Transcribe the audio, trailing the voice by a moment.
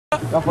We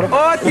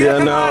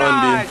are now on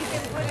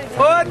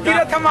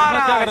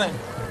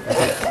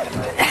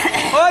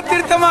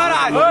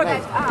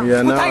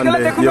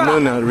the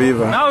Yamuna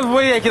River.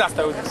 You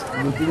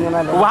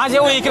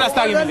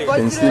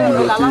can see the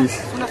devotees.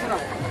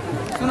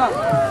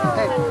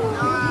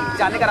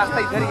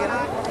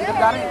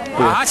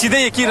 हाँ सीधे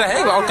एक ही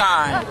रहेगा और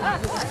कहाँ है?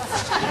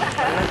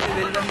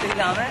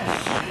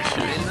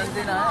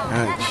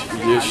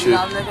 You should.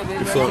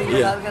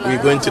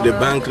 We're going to the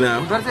bank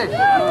now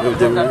of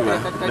the river.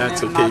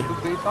 That's okay.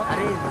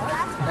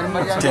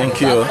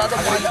 Thank you.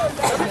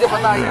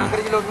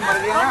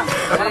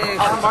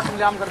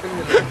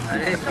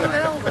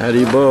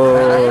 Haribo.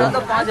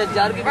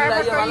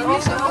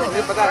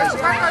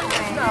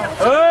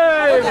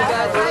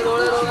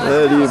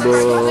 Haribo.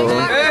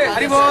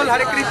 Haribol,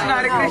 Hare Krishna,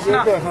 Hare Krishna.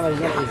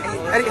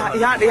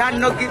 Here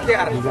no gift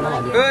there.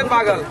 Hey,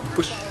 pagal.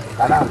 Push.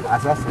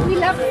 We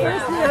love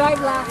first, right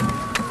last.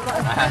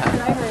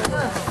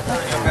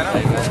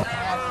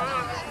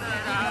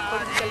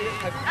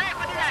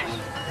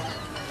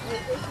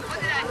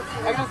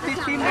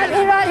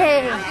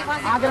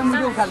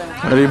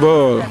 Haribo.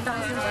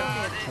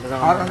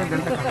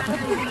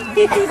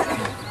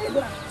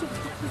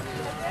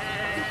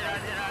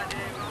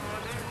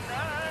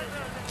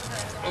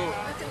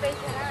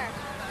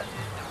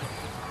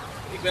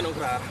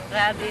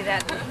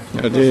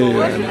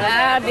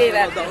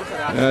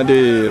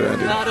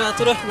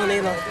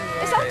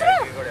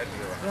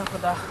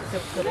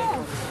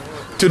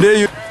 Today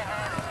you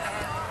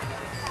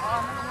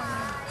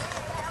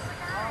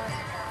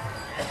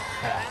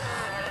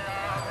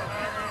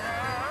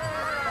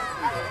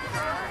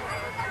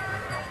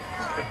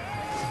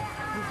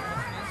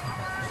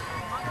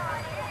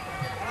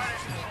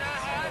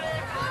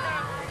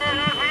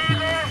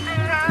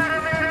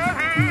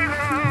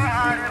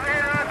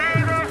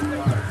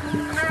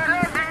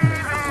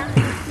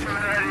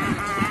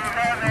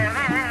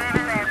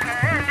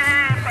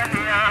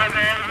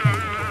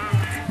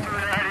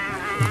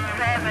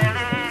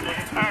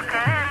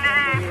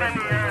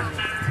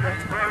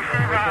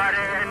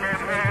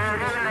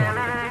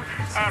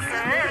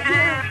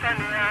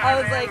I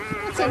was like,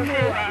 what's in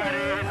here?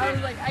 I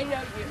was like, I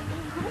know you.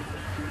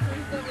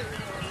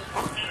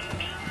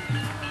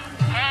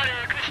 Hare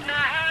Krishna,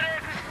 Hare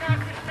Krishna,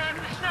 Krishna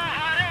Krishna,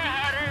 Hare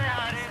Hare,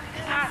 Hare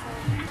Krishna.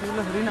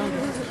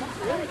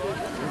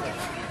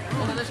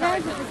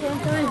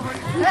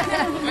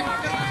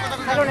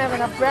 I don't have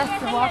enough breath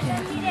to walk in.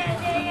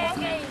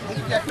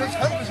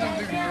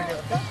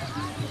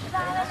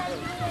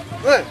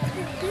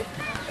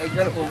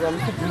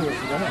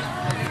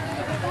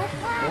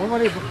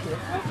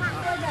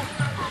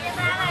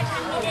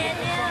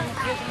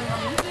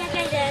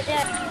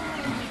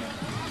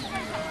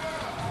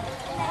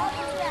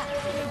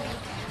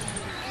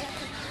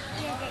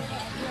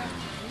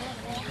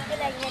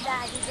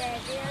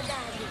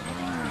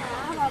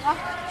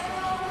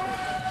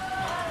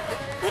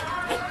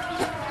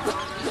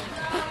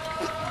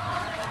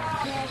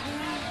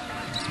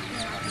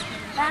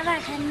 Baba,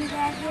 can you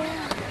get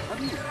here?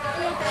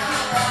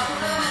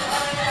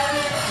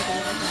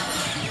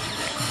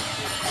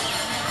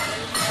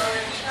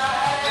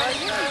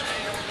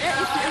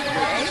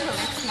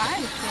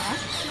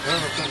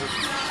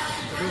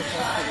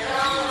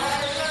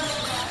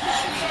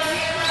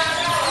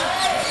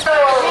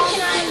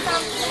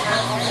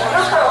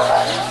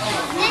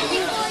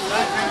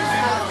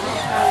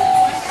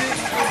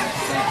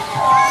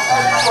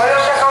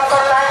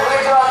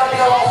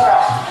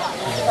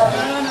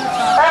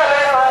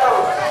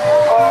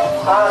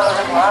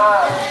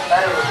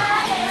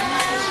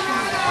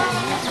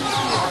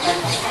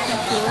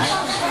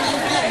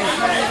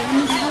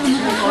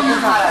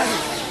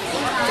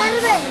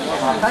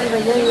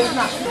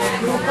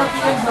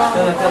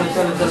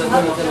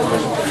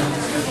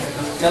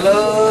 चलो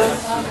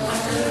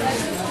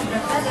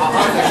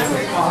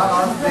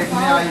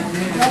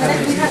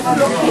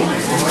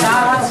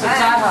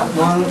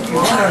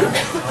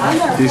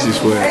This is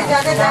where. Do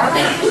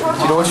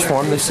you know which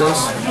one this is?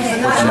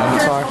 Which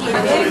avatar?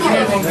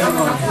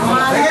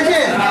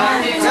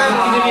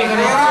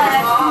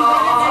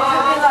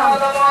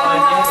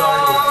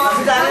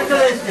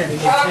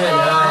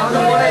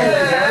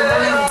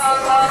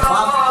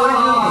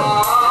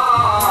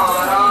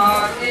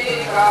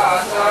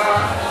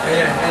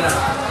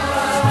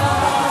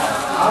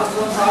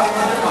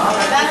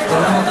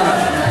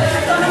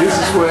 This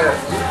is where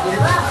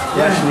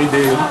Lakshmi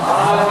Devi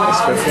is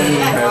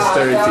performing her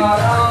austerity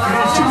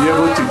to be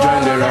able to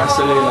join the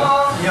Rasa Leela.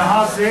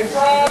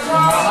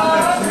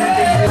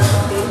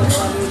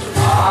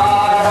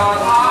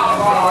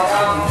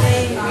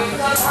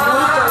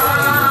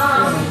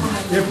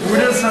 ये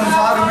पूरे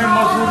संसार में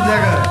मशहूर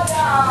जगह है।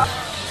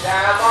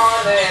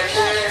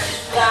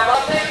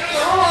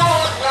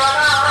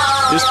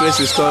 This place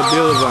is called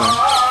Bilvan,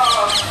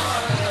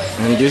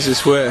 and this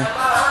is where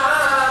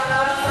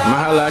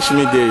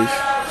Mahalakshmi Devi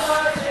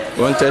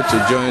wanted to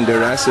join the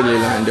Rasa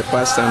Leela and the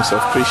pastimes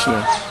of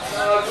Krishna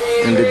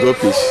and the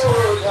gopis,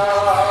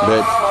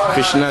 but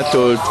Krishna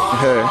told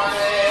her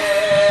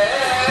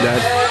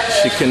that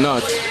she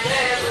cannot,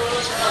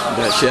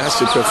 that she has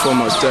to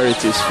perform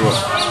austerities for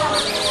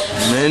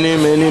many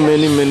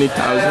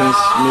thousands,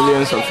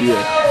 millions of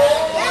years.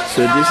 So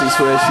this is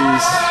where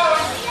she's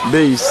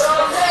based,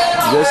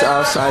 just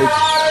outside,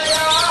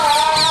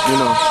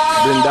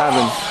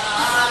 Vrindavan.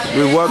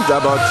 We walked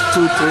about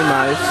 2-3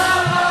 miles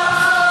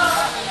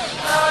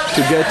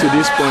to get to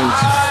this point.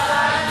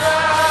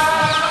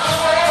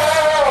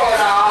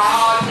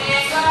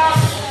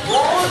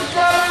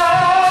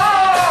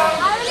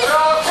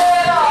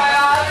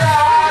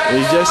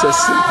 It's just a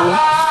simple,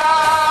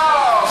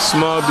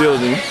 small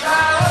building,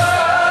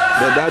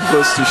 but that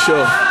goes to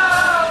show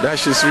that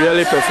she's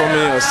really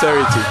performing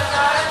austerity.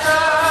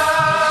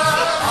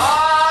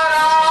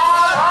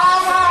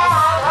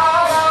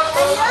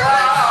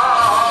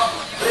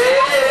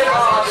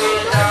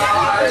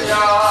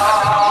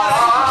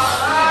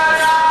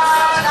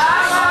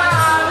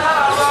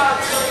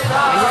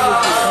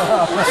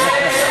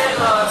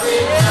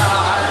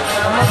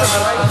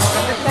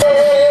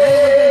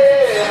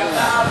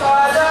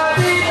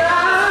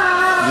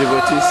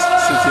 Devotees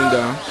sitting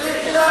down,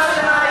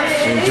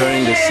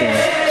 enjoying the scene.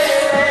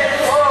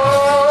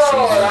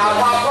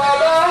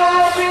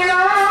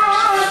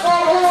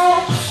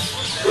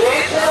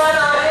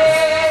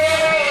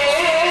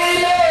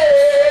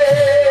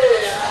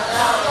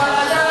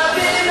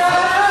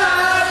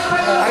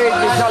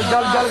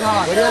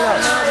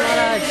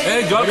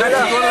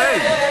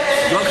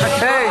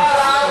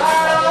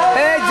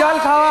 जल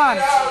खावान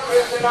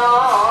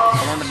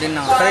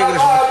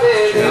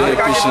Hare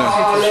Krishna.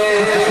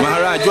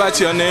 Maharaj, what's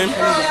your name?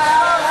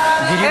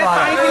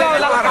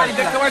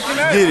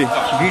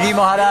 Giri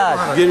Maharaj.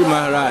 Giri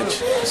Maharaj.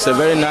 It's a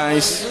very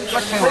nice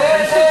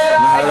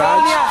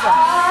Maharaj.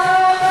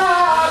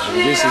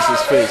 This is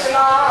his face.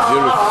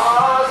 Beautiful.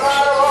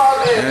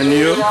 And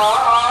you?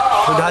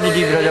 Sudhani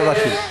Ji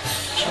Vrajavati.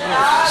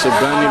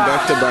 Subhani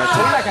Bhakti.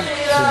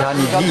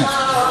 Sudhani Ji.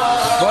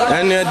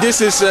 And this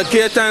is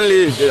Kirtan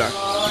Leaf.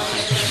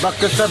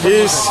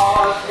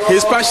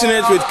 He's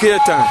passionate with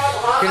Kirtan.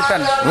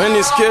 When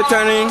he's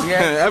kirtaning,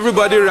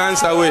 everybody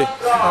runs away.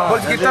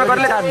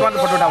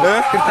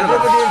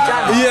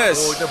 Yes,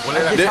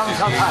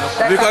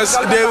 because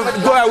they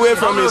go away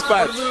from his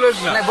path.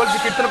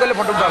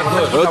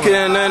 Okay,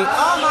 and then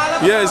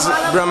yes,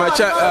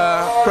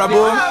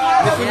 Prabhu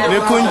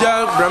Nikunja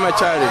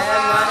Brahmachari.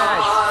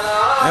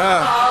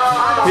 Yeah,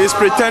 he's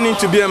pretending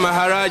to be a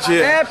Maharaj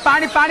here.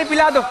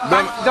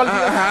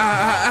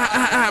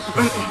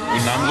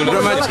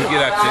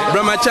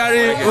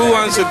 Brahmachari who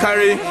wants to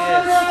carry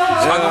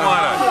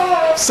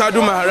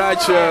Sadhu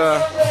Maharaj.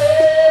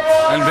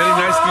 And very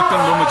nice Kirtan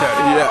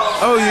Brahmachari.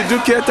 Yeah. Oh, you do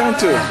Kirtan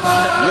too?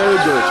 Very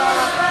good.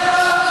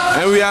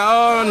 And we are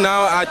all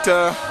now at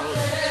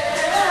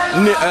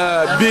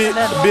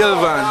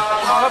Bilvan,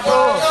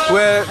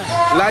 where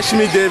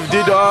Lakshmi Dev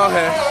did all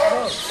her.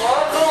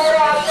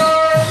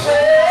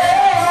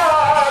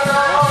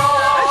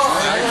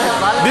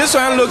 This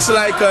one looks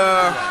like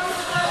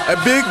a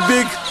big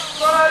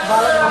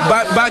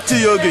Bhakti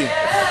yogi.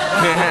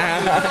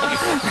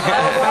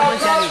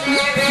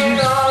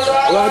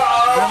 What?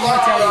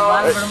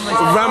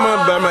 Brahma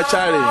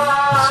Brahmachari.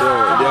 So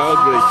they are all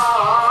great.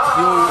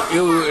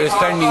 You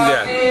standing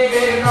there.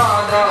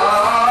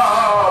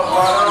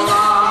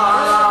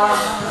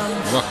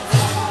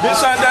 This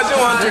one doesn't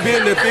want to be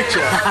in the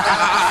picture.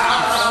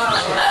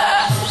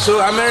 So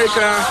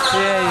America,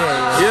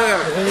 yeah,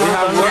 we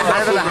have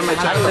wonderful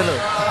Brahmachari.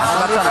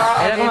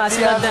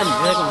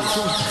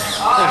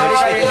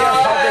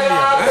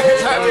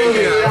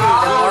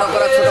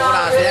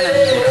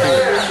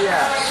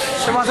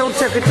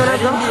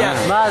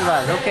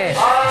 Okay.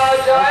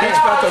 Which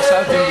part of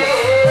South India?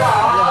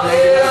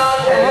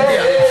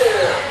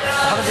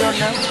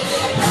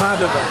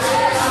 Madhava.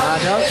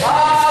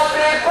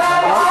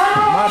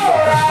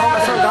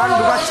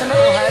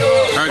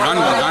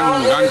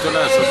 গান চলে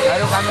আসো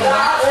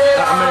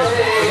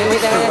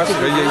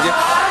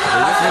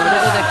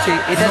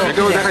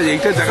এটাও দেখা যায়,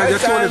 এইটা দেখা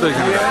যাচ্ছে বলে তো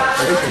এখানে,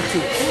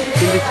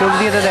 কিন্তু চোখ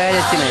দিয়ে তো দেখা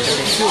যাচ্ছে না,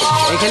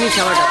 এখানেই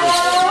সবাইটা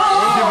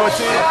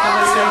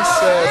Since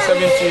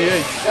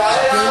 78.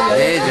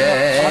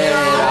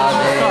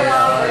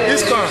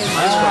 This one.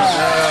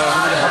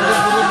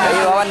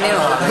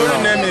 Guru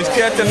name is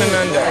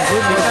Kirtanananda.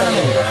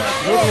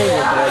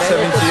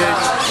 78.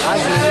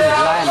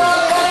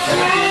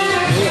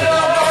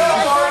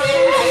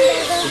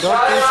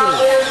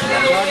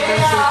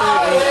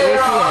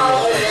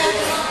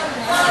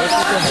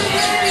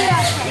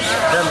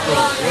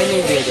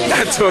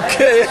 That's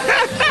okay.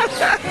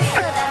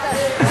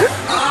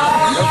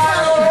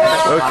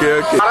 Okay.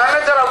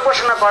 নারায়ণের যারা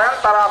উপাসনা করেন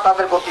তারা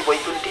তাদের গতি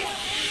বৈকুণ্ঠে,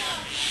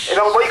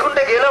 এবং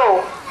বৈকুণ্ঠে গেলেও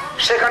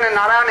সেখানে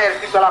নারায়ণের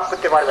কৃপা লাভ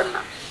করতে পারবেন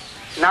না,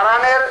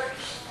 নারায়ণের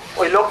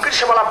ওই লক্ষ্মীর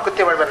সেবা লাভ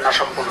করতে পারবেন না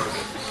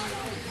সম্পূর্ণরূপে।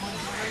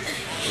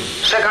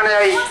 সেখানে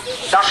ওই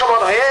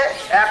দাসবধ হয়ে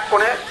এক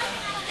কোণে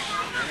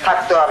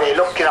থাকতে হবে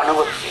লক্ষ্মীর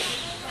আনুগত্যে।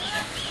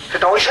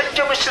 সেটা ঐশ্বর্য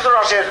মিশ্রিত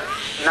রসের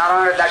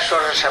নারায়ণের দাস্য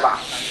রসের সেবা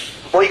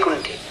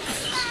বৈকুণ্ঠে।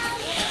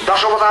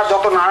 দশবতার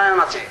যত নারায়ণ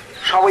আছে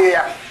সবই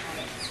এক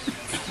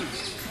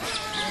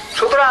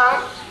সুতরাং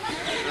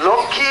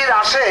লক্ষ্মীর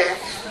আসে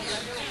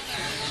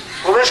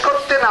প্রবেশ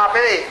করতে না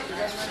পেরে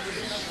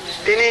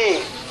তিনি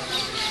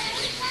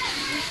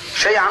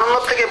সেই আনন্দ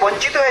থেকে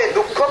বঞ্চিত হয়ে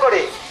দুঃখ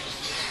করে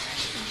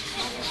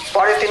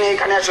পরে তিনি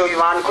এখানে এসে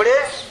অভিমান করে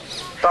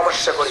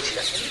তপস্যা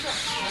করেছিলেন।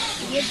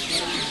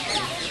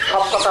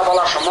 সব কথা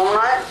বলা সম্ভব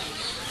নয়,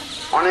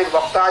 অনেক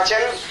বক্তা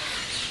আছেন,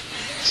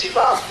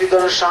 শ্রীপাদ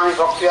বিদ্যান স্বামী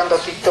ভক্তিবেদান্ত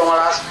তীর্থ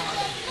মহারাজ,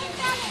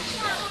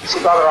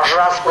 শ্রীপাদ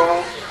রসরাজ প্রভু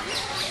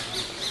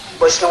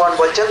বৈষ্ণবান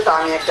বলছেন, তা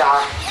আমি একটা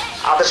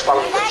আদেশ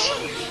পালন করেছি।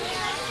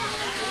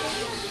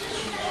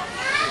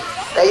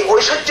 এই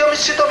ঐশ্বর্য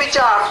মিশ্রিত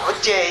বিচার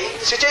হচ্ছে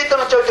শ্রী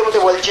চৈতন্য চরিতামৃতে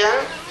বলছেন,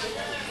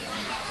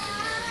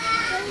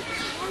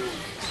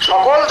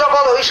 সকল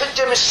জগৎ ঐশ্বর্য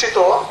মিশ্রিত,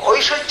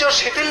 ঐশ্বর্য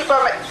শিথিল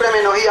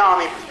প্রেমে নহিয়া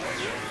আমি।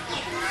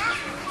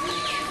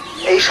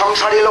 এই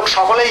সংসারী লোক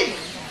সকলেই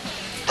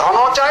ধন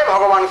চায়,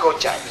 ভগবানকেও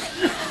চায়,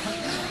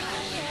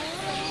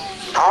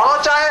 ধন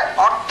চায়,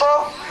 অর্থ,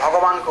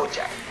 ভগবানকেও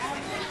চায়,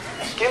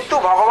 কিন্তু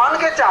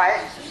ভগবানকে চায়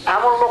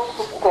এমন লোক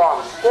খুব কম,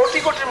 কোটি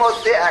কোটির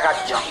মধ্যে 1-8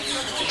 জন,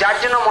 যার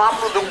জন্য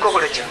মহাপ্রভু দুঃখ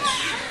করেছেন।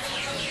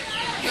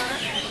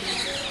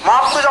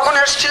 মহাপ্রভু যখন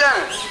এসেছিলেন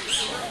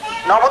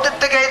নবদ্বীপ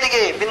থেকে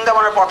এইদিকে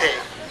বৃন্দাবনের পথে,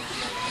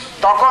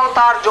 তখন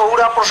তার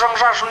জহুরা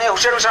প্রশংসা শুনে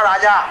হুসেন শাহ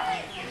রাজা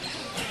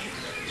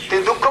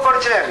তিনি দুঃখ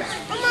করেছিলেন।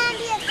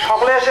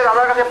 সকলে এসে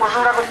রাজার কাছে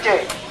প্রশংসা করছে,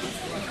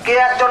 কে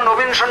একজন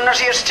নবীন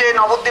সন্ন্যাসী এসছে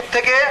নবদ্বীপ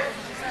থেকে,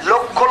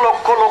 লক্ষ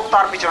লক্ষ লোক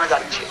তার পিছনে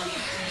যাচ্ছে,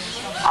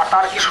 আর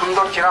তার কি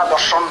সুন্দর চেহারা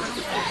দর্শন,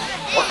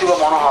 অতীব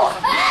মনোহর।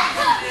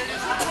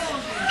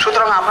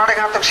 সুতরাং আপনার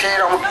এখানে তো সেই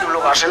রকম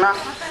লোক আসে না।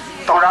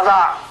 তখন রাজা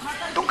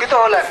দুঃখিত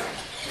হলেন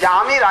যে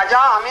আমি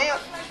রাজা, আমি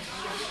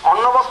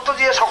অন্নবস্ত্র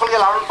দিয়ে সকলকে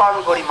লালন পালন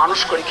করি, মানুষ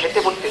করি, খেতে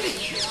পড়তে দিই,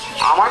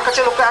 আমার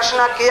কাছে লোকে আসে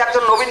না, কে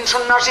একজন নবীন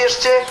সন্ন্যাসী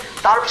এসছে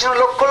তার পিছনে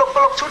লক্ষ লক্ষ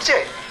লোক ছুটছে,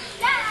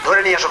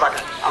 ধরে নিয়ে এসো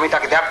তাকে, আমি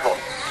তাকে দেখবো।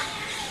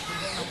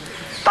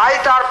 তাই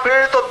তার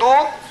প্রেরিত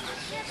দূত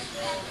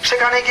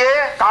সেখানে গিয়ে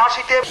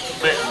কাশিতে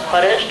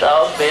forest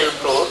of bell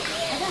fruit,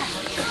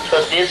 so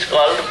this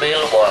called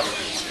bell worm.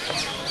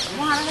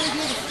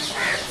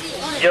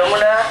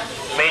 Jamuna,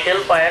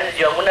 middle point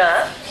Jamuna,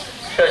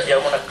 so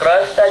Jamuna,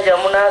 cross the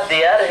Jamuna,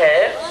 there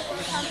have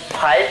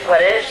 5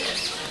 forests,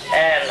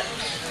 and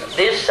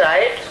this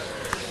side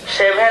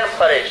 7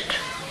 forests.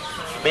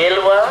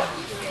 Belva,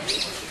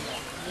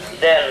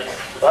 then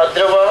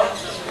Bhadrava,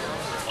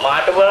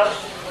 Matva,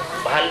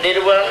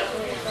 Bhandirva,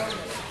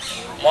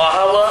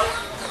 Mahava,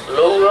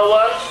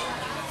 Loghava.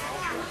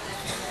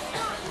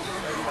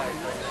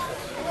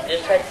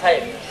 This side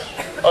 5.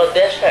 Oh,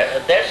 that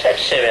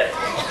side 7.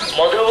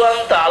 Madhuvan,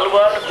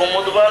 Talvan,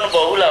 Kumudvan,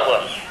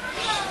 Bahulavan,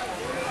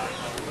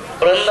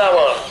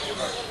 Vrindavan,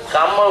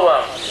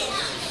 Kamavan,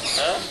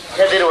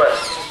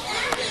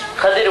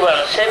 Khadirvan,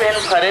 7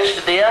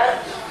 forests there.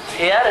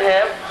 Here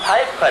have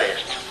 5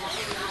 forests.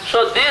 So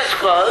this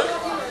called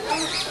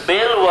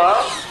Belva,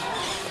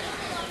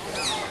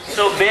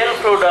 so bell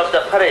fruit of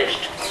the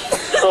forest.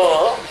 So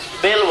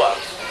Belva.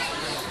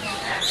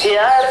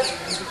 Here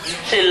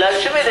Sri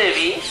Lakshmi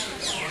Devi,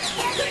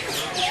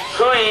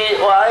 who is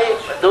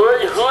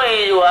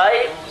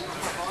wife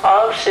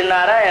of Sri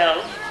Narayan,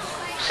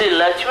 Sri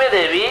Lakshmi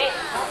Devi,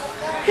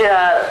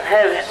 here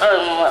have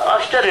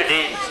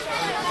austerities.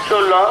 So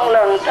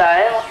long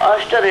time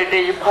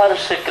austerities for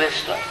Sri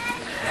Krishna.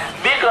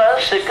 Because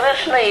Sri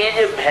Krishna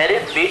is very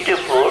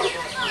beautiful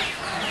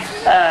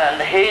and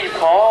his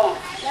form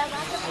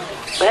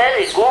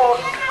very good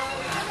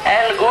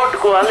and good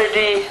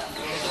quality.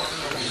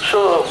 So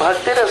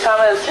Bhakti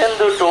Rasamrita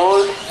Sindhu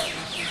told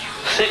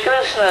Sri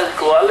Krishna's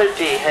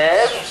quality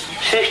has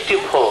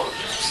 64,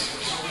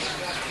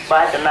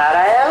 but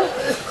Narayan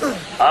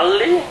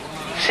only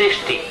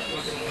 60.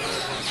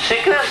 Sri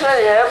Krishna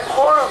have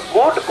 4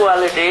 good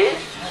qualities.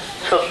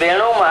 So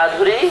Venu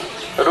Madhuri,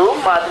 Roop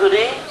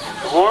Madhuri,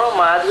 Gun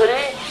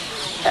Madhuri,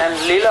 and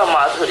Leela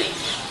Madhuri.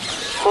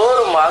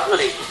 4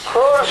 Madhuri,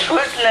 4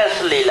 sweetness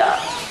Leela.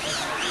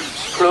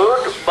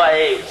 Flute by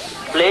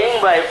playing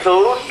by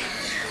flute.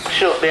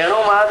 So Venu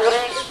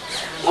Madhuri,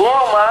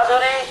 Gun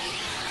Madhuri,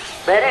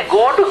 very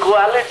good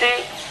quality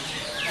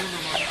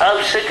of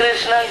Sri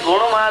Krishna,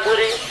 Gun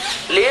Madhuri,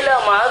 Leela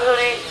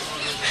Madhuri.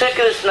 Sri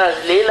Krishna's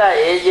Leela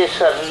is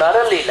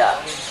Nara Leela.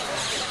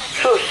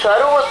 So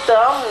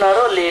Sarvottam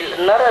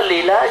Nara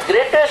Leela,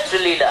 greatest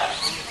Leela.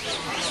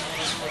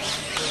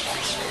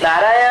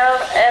 Narayan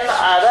and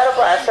other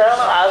person,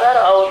 other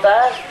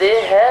avatars, they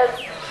have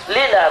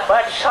Leela,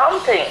 but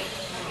something.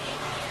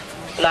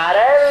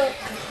 Narayan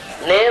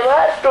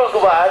never took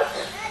birth,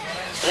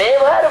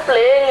 never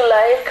playing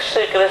like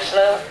Sri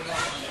Krishna,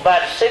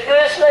 but Sri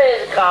Krishna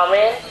is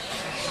coming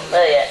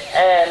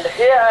and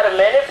here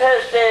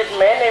manifested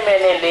many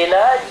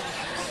Leelas.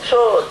 So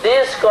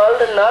this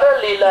called Nara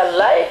Leela,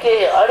 like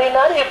a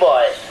ordinary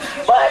boy,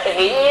 but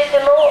he is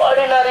no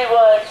ordinary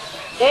boy.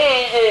 He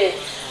is a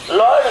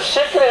Lord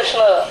Sri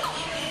Krishna,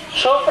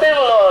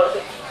 Supreme Lord.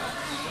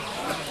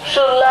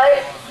 So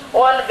like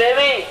one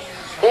baby,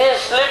 he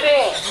is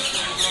sleeping.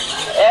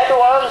 At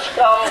once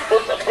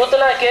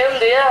Putana came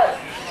there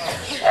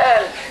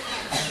and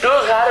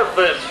took her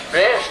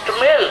breast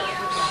milk.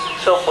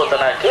 So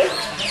Putana killed.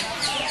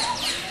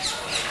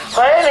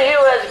 When he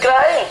was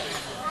crying,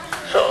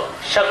 so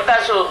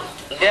Shaktasu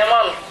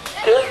demon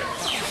killed.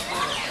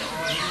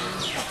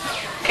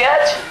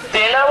 Catch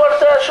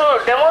Trinavarta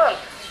demon.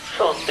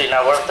 So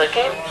Trinavarta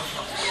killed.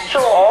 So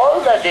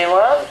all the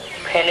demons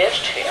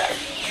finished here.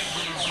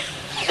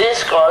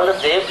 This called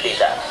Dev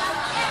Leela.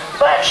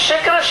 But Shri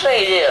Krishna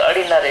is an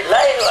ordinary,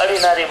 like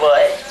ordinary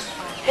boy.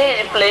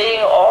 He is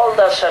playing all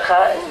the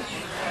sakhas.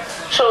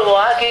 So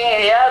walking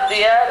here,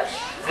 there,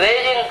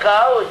 grazing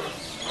cows,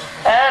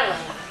 and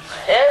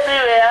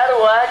everywhere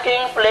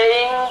walking,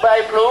 playing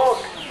by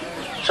flute.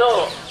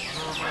 So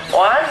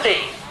one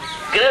day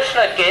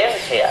Krishna came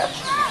here.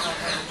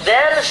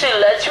 Then Sri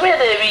Lakshmi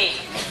Devi,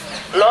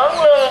 long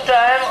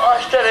time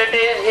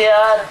austerities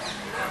here,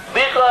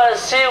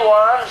 because she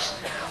wants,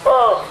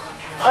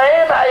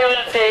 when I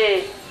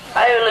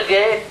will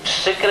get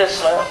Sri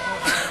Krishna,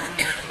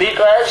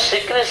 because Sri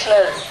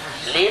Krishna's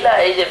Leela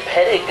is a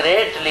very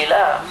great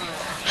Leela.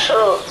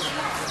 So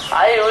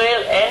I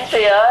will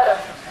enter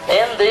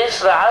in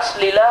this Ras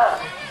Leela.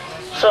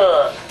 So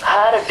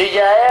her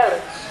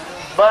desire,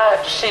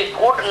 but she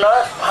could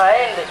not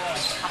find,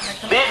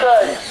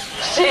 because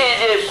she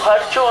is a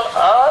fortune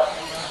of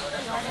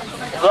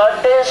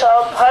goddess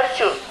of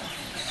fortune.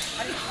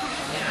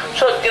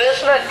 So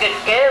Krishna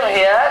came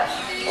here,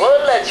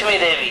 oh Lakshmi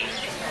Devi,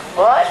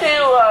 what do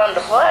you want?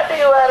 What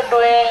you are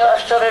doing?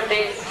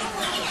 Austerity,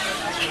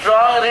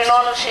 strong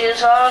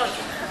renunciation.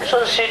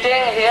 So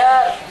sitting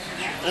here,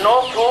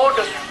 no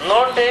food,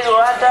 no take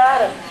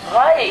water.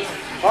 Why?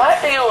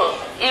 What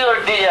your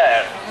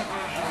desire?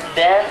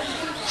 Then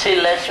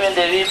Sri Lakshmi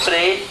Devi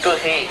prayed to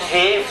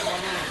him,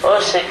 oh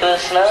Sri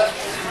Krishna,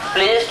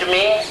 please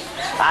me,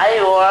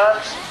 I want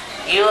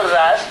your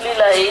Ras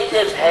Leela is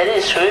a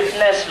very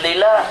sweetness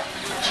Leela.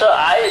 So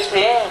I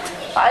think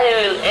I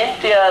will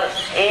enter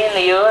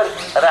in your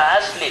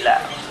Ras Leela.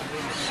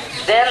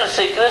 Then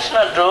Sri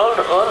Krishna told,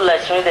 oh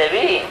Lakshmi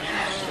Devi,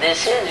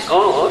 this is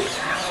good,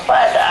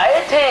 but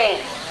I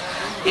think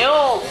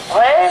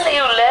when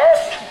you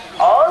left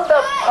all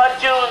the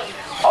fortune,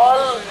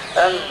 all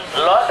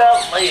lot of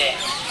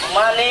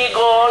money,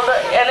 gold,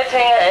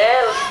 anything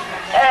else,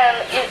 and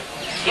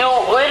you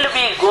will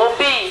be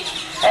gopi,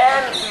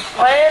 and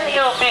when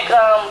you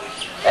become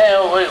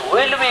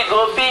will be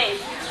gopi,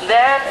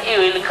 then you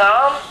will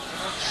come.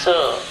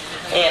 So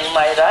in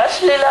my Ras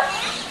Leela,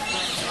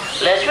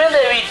 Lakshmi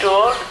Devi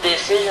told,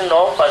 this is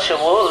not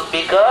possible,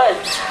 because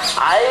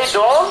I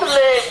don't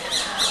let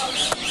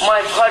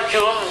my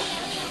fortune.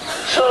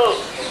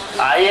 So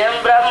I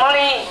am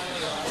Brahmani.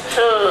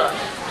 So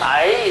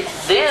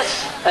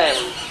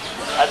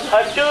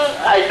fortune,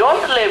 I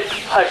don't left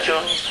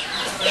fortune.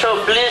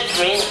 So please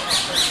me.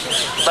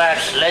 But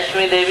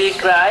Lakshmi Devi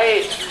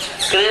cried,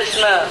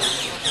 Krishna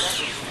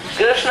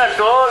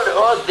told,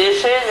 oh,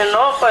 this is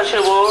not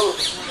possible.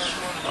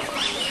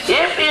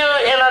 If you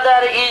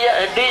another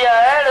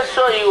desire,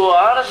 so you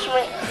want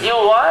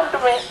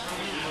me,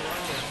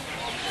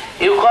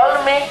 you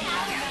call me.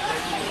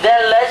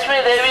 Then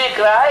Lakshmi Devi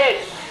cried.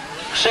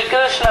 Sri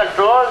Krishna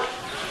told,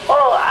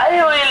 oh,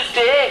 I will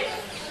take.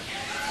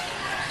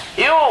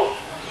 You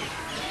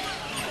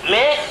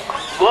make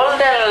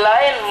golden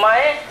line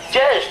my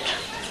chest.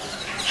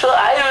 So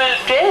I will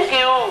take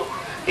you.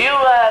 You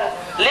are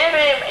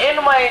living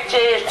in my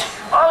chest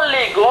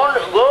only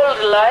gold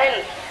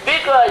line,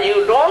 because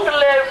you don't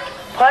left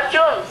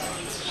fortune.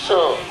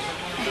 So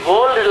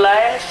gold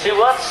line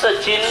Shivatsa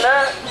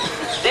Chinna,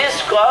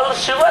 this called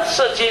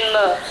Shivatsa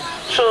Chinna.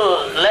 So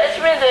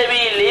Lakshmi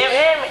Devi leave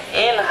him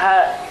in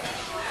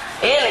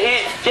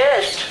his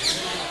chest,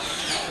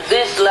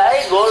 this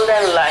like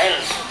golden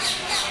line.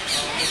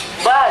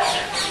 But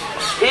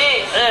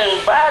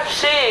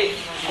she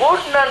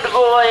could not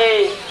go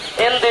away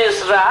in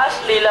this Ras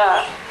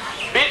Leela,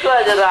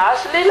 because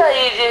Ras Leela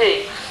is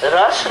a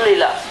Ras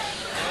Leela.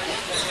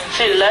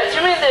 Sri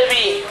Lakshmi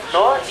Devi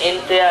no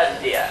entire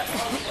there.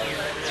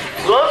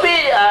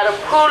 Gopis are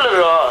full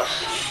Ras.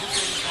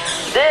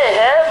 They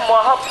have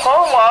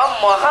form of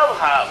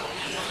Mahabhav.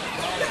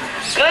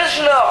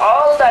 Krishna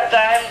all the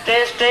time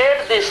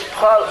tasted this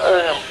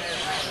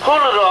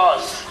full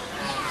Ras.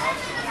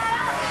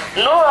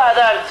 No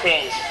other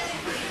things.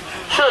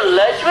 So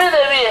Lakshmi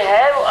Devi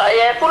have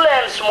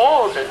opulence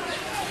mood.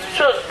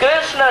 So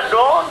Krishna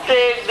don't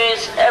take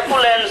this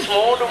opulence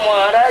mood.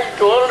 Maharaj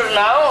told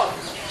now.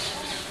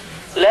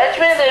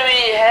 Lakshmi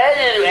Devi has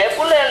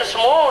opulence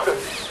mood.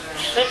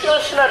 Sri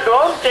Krishna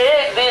don't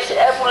take this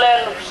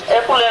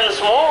opulence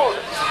mood.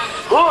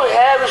 Who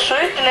have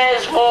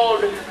sweetness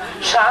mood,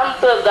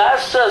 Shanta,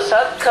 Dasa,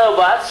 Sakha,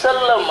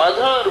 Vatsalya,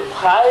 Madhur,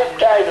 5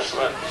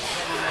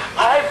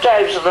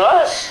 types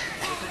Ras.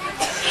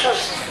 So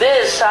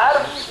they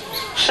serve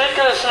Sri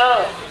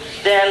Krishna,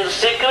 then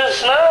Sri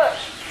Krishna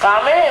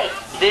coming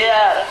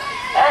there,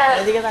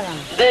 and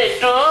they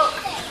took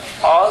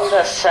all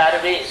the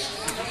service,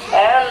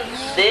 and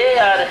they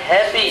are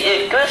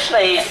happy. Krishna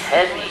is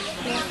happy.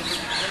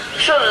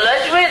 So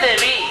Lakshmi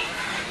Devi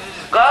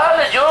काल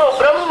जो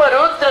ब्रह्म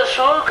रुद्र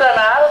शूल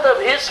नारद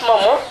भीष्म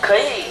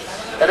मुखई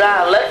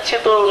राह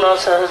लक्षितो न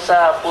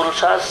सहसा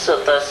पुरुषास्य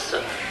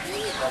तस्य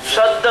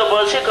शब्द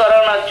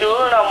वशीकरण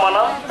चूर्ण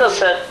मनंत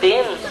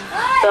शक्तिम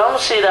तम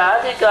श्री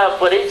राधिका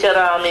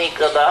परिचरामि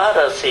कदा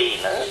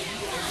रसेन.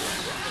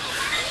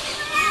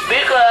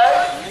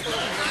 Because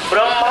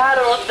Brahma,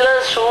 Rudra,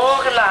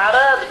 Shuk,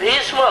 Narad,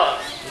 Bhishma,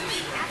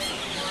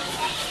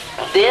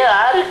 they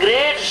are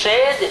great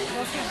sage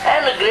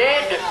and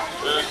great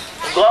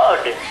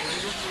God,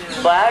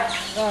 but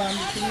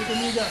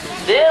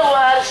they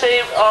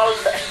worship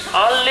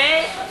only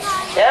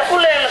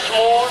opulence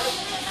mood.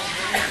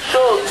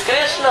 So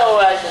Krishna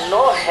was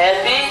no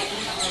happy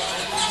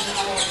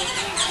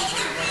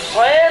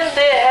when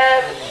they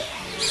have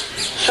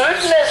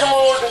sweetness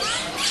mood.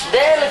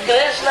 Then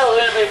Krishna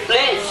will be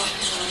pleased.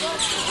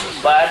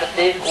 But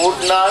they could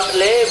not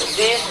leave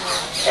this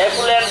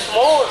opulent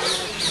mood.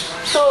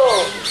 So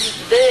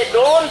they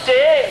don't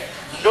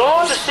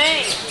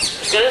see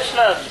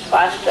Krishna's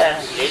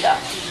pastime Leela.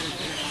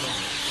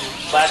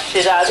 But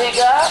Shri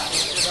Radhika,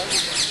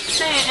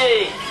 she is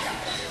a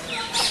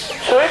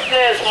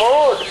sweetness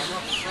mood.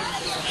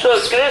 So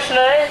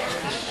Krishna is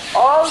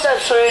all the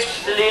sweet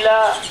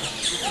Leela.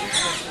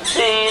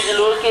 She is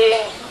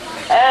looking.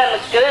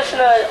 And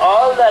Krishna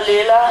all the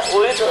Leela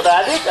with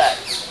Radhika.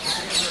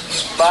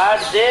 But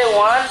they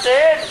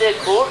wanted, they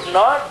could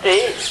not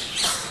take.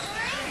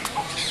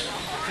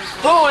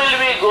 Who will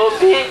be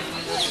Gopi?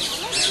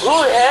 Who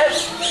has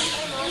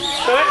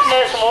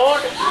sweetness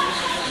mood?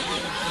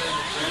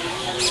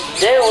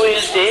 They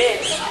will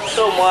take.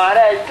 So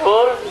Maharaj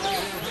told,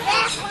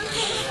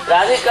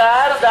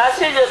 Radhikar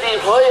dasi jadi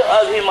hoy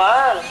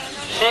abhiman,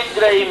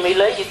 shigra hi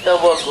milai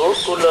tava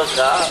gokula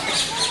dham.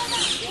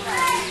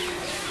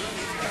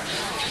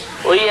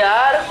 We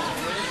are,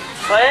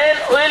 when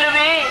will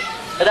be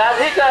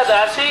Radhika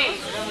Dasi?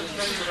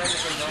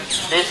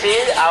 This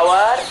is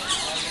our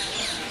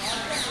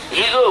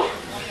ego.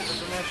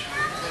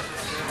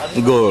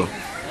 Go.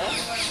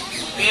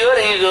 Pure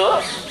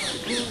ego.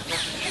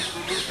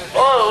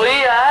 Oh, we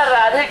are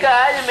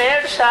Radhika's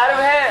maid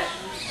servant.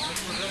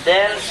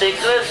 Then Sri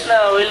Krishna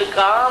will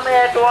come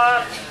at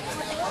once.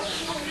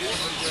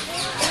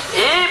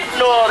 If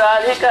no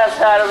Radhika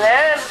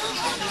servant,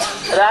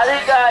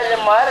 Radhika's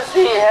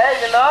mercy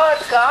has not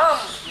come.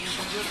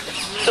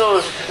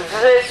 So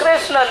Sri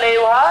Krishna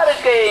never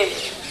came.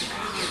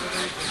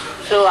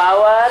 So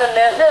our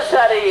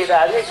necessary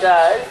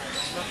Radhika's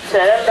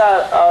surrender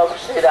of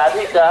Sri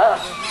Radhika,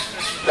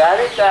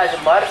 Radhika's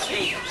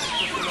mercy.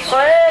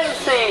 When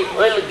she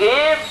will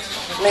give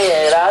me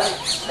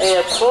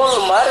a full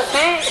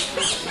mercy,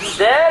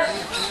 then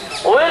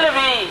will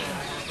be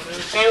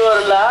pure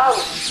love.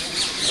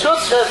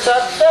 Shuddha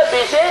Sattva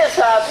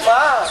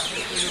Visheshatma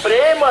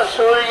Prema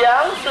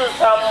Suryansu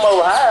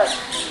Sammavhat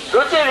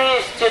Ruchibhi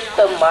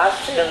Chittam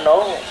Mastrino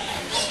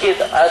Kid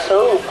Aso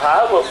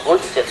Bhava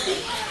Bhujjati.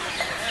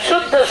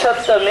 Shuddha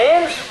Sattva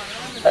means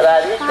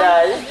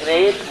Radhika's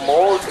great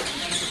mood.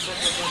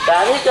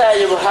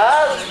 Radhika's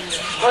bhav,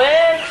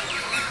 when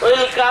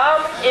will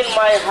come in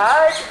my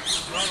heart,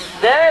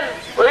 then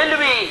will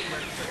be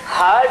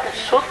heart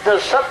Shuddha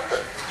Sattva.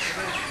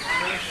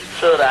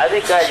 So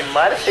Radhika's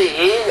mercy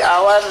is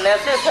our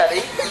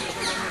necessary.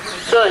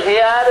 So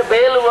here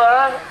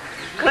Belvan,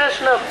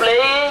 Krishna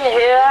playing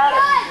here.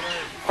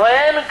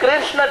 When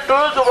Krishna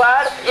took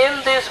birth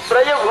in this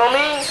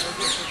Brajabhumi,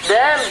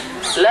 then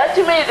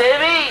Lakshmi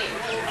Devi,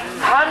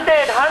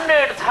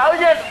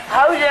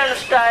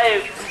 thousands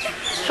times.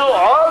 So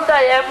all the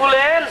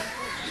opulence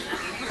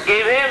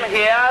give him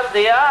here,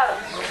 there,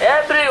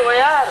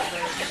 everywhere.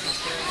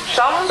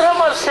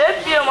 Sambhrama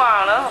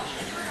Sevyamana.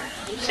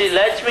 She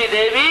Lakshmi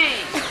Devi,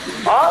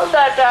 all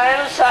the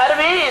time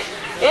service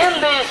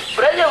in this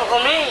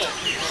Brajabhumi,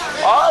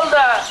 all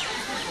the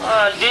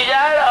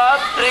desire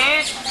of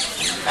trees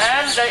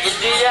and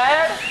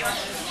desired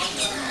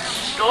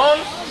stone,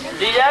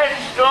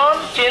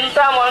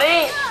 Chintamani,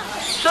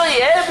 so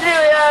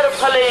everywhere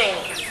falling,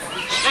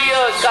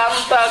 Shriya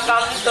Kanta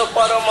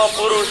Parama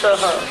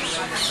Purushaha.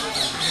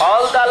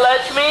 All the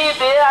Lakshmi,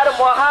 they are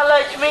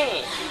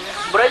Mahalakshmi.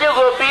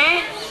 Brajagopi,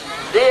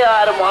 they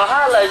are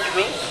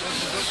Mahalakshmi.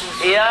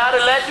 Here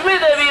Lakshmi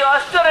Devi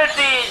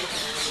austerities,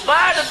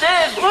 but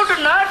they could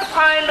not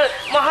find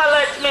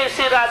Mahalakshmi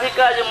Sri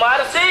Radhika's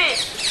mercy,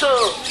 so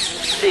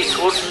they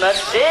could not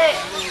take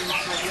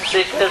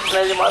Sri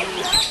Krishna's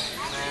mercy.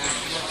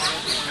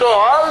 So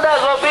all the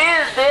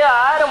gopis, they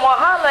are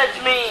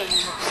Mahalakshmi,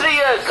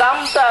 Shriya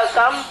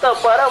Kamta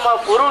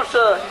Parama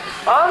Purusha,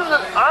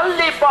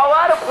 only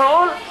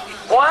powerful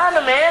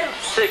one man,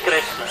 Sri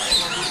Krishna.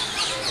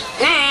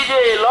 He is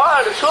a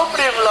Lord,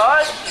 Supreme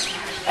Lord,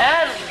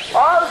 and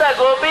all the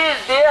gopis,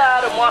 they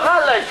are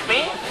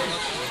Mahalakshmi.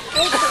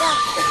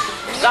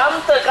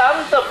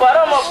 Kamta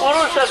Parama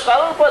Purusha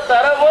Kalpa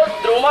Taravo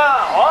Druma,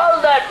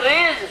 all the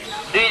trees,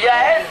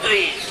 desired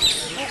trees.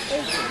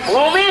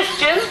 Bhumi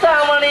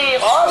Chintamani,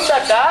 all the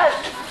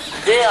dust,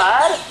 they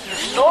are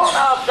stone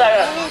of the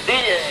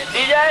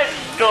desired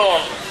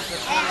stone.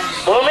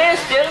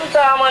 Bhumis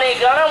Chintamani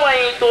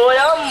Ganamai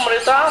Toyam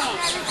Mritam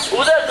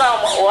Udakam.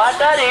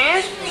 Water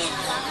is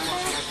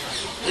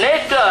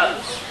nectar.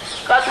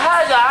 Katha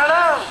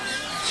Ganam,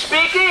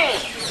 speaking.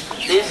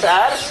 These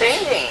are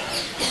singing.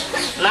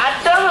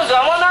 Nattam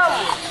Gamanam,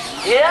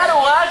 here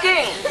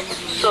walking.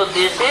 So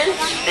this is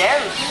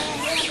dance.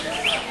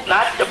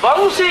 Not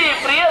Bangsi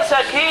Priya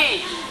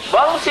Sakhi.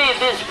 Bangsi,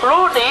 this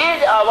flute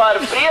is our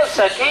Priya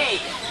Sakhi.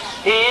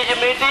 He is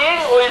meeting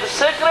with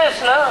Sri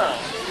Krishna.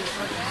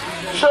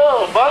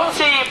 So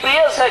Bangsi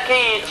Priya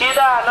Sakhi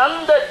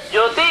Chidananda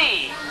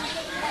Jyoti.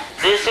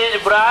 This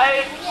is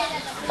bright.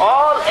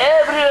 All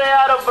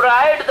everywhere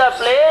bright the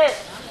place.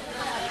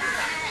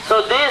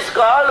 So this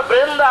called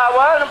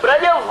Vrindavan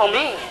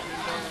Brajabhumi.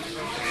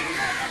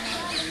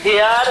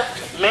 Here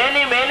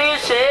many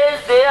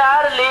says they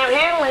are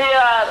living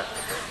here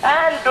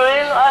and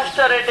doing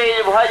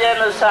austerities,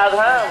 bhajan,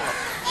 sadhan.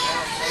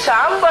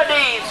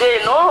 Somebody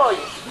they know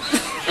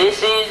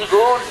this is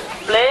good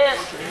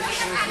place.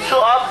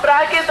 So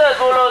aprakita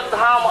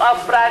Golokdham,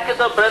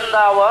 aprakita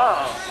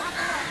Vrindavan.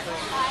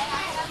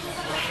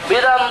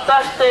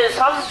 Vidantaste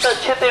santa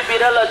chiti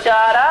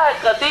viralachara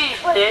kati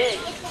paye.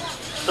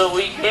 So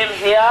we came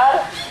here,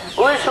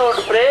 we should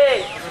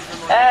pray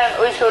and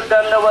we should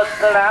dandavat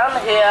pranam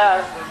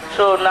here.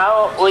 So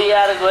now we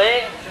are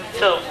going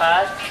so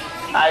fast.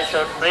 I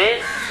should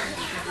pray.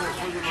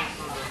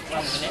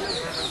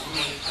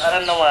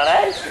 Aranda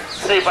Maharaj,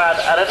 Sripad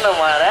Aranda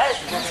Maharaj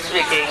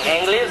speaking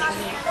English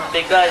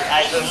because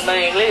I don't know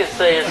English,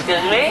 so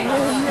excuse me.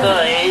 So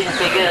he is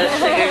speaking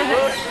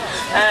good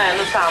and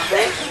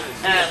something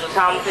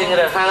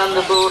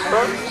Rasananda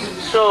Bhutta.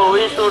 So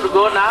we should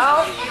go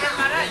now.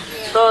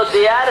 So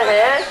they are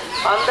here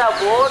on the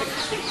board,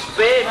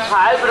 pay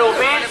 5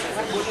 rupees.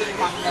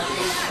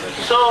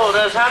 So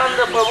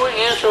Rasananda Prabhu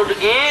you should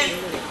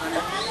give.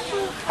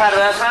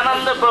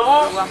 Rasananda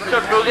Prabhu, so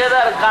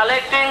together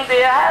collecting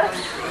they are,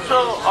 so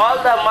all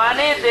the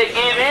money they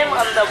give him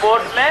on the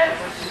boatman.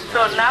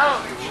 So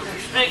now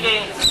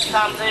speaking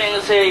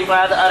something, say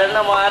Father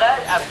Aranda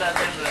Maharaj after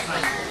Aranda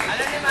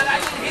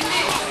Maharaj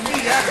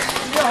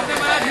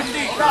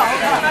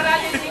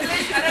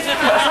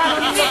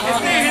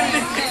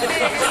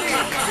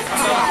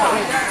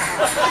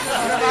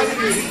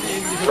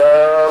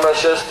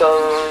Ramashastam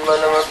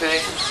Manamapi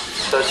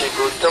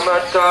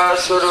Sachikutamata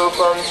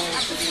Surupam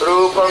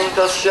Rupam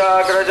Tasya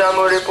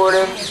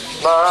Grajamuripurim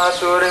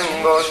Maturim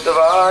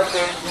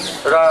Goshtavatim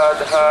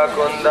Radha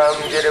Kundam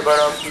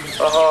Giribaram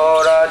Aho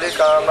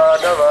Radhika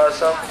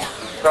Madhavasam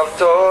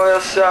Prapto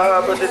Yasya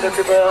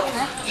Patitakripa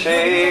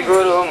Shri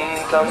Gurum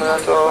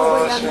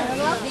Tamratosmi.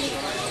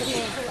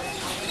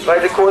 By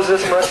the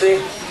causeless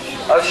mercy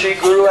of Shri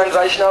Guru and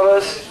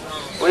Vaishnavas,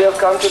 we have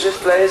come to this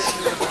place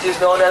which is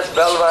known as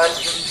Belvan.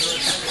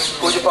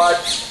 Pujapad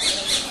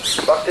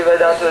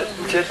Bhaktivedanta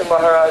Tirtha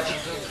Maharaj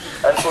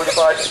and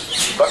Pujapad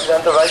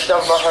Bhaktivedanta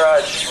Vaishnava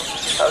Maharaj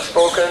have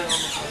spoken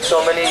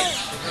so many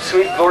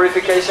sweet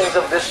glorifications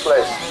of this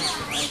place.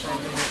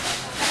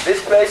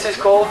 This place is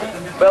called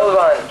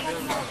Belvan.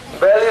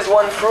 Bel is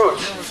one fruit.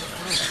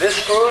 This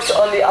fruit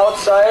on the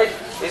outside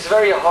is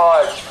very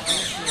hard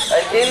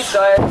and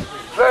inside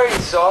very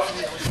soft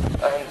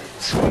and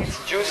sweet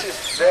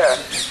juices there.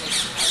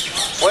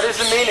 What is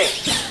the meaning?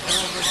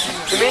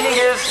 The meaning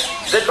is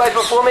that by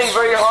performing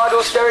very hard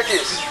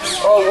austerities,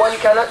 one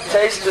cannot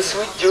taste the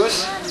sweet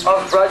juice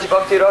of Vraj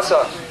Bhakti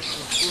Rasa.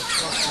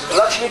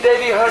 Lakshmi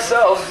Devi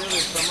herself,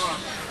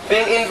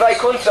 being in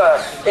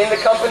Vaikuntha, in the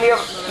company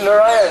of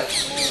Narayan,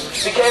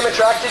 became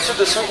attracted to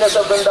the sweetness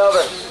of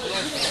Vrindavan.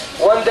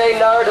 One day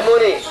Narada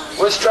Muni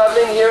was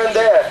traveling here and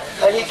there,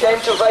 and he came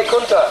to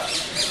Vaikuntha,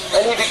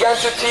 and he began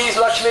to tease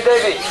Lakshmi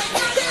Devi.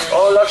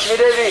 Oh Lakshmi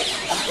Devi,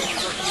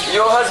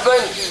 your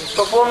husband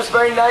performs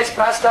very nice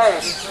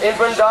pastimes in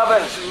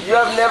Vrindavan. You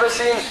have never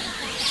seen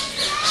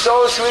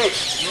so sweet.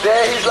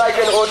 There he's like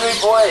an ordinary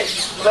boy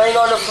playing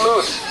on a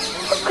flute,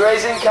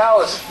 grazing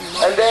cows.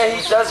 And there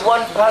he does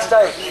one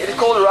pastime. It is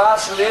called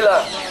Ras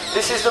Lila.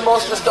 This is the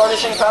most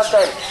astonishing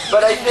pastime.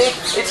 But I think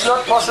it's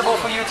not possible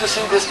for you to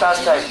see this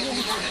pastime.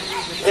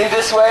 In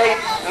this way,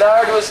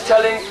 Narad was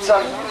telling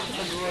some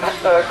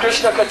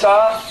Krishna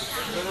Katha,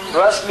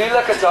 Ras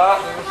Lila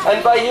Katha,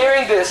 and by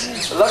hearing this,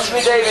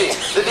 Lakshmi Devi,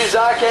 the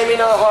desire came in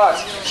her heart.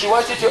 She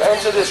wanted to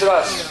enter this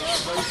Ras.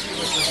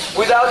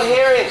 Without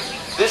hearing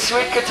this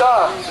sweet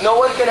Katha, no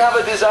one can have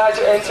a desire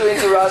to enter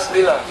into Ras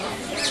Lila.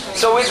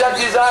 So with that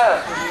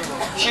desire,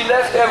 she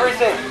left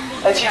everything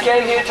and she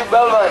came here to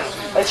Belvan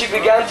and she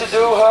began to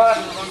do her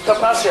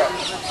tapasya.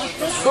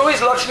 Who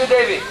is Lakshmi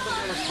Devi?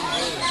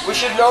 We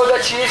should know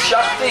that she is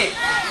Shakti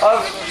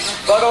of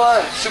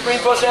Bhagavan, Supreme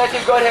Personality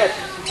of Godhead.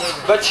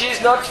 But she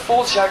is not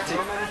full Shakti.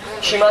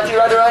 Shrimati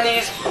Radharani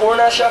is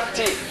Purna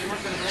Shakti.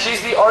 She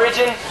is the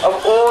origin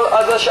of all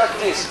other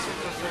Shaktis.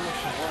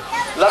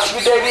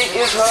 Lakshmi Devi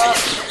is her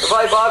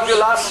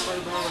Vaibhavyalas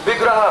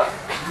Vigraha,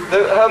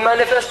 her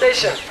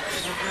manifestation.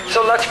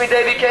 So Lakshmi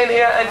Devi came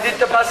here and did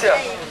tapasya.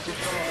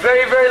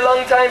 Very, very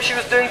long time she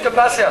was doing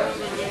tapasya.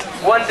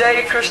 One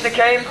day Krishna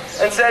came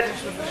and said,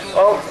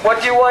 oh,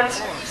 what do you want?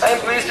 I am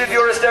pleased with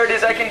your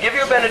austerities, I can give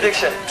you a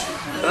benediction.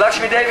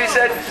 Lakshmi Devi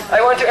said,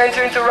 I want to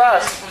enter into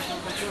Ras.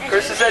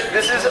 Krishna said,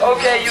 this is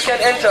okay, you can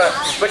enter,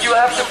 but you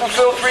have to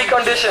fulfill 3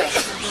 conditions.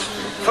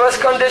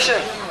 First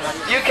condition,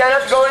 you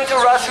cannot go into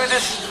Ras with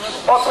this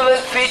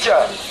opulent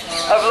feature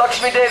of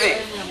Lakshmi Devi.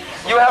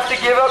 You have to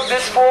give up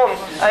this form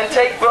and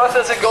take birth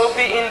as a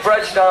gopi in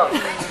Vraj Dham.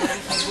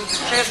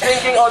 She was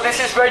thinking, oh,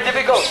 this is very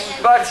difficult,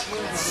 but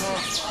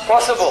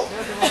possible.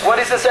 What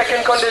is the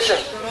second condition?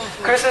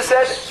 Krishna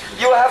said,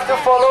 you have to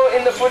follow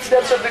in the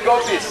footsteps of the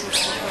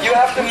gopis. You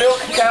have to milk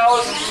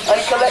cows and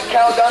collect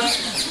cow dung.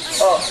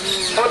 Oh,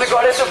 for the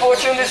goddess of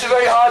fortune, this is a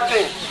very hard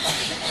thing.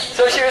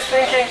 So she was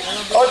thinking,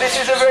 oh, this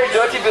is a very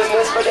dirty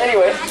business, but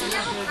anyway,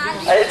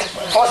 it's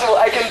possible,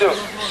 I can do.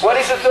 What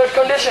is the third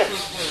condition?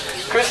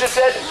 Krishna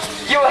said,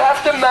 you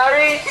have to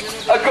marry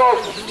a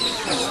goat,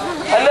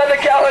 another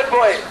cowherd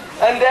boy,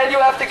 and then you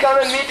have to come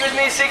and meet with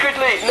me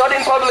secretly, not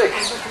in public,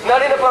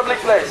 not in a public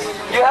place.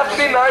 You have to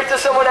be married to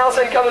someone else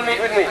and come and meet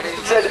with me.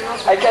 He said,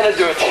 I cannot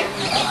do it.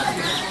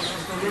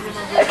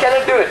 I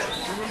cannot do it.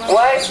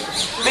 Why?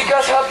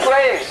 Because her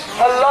praying,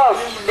 her love,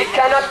 it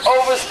cannot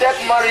overstep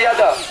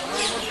Maryada.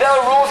 There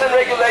are rules and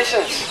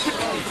regulations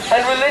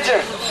and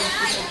religion.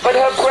 But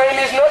her praying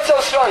is not so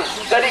strong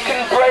that it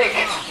can break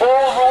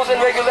all rules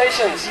and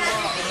regulations.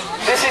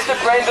 This is the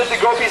praying that the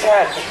gopis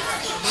had.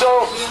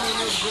 So,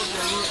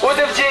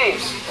 Uddhavji,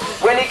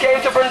 when he came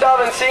to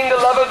Vrindavan, seeing the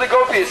love of the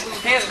gopis,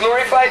 he has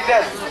glorified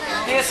them.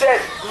 He said,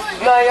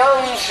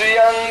 Nayam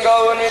Shriyam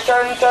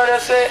Gaunitantara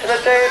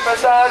Rate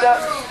Prasada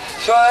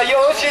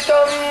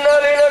Swayoshitam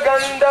Nalina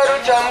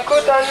Gandarucham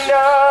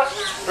Kutanya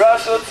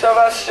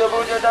Rasutsavasya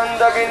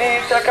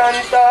Bhujadandaginita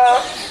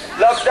Kanta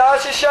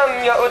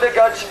Labdashisham Ya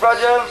Udagach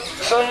Braja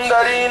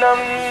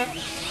Sundarinam.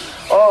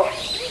 Oh,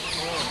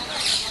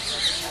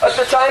 at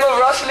the time of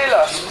Ras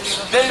Lila,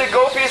 then the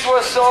gopis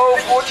were so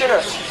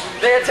fortunate.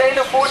 They attained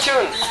a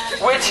fortune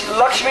which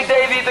Lakshmi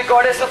Devi, the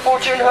goddess of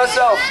fortune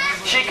herself,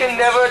 she can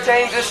never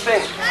attain this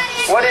thing.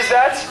 What is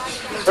that?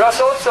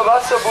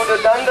 Rasotsavasa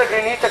Buddha Danda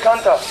Grinita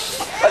Kanta.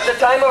 At the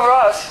time of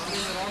Ras,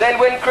 then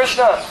when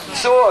Krishna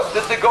saw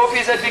that the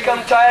gopis had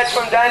become tired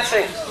from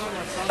dancing,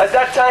 at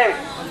that time,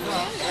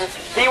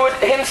 he would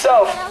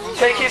himself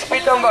take his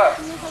pitambar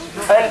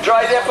and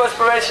dry their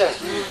perspiration,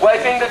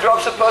 wiping the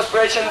drops of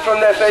perspiration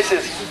from their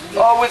faces,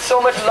 oh, with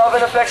so much love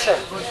and affection.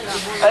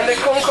 And the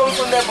kumkum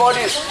from their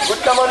bodies would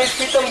come on his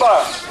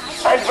pitambar,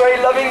 and very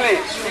lovingly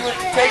he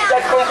would take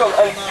that kumkum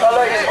and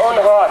color his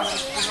own heart.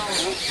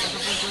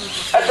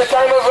 At the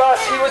time of Ras,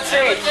 he would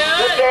see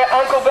that their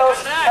ankle bells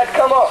had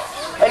come off,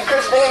 and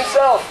Krishna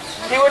himself,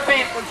 he would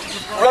be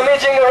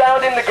rummaging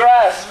around in the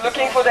grass,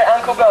 looking for their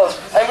ankle bells,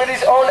 and with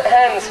his own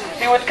hands,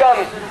 he would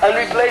come and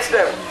replace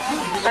them.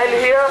 And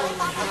here,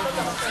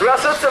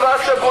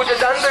 Rasutsavasa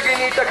Bhujadanda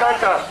Ginita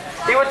Kanta,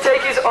 he would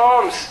take his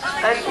arms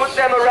and put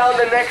them around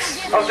the necks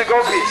of the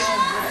gopis.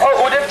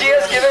 Oh, Uddhavji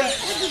has given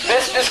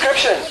this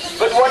description,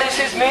 but what is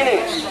his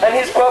meaning and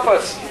his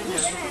purpose?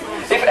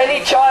 If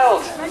any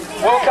child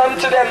will come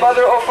to their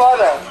mother or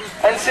father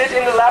and sit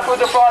in the lap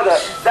of the father,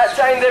 that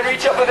time they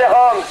reach up with their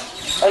arms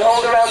and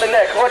hold around the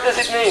neck. What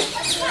does it mean?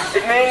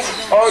 It means,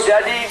 oh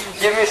daddy,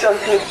 give me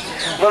something.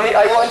 Mommy,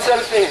 I want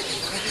something.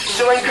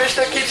 So when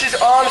Krishna keeps his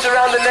arms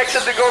around the necks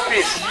of the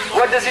gopis,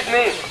 what does it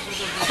mean?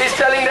 He's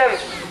telling them,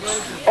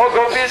 oh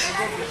gopis,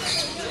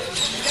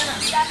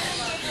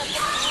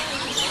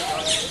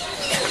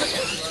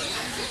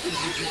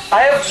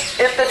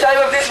 at the time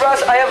of this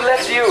Ras, I have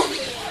left you.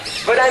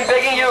 But I'm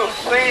begging you,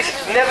 please,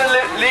 never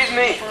leave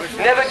me,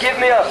 never give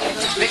me up.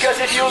 Because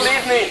if you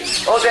leave me,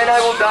 oh then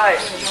I will die.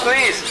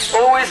 Please,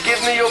 always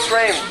give me your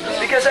prem,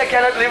 because I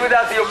cannot live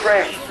without your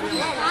prem.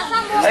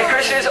 And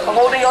Krishna is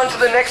holding on to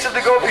the necks of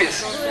the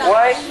gopis.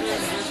 Why?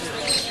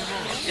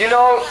 You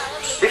know,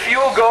 if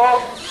you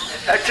go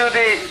to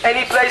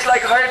any place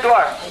like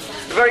Haridwar,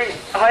 very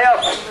high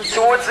up,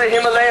 towards the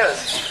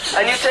Himalayas,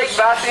 and you take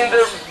bath in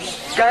the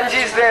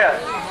Ganges there,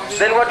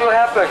 then what will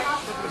happen?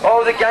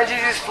 Oh, the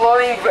Ganges is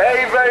flowing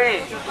very,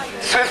 very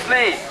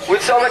swiftly with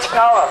so much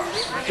power.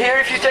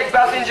 Here, if you take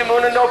bath in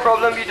Jamuna, no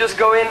problem, you just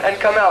go in and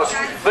come out.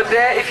 But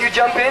there, if you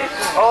jump in,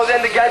 oh,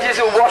 then the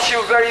Ganges will wash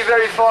you very,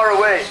 very far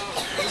away.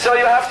 So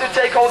you have to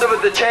take hold of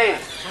the chain.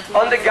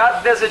 On the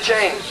gut, there's a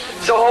chain.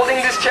 So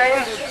holding this chain,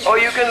 or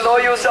you can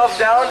lower yourself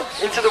down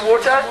into the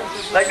water,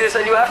 like this,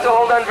 and you have to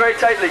hold on very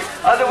tightly.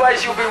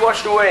 Otherwise, you'll be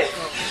washed away.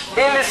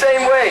 In the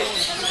same way,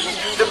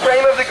 the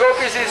prema of the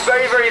gopis is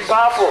very, very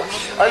powerful.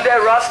 And their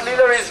Ras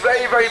Leela is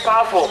very, very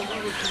powerful.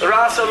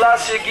 Rasa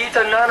Lasya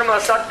Gita Narma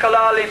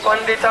Satkalali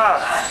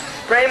Pandita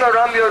Prema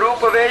Ramya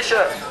Rupa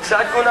Vesha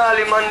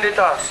Sadgunali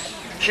Mandita.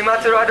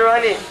 Shrimati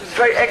Radharani is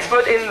very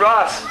expert in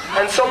Ras,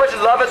 and so much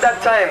love at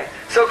that time.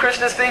 So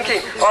Krishna is thinking,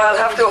 oh, I'll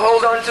have to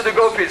hold on to the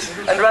gopis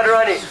and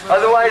Radharani,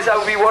 otherwise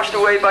I'll be washed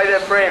away by their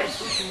prem.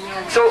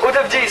 So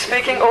Uddhavji,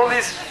 speaking all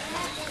these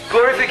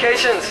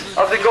glorifications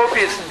of the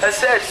gopis, has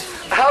said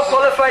how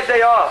qualified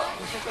they are.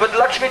 But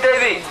Lakshmi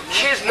Devi,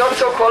 she is not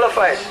so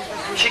qualified.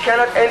 She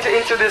cannot enter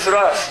into this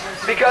Ras.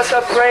 because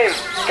her prem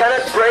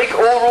cannot break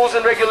all rules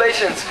and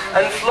regulations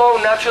and flow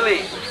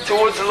naturally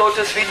towards the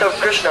lotus feet of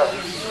Krishna.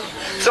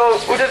 So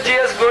Uddhav ji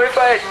has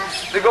glorified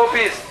the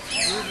gopis.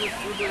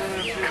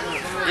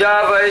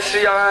 Ya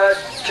Vaishriya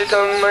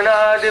Chitam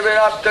Manadi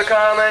Virapta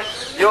Kame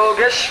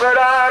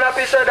Yogeshwaran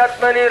Api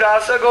Sadatmani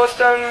Rasa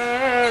Gostam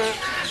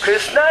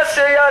Krishna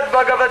Sayad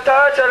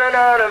Bhagavata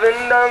Charanara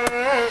Vindam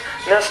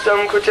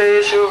Nastam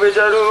Kuteshu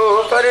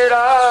Vijaru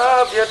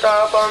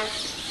Parirabhyatapam.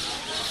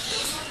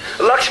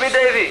 Lakshmi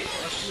Devi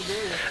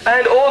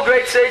and all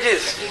great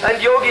sages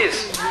and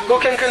yogis who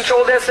can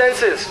control their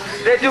senses,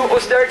 they do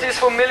austerities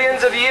for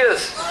millions of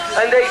years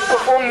and they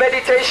perform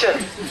meditation,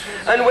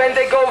 and when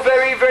they go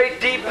very, very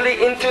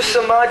deeply into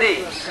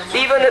samadhi,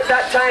 even at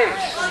that time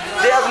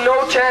they have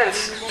no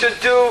chance to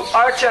do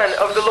archan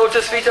of the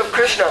lotus feet of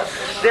Krishna.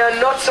 They are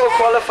not so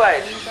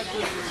qualified.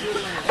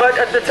 But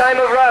at the time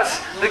of Ras,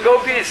 the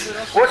gopis,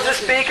 what to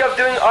speak of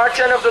doing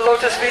archan of the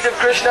lotus feet of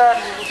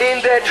Krishna in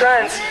their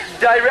trance,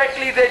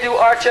 directly they do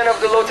archan of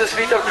the lotus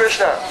feet of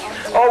Krishna.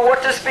 Or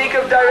what to speak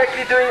of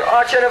directly doing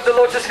archan of the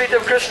lotus feet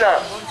of Krishna.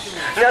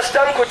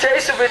 Nastam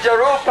kuchesu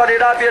vijaru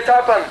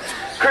parirabhyatapam.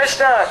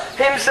 Krishna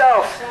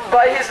himself,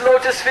 by his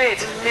lotus feet,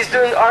 he's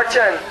doing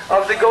archan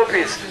of the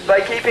gopis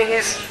by keeping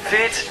his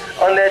feet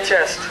on their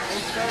chest.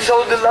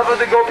 So the love of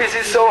the gopis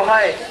is so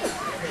high.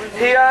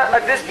 Here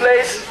at this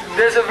place,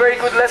 there's a very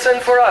good lesson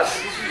for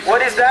us.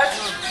 What is that?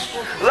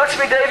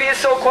 Lakshmi Devi is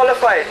so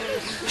qualified.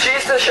 She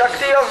is the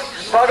Shakti of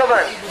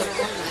Bhagavan.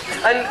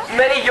 And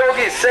many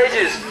yogis,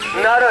 sages,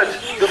 Narad,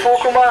 the four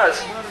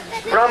Kumars,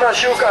 Brahma,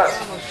 Shuka,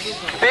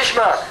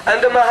 Bhishma,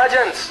 and the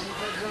Mahajans,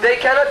 they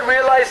cannot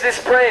realize this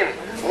prem.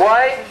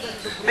 Why?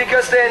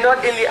 Because they are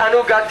not in the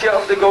anugatya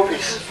of the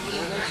gopis.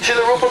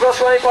 Srila Rupa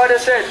Goswami Pada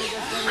said,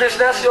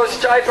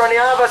 Krishnasyoschai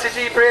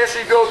pranyavasiti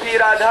presi gopi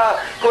radha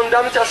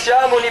kundam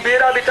chasya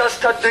munibira vitas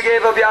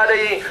tattageva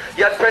vyadayi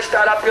yat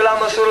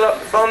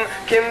prastarapyulamasulavam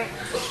kim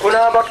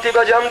punah bhakti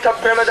bhajam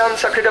tapremadam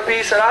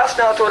sakridapi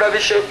sarasnato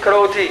ravishu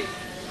karoti.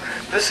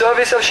 The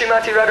service of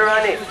Srimati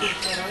Radharani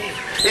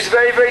is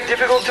very, very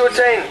difficult to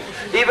attain.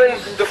 Even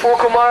the four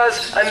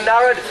Kumaras and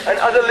Narad and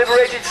other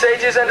liberated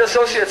sages and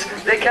associates,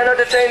 they cannot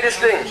attain this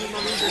thing.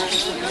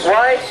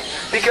 Why?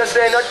 Because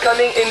they are not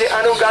coming in the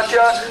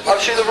anugatya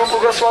of Srila Rupa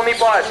Goswami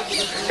Pad,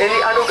 in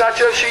the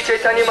anugatya of Sri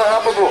Chaitanya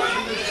Mahaprabhu.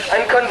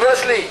 And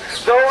conversely,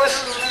 those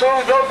who,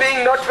 though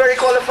being not very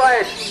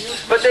qualified,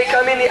 but they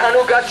come in the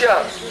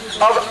anugatya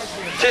of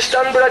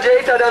Chishtam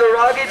Brajeta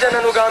Daruragi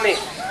Jananugami,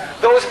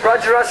 those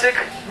Brajrasik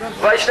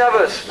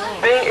Vaishnavas,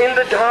 being in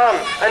the Dham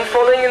and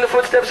following in the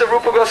footsteps of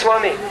Rupa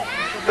Goswami.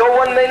 Though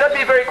one may not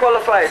be very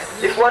qualified,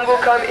 if one will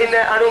come in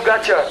their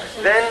anugatya,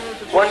 then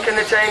one can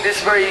attain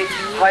this very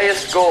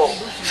highest goal.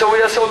 So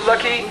we are so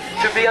lucky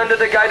to be under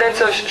the guidance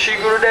of Shri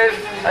Gurudev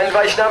and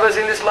Vaishnavas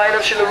in this line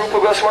of Srila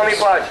Rupa Goswami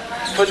Pad.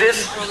 For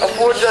this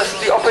affords us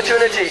the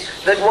opportunity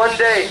that one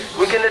day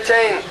we can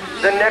attain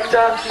the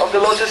nectar of the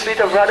lotus feet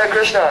of Radha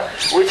Krishna,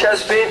 which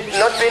has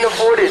not been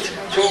afforded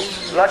to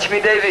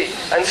Lakshmi Devi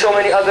and so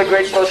many other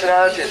great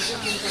personalities.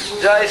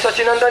 Jai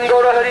Sachinandan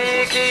Gaura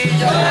Hari ki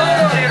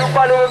Jai, Shri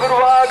Rupanuga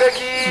Guruvaga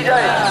ki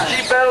Jai,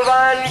 Shri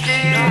Belvan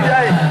ki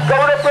Jai,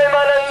 Gaura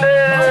Premanande.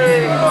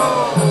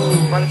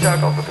 Mancha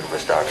Kalpatru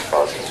Vastana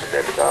Pausing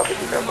Devita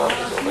Vidya.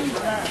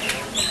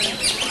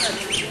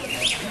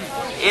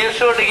 You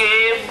should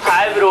give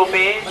 5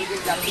 rupees,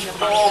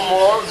 no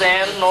more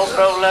than no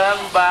problem,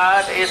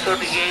 but you should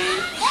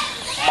give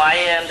my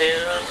and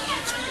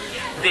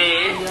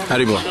pay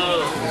Haribo.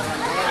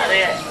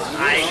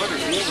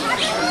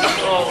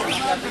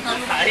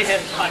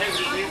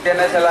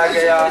 देना चला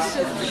गया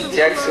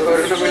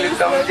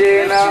चक्षुर्मिलितं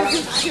येन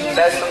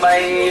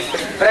तस्मै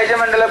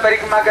ब्रजमंडल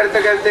परिक्रमा करते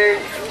करते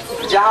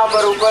जहाँ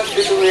पर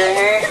उपस्थित हुए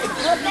हैं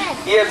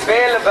ये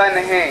बेल वन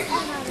है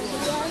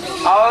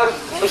और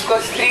उसको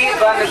स्त्री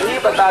वन भी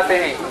बताते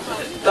हैं।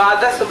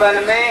 द्वादश वन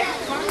में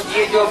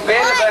ये जो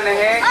बेल वन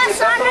है ये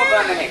तत्व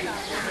वन है।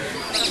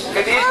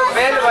 कभी ये जो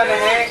बेल वन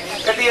है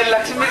कभी ये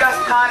लक्ष्मी का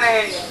स्थान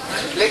है,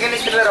 लेकिन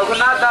इसलिए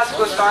रघुनाथ दास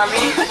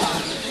गोस्वामी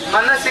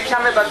मन शिक्षा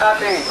में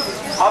बताते हैं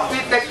अपि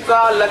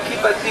त्यक्त्वा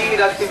लखीपति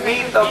रतिमी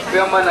तब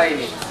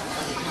व्यमनयिनी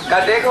का।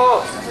 देखो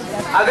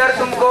अगर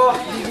तुमको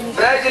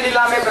ब्रज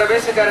लीला में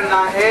प्रवेश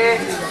करना है,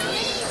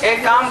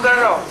 एक काम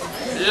करो,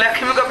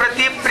 लक्ष्मी को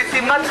प्रति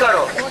प्रीति मत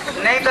करो,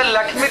 नहीं तो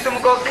लक्ष्मी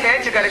तुमको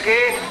खींच करके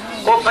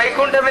वो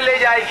वैकुंठ में ले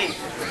जाएगी,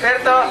 फिर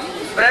तो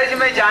ब्रज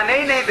में जाने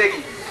ही नहीं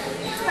देगी।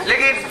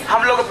 लेकिन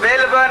हम लोग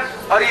बेलवन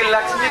और ये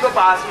लक्ष्मी को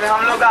पास में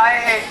हम लोग आए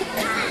हैं,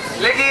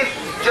 लेकिन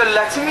जो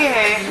लक्ष्मी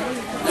है,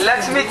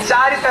 लक्ष्मी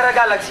 4 तरह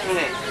का लक्ष्मी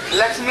है।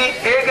 लक्ष्मी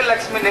एक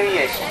लक्ष्मी नहीं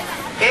है।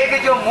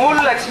 एक जो मूल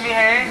लक्ष्मी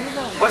है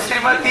वो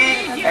श्रीमती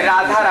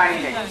राधा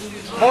रानी है,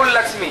 मूल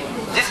लक्ष्मी,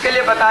 जिसके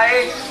लिए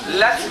बताए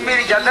लक्ष्मी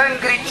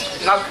जदंकृ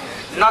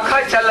नख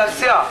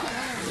चलस्य,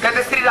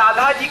 कहते श्री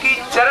राधा जी की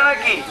चरण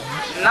की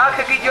नख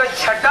की जो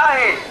छटा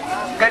है,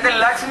 कहते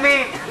लक्ष्मी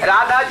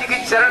राधा जी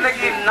की चरण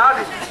की नख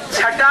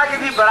छटा के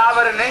भी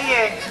बराबर नहीं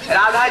है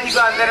राधा जी के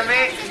अंदर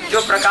में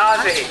जो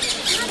प्रकाश है।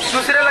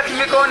 दूसरे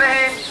लक्ष्मी कौन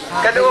है?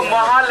 कहते वो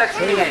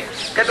महालक्ष्मी है।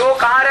 कहते वो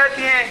कहाँ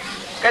रहती है?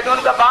 कहते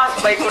उनका वास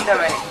वैकुंठ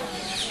में है।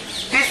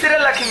 तीसरे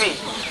लक्ष्मी,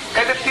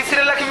 कहते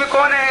तीसरे लक्ष्मी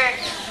कौन है?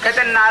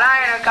 कहते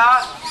नारायण का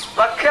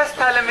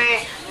वक्षस्थल में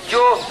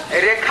जो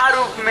रेखा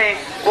रूप में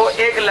वो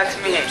एक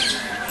लक्ष्मी है।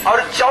 और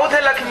चौथे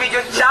लक्ष्मी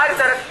जो चार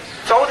तरफ,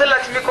 चौथे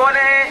लक्ष्मी कौन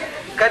है?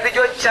 कहते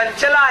जो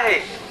चंचला है,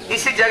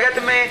 इसी जगत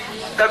में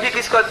कभी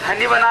किसको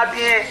धनी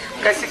बनाती है,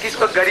 किसी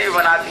किसको गरीब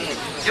बनाती है,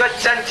 जो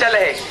चंचल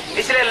है।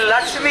 इसलिए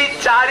लक्ष्मी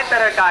चार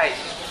तरह का है।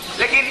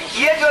 लेकिन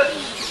ये जो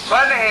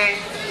वन है,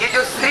 ये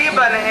जो श्री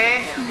वन है,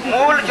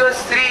 मूल जो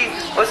श्री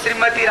वो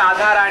श्रीमती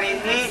राधा रानी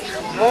ही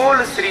मूल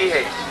श्री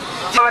है।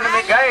 वन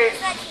में गए,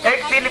 एक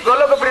दिन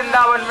गोलोक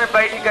वृंदावन में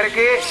बैठ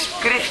करके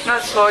कृष्ण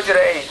सोच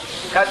रहे हैं,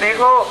 कहा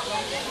देखो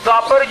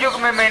द्वापर युग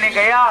में मैंने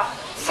गया,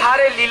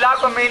 सारे लीला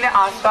को मैंने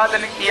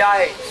आस्वादन किया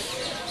है,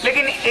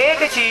 लेकिन एक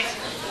चीज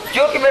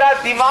जो कि मेरा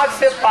दिमाग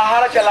से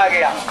बाहर चला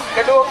गया।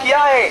 कहते वो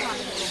क्या है?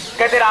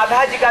 कहते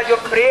राधा जी का जो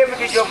प्रेम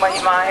की जो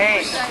महिमा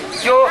है,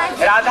 जो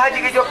राधा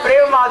जी की जो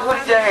प्रेम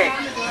माधुर्य है,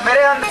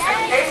 मेरे अंदर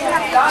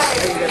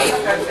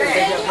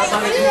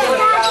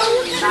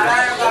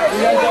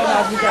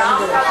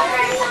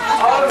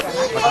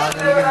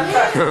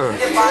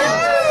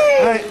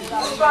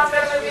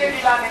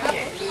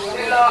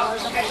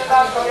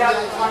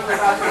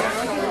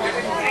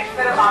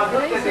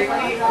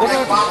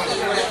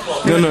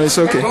No, it's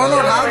okay. That's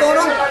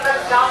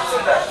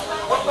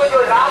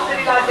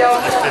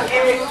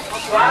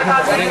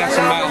a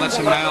male there.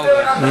 See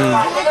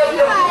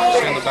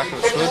on the back of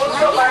its hood.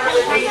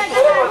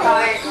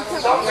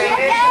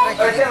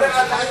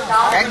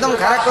 एकदम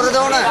खड़ा कर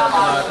दो ना,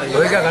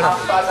 होएगा खड़ा।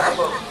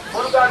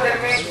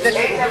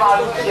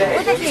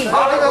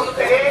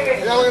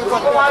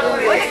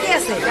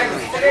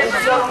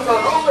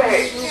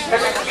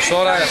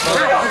 Sorry.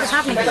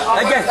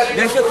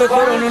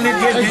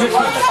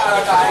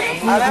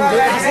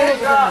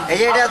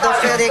 ये डा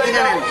दोस्त देखी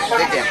ना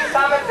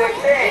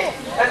देखते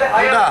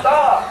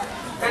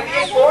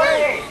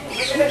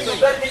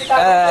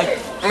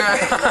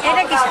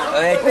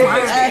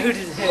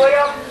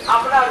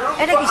अपना रूप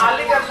को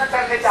आलिंगन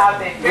करने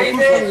चाहते हैं,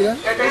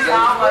 कहते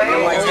काम है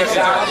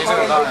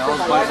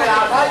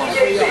राधा जी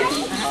जैसे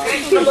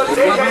कृष्ण को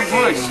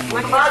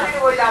उन्मादित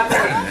हो जाते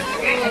हैं।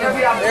 कृष्ण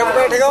भी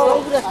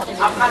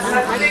अपना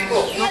शक्ति को,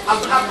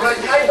 अपना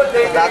प्रज्ञा को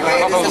देखते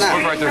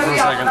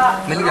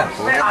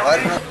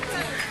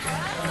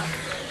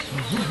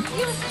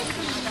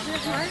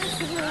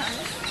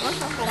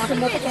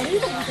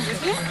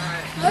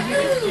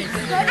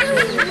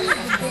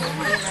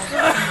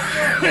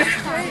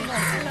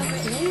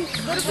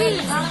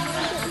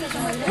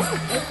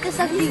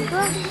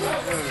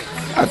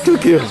I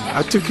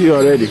took you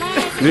already.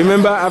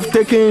 Remember, I've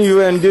taken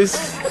you and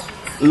this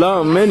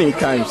long many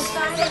times.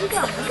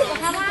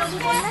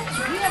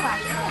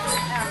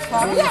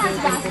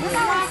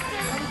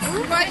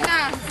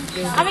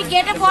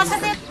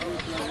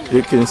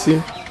 You can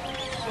see.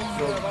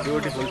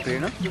 Beautiful tree,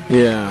 no?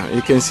 Yeah,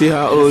 you can see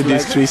how old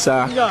these trees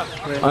are.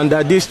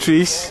 Under these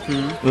trees,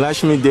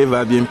 Lakshmi Deva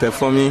have been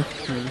performing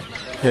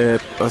her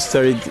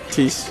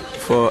austerities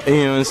for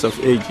aeons of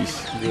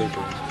ages.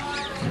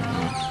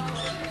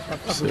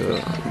 So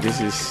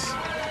this is,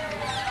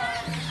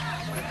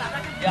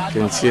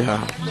 you can see how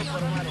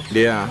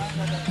they are.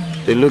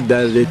 They look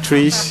at the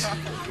trees.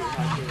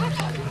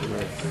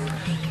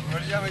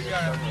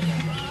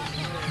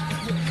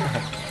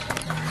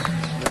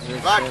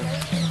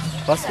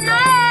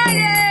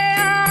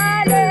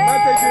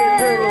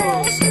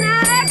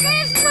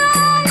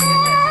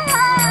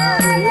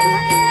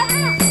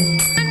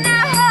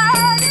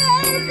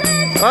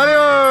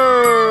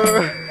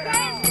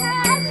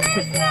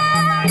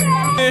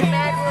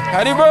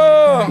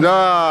 Haribo!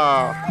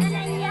 No.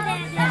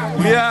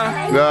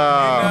 Yeah. No.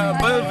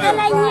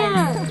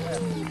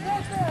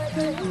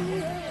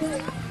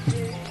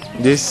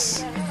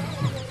 This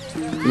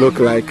look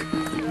like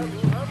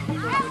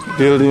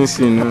buildings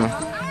in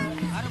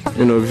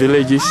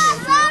villages.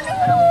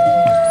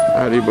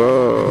 Haribo.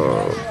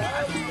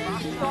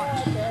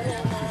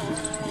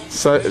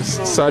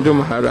 Sadhu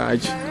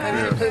Maharaj.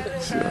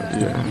 So,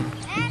 yeah.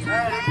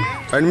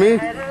 And me?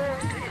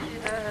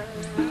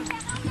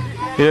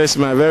 Yes,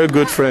 my very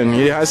good friend.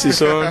 He has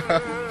his own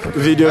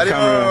video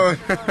camera.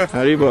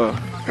 Haribo.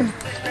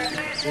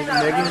 He's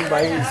making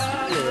by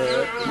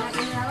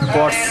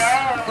pots.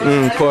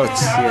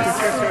 Pots. Yes.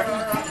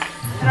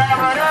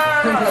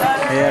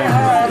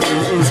 Yeah,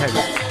 inside.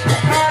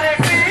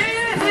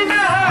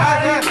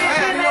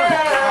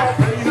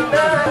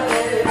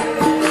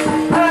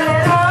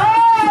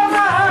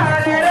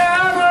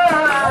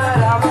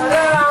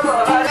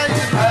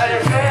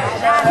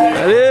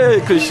 Hare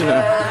Krishna.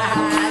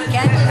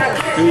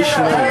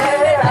 Krishna.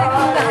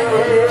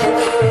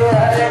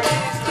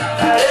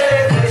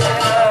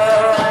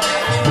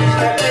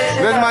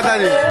 Where's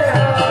Mataji?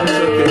 It's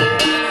okay.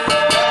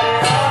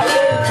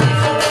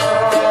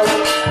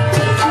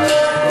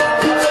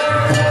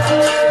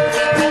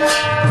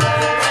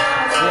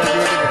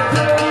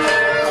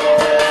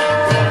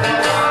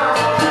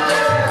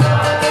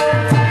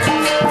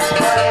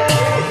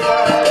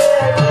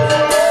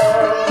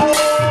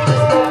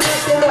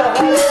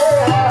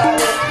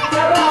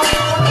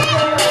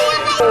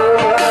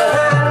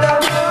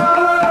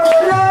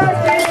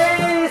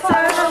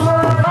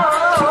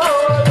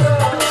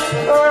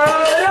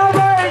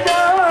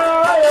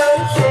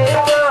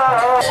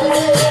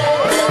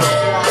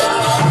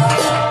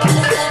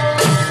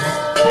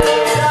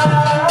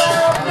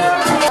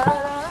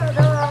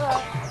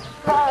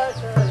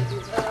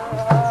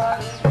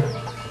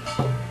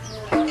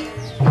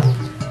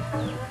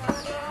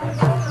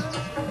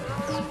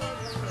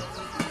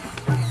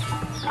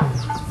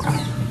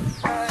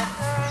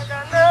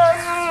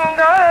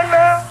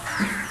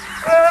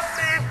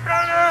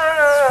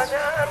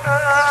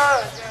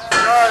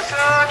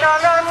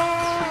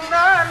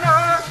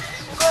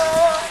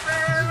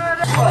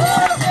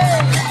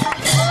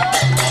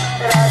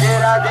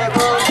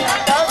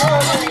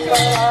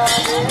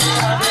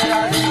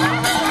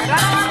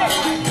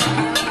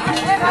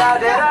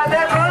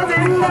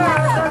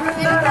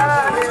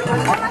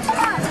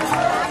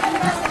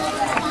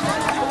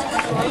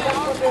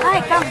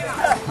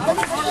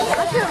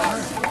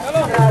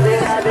 Radhe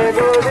Radhe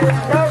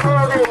Govinda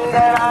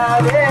Govinda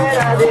Radhe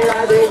Radhe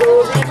Radhe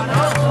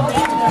Govinda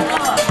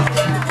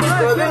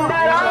Govinda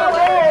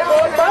Radhe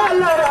Gopal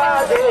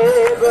Radhe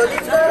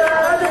Govinda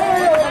Radhe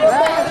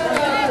Radhe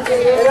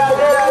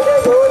Radhe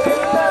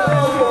Govinda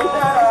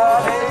Govinda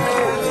Radhe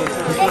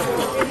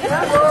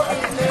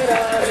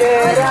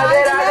Radhe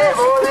Radhe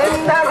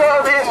Govinda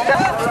Govinda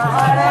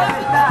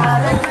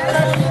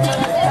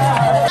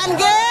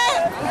जानके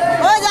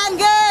ओ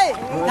जानके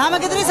यहाँ में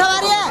कितनी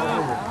सवारी है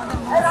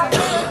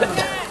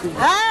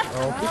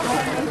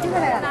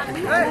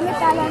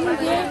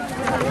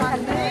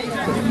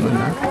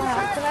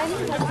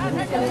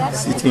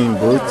Sitting in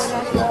boats,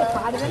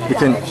 you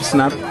can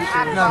snap.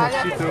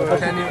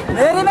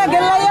 मेरी में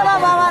गिर रही है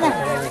बाबा ने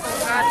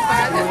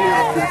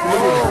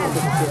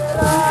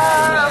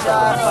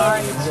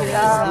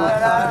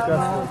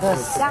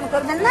काम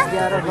कर देना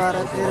 11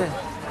 12 13 14 15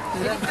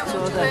 16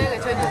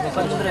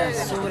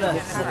 17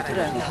 18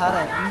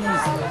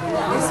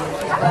 19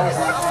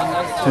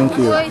 Thank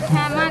you.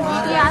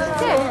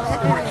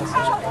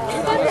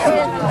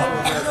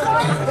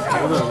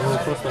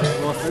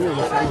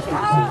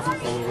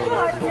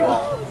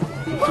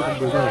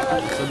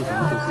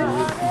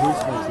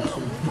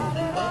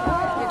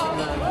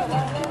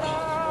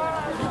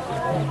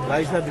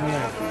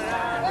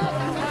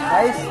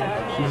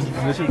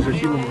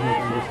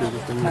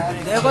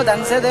 देखो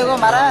ढंग से देखो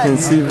महाराज You can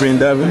see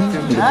Vrindavan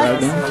in the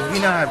garden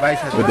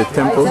with the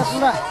temples.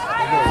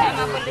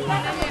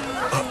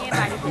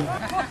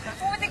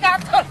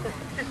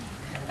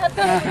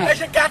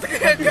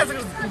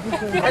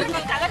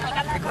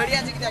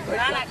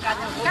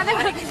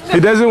 He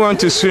doesn't want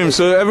to swim,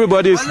 so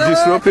everybody is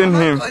disrobing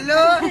him.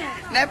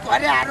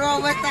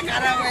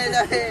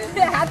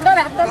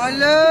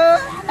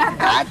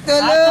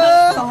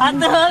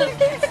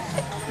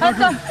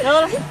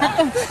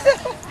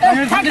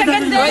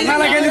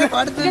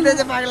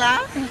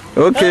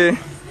 Okay.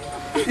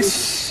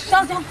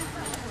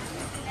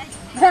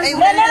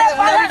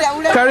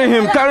 Carry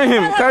him, carry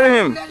him, carry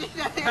him.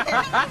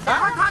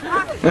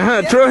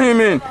 Throw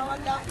him in.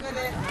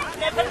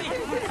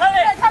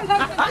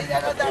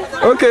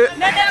 Okay.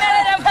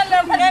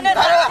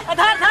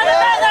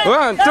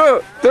 1,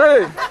 2,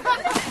 3.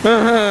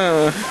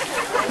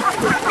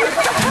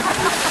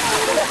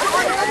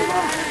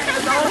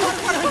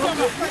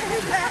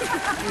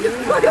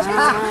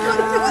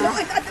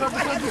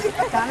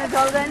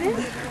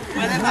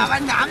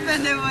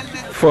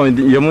 For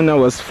the Yamuna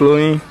was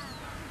flowing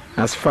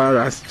as far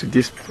as to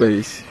this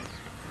place,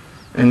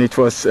 and it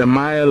was a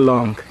mile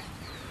long.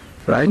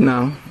 Right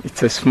now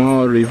it's a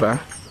small river,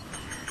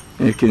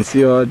 and you can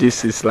see all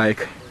this is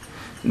like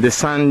the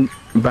sand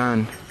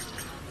band,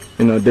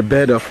 you know, the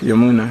bed of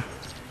Yamuna.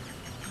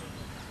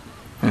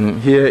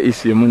 And here is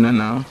Yamuna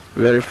now,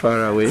 very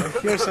far away.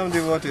 Here are some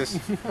devotees.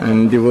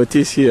 And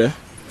devotees here.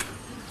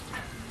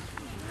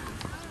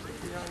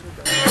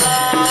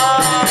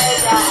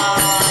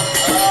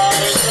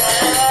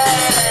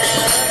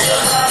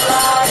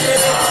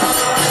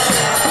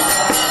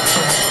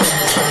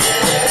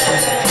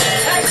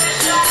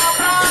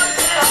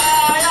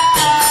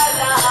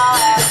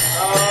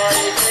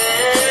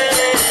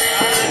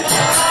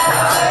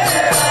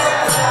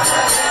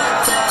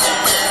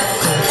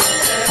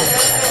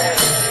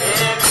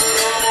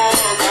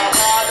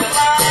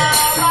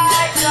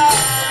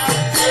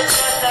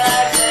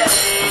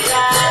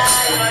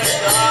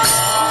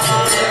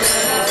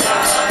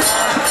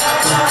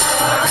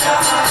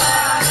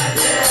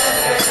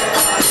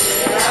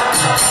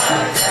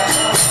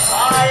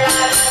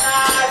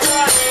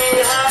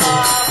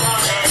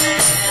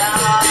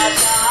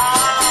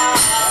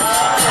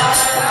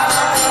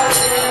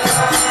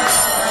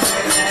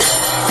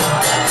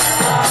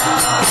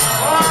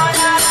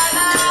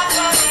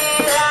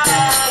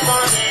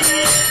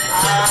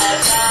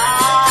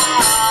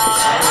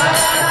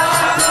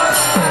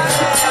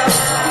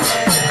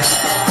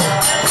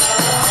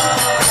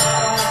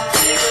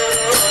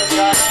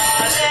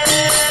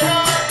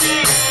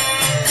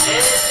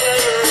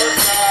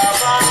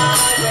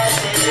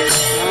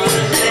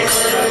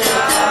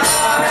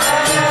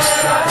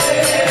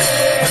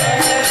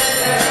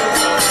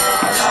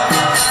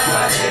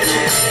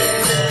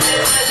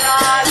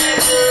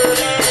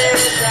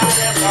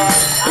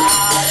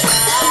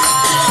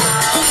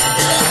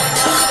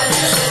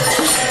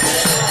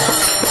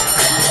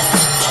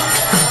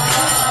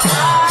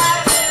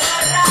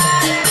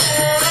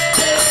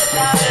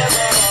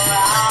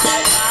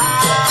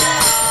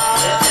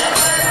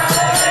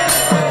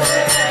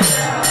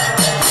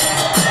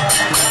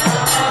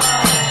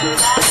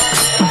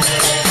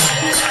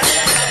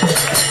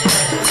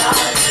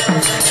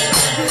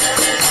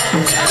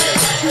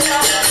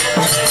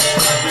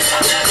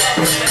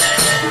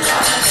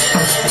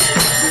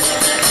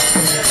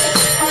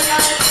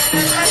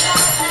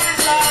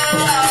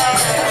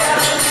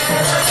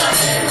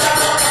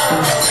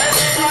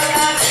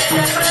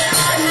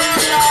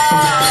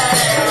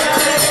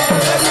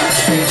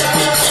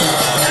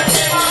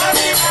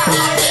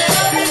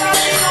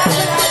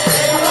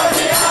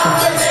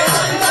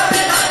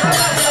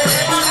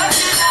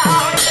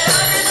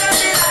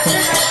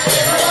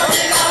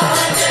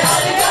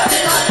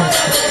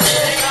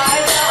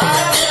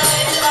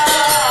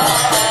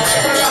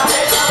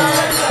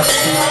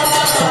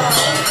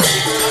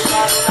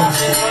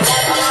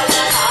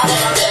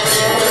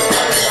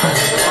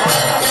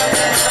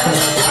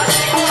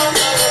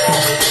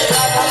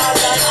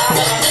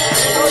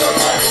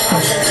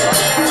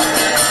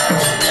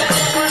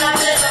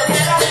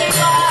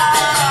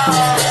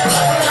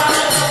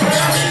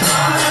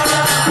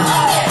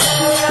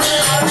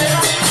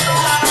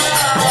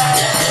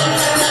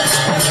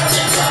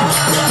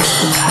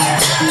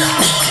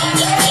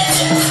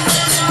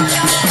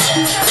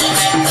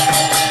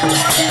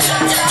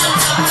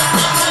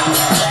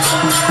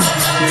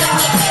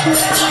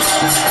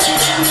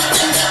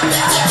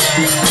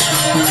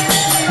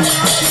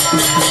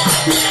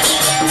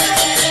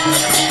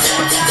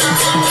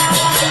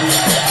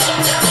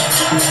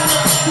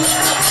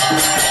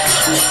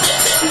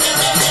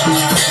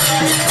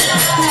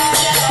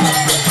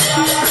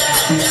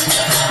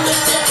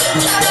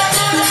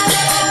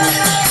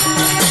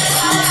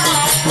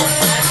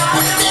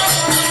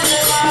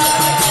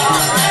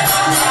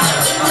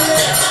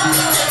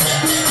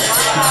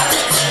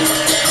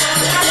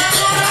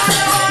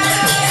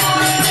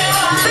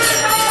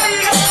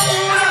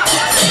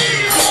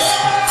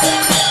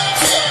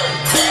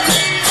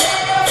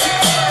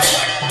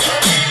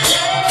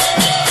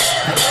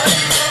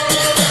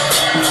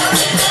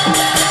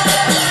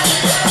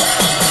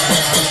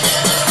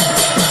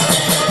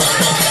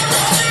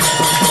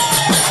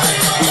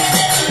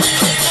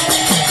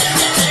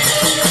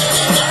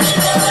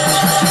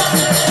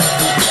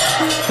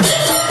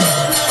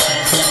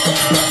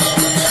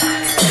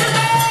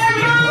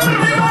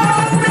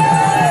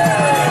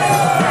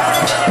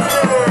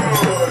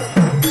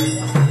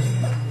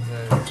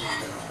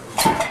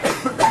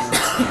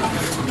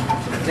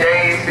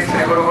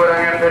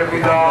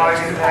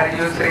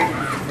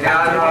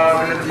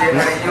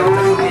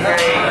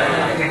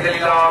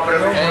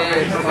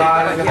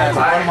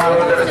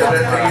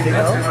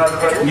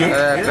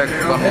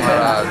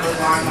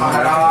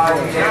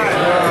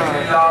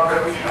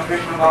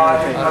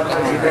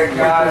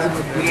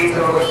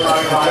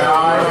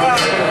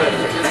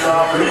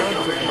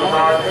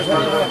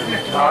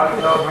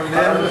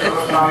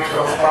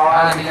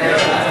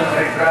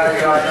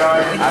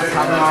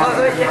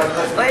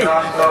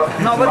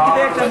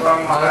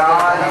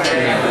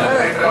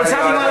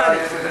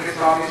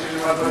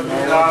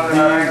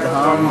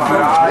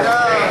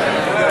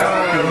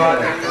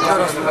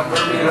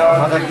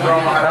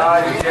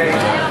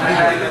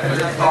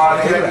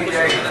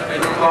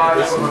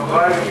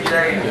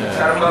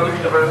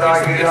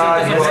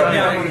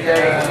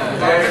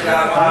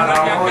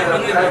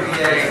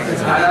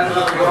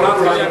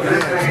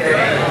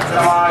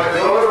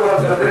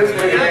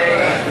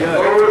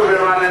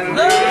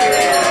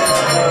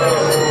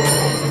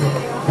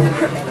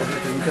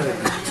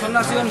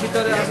 সন্ন্যাসীগণ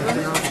ভিতরে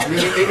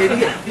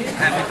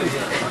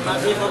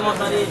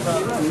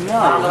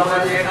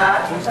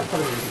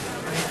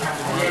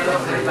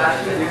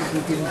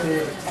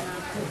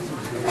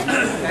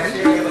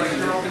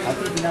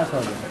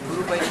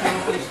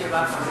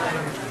আসবেন।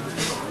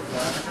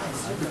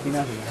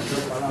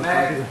 मैं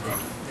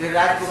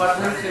गिरिराज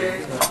गोवर्धन से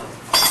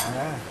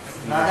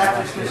राधा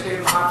कृष्ण से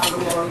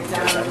महाप्रभु और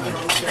नित्यानंद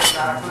से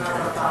प्रार्थना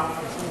करता हूँ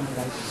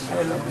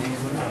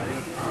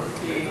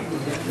कि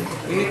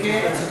इनके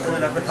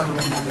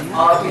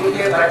और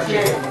इनके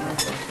बच्चे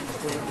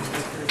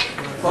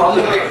फौज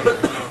में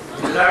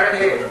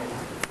लड़के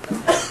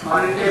और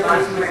इनके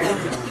वंश में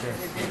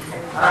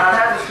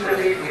राधा कृष्ण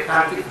की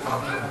एकांकित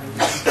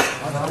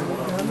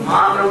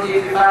महाप्रभु जी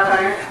कृपा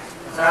करें,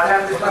 राधा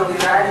कृष्ण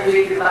गिरिराज जी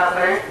कृपा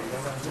करें,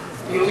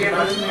 इनके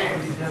वंश में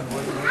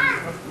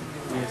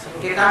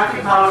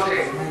एकांकित भाव से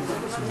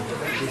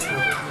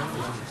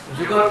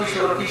जुगों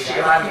किशोर की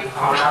सेवा की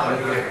भावना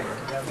बनी रहे।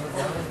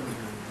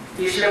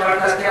 इससे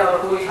बढ़कर के और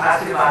कोई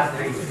आशीर्वाद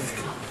नहीं।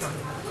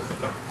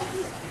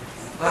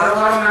 घर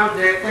घर में हम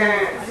देखते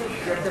हैं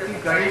जबकि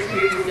गणेश की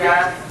पूजा,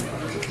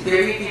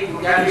 देवी की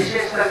पूजा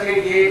विशेष करके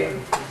ये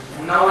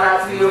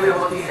नवरात्रियों में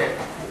होती है,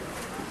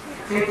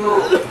 किंतु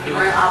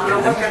मैं आप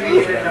लोगों से भी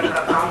निवेदन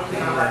करता हूँ कि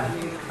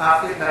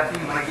आपके घर की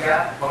मैया,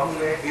 बहू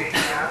में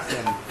बेटियां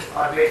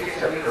और बेटे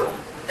सभी लोग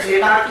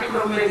एकांकिक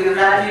रूप में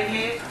गिरिराज जी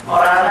की और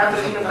राधा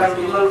कृष्ण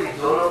कंजूलों की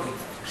दोनों की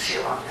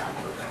सेवा में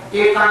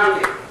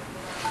एकांकिक।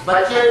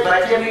 बच्चे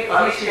भी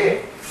भविष्य,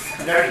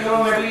 लड़कियों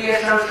में भी ये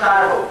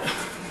संस्कार हो,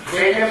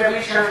 बेटे में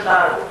भी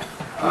संस्कार हो।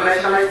 मैं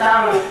समझता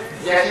हूँ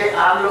जैसे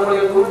आप लोगों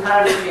ने गुरु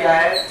धारण किया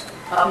है,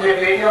 अपने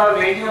बेटे और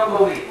बेटियों को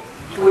भी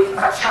कोई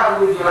अच्छा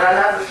गुरु जो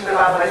राधा कृष्ण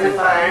का भजन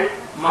पारायण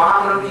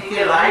महाप्रभु जी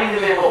के लाइन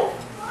में हो,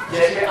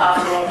 जैसे आप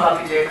लोगों का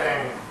भी देख रहे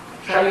हैं।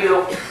 सभी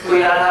लोग कोई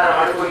राधा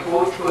रमन, कोई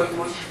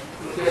कुछ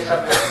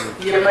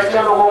ये बच्चे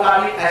लोगों का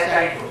भी ऐसा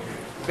ही हो,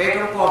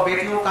 बेटों को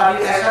बेटियों का भी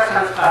ऐसा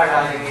संस्कार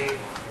डालेंगे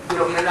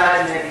जो गिरिराज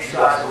में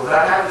विश्वास हो,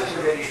 राधा कृष्ण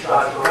में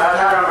विश्वास हो,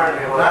 राधा रमन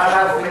में हो,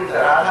 राधा गोविंद,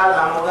 राधा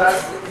दामोदर।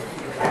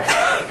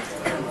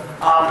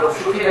 आप लोग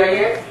सुखी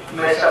रहिए।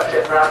 मैं सबसे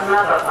प्रार्थना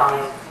करता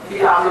हूँ कि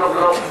आप लोग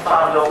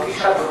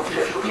सब रूप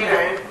से सुखी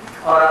रहें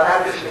और राधा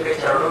कृष्ण के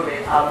चरणों में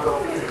आप लोग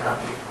भी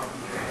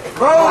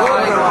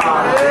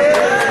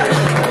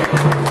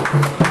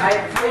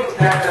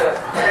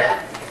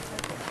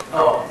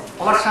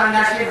और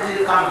सन्यासी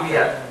will come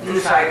here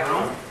inside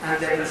room and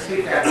they will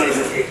sit and they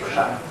will take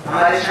prasad.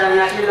 हमारे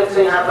सन्यासी लोग तो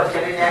यहाँ पर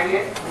चले जाएंगे।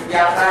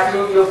 या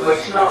प्राचीन जो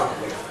वैष्णव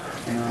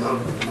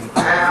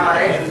हैं,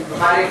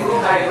 हमारे गुरु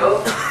भाई लोग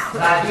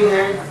प्राचीन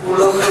हैं, वो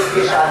लोग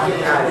उसके साथ ही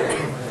यहाँ आए।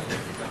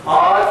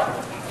 और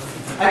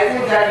I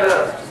think that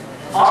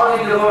all the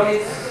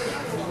devotees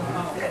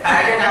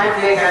at a time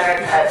they can at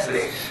that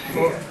place. So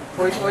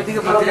they will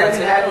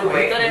have to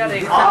wait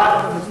or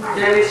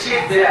they will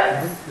sit there.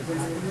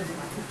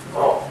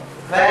 Oh.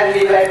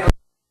 Very, very good.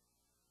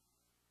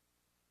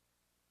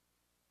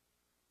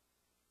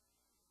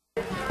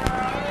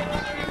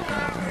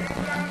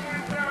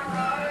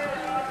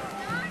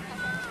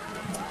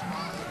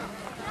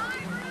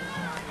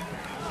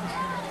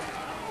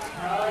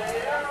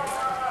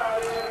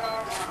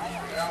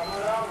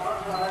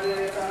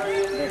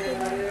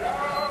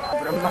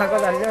 Brahma को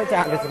डाल दो,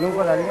 चाहे विष्णु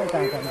को डाल दो,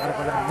 चाहे शंकर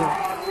को डाल दो।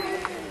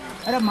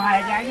 अरे माँ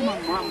जाएगी,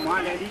 माँ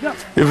ले लीजिए।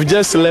 We've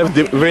just left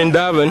the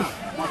Vrindavan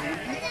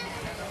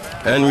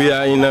and we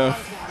are in a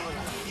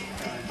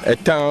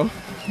town.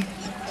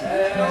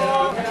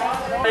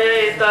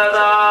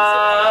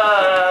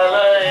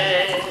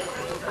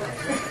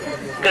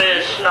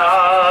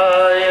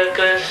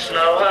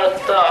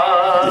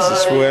 This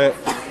is where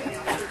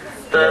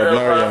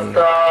Mariam.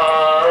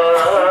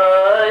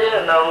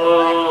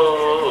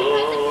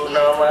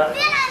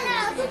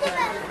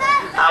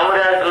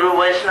 गुरु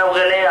वैष्णव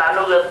गणे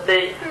अनुगत्य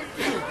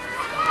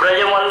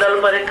ब्रजमंडल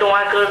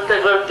परिक्रमा करते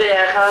करते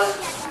এখন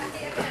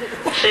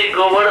সেই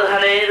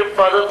গোবর্ধনের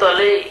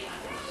পদতলে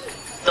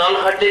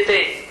তলহটিতে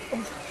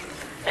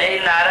এই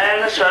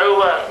নারায়ণ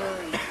সরোবর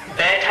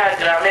बैठा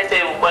গ্রামেতে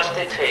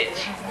উপস্থিত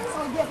হয়েছে।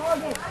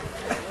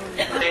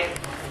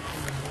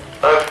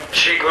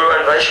 Shri Guru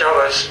and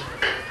Vaishnavas,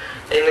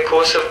 in the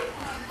course of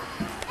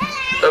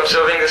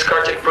observing this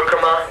Kartik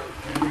Parikrama,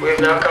 we've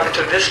now come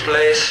to this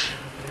place.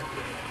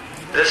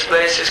 This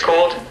place is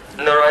called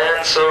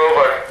Narayan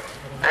Sarovar,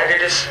 and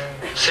it is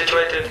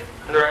situated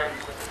in Narayan.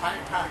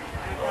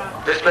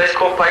 This place is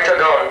called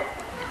Paitagaon,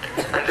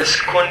 and this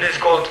kund is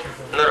called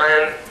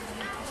Narayan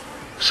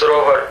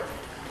Sarovar.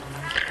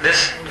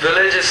 This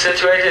village is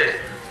situated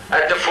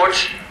at the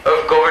foot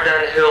of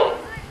Govardhan Hill.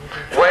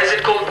 Why is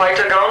it called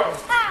Paitagaon?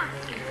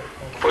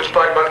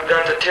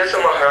 PureBhakti.Tv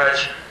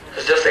Maharaj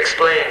has just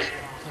explained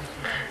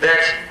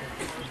that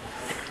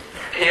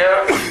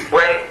here,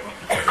 when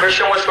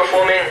Krishna was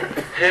performing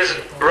his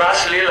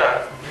Ras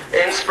Leela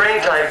in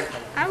springtime,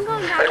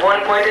 at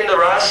one point in the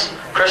Ras,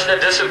 Krishna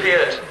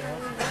disappeared,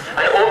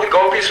 and all the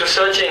gopis were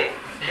searching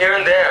here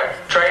and there,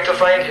 trying to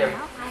find him.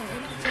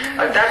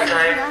 At that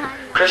time,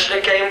 Krishna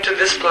came to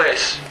this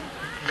place,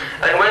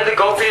 and when the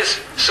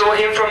gopis saw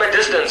him from a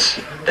distance,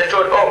 they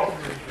thought, oh,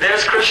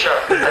 there's Krishna,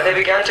 and they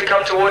began to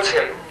come towards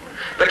him.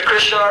 But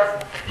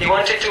Krishna, he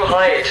wanted to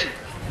hide,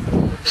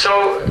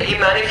 so he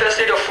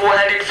manifested a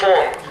four-handed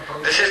form.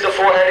 This is the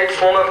four-handed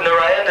form of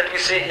Narayan that we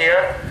see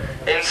here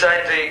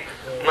inside the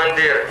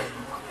mandir.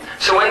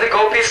 So when the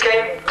gopis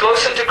came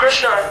closer to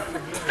Krishna,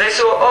 they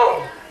saw,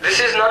 oh, this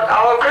is not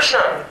our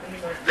Krishna.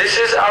 This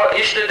is our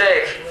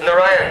Ishtadev,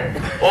 Narayan.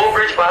 All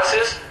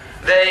Vrajvasis,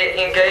 they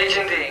engage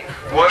in the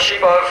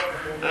worship of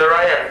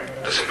Narayan,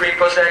 the Supreme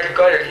Personality of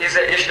Godhead. He's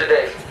the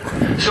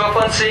Ishtadev. So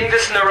upon seeing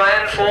this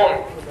Narayan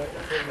form,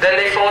 then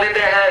they folded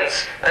their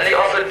hands and they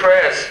offered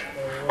prayers.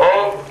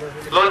 Oh,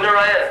 Lord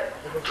Narayan,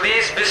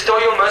 please bestow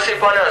your mercy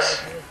upon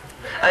us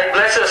and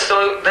bless us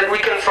so that we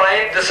can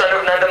find the son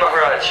of Nanda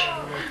Maharaj.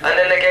 And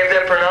then they gave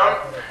their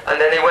pranam, and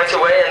then they went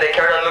away and they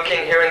carried on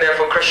looking here and there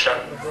for Krishna.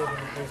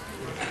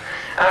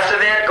 After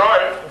they had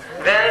gone,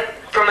 then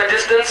from a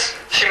distance,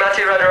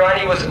 Srimati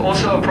Radharani was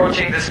also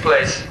approaching this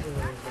place.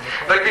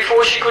 But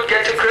before she could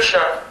get to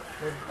Krishna,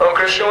 oh,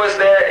 Krishna was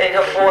there in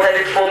her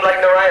four-headed form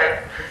like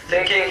Narayan,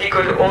 thinking he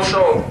could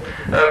also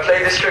play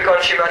this trick on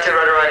Srimati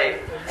Radharani.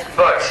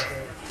 But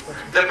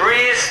the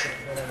breeze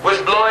was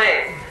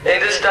blowing in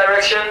this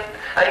direction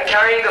and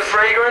carrying the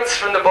fragrance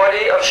from the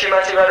body of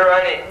Srimati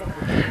Radharani.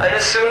 And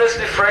as soon as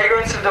the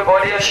fragrance of the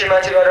body of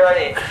Srimati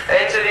Radharani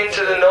entered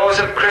into the nose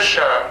of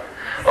Krishna,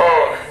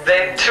 oh,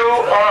 then two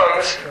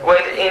arms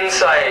went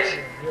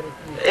inside.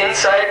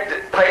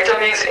 Inside, Paita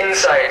means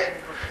inside.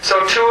 So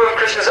two of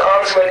Krishna's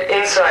arms went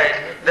inside.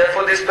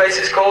 Therefore this place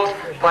is called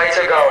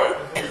Paitagaon.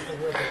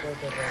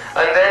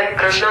 And then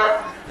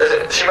Krishna,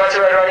 Srimati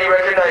Radharani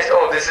recognized,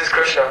 oh, this is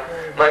Krishna,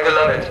 my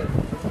beloved.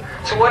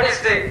 So what is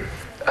the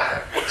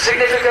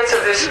significance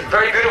of this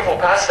very beautiful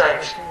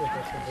pastimes?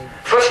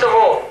 First of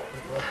all,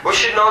 we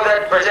should know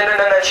that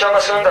Brajendranath and Shama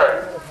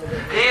Sundar,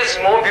 he is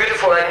more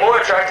beautiful and more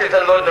attractive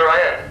than Lord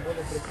Narayan.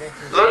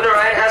 Lord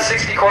Narayan has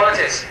 60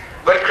 qualities,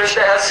 but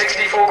Krishna has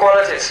 64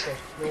 qualities.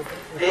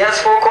 He has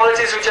 4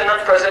 qualities which are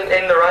not present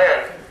in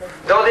Narayan,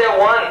 though they are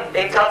one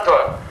in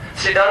Tattva.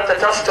 Siddhanta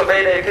tastu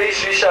vedepi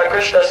Shrisha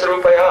Krishna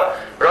Sarupaya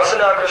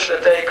Rasana Krishna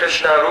Te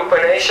Krishna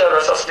Rupanesha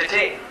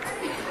Rasastiti.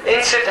 In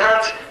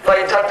Siddhant,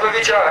 by Tattva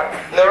Vichar,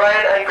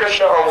 Narayan and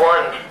Krishna are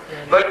one.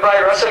 But by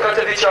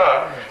Rasagata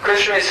Vichar,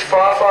 Krishna is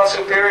far, far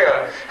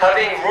superior,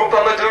 having Rupa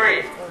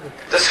Madhuri,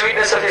 the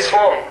sweetness of his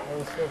form,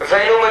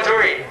 Venu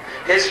Madhuri,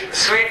 his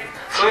sweet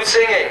flute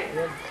singing,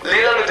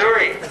 Lila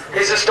Madhuri,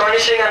 his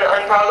astonishing and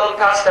unparalleled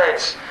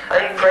pastimes,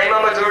 and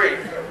Prema Madhuri.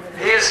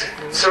 He is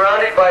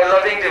surrounded by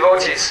loving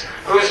devotees,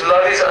 whose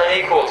love is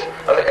unequaled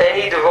of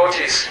any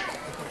devotees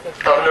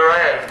of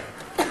Narayan.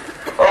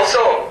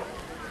 Also,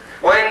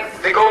 when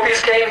the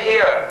gopis came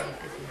here,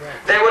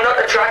 they were not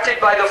attracted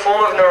by the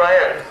form of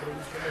Narayan.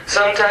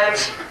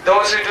 Sometimes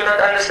those who do not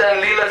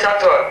understand Leela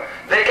Tattva,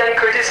 they can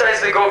criticize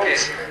the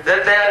gopis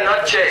that they are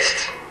not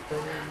chaste.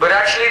 But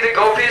actually the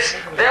gopis,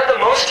 they are the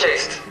most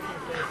chaste.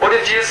 What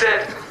if Jesus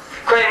said,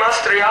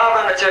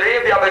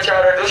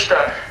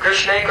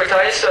 Krishna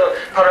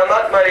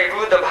Paramatmari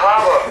Buddha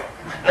Bhava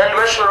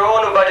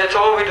Nanvashvaronu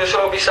Bhajato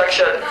Viduso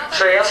Bisakshat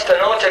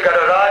Shreyastanocha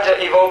Gararaja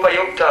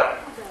Ivopayukta.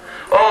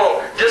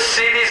 Oh, just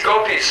see these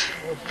gopis.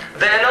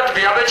 They are not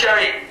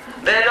vyabhachari,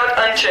 they are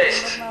not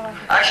unchaste.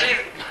 Actually,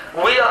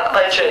 we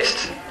are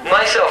unchaste.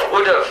 Myself,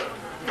 Uddhav,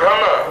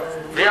 Brahma,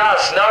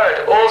 Vyas,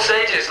 Narad, all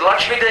sages,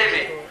 Lakshmi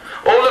Devi,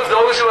 all of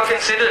those who are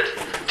considered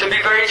to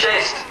be very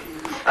chaste,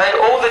 and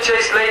all the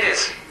chaste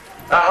ladies,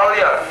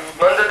 Ahalya,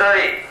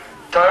 Mandadari,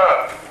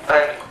 Tara,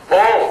 and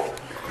all,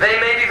 they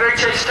may be very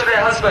chaste to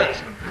their husband,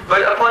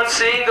 but upon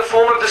seeing the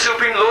form of the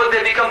Supreme Lord,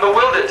 they become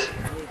bewildered.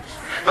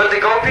 But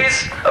the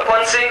gopis,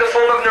 upon seeing the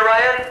form of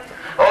Narayan,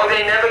 oh,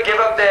 they never give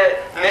up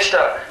their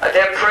nishtha.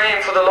 They're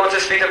praying for the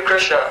lotus feet of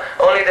Krishna.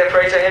 Only they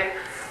pray to him,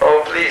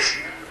 oh please,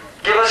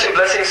 give us your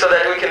blessing so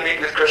that we can meet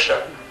with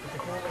Krishna.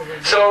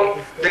 So,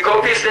 the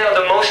gopis, they are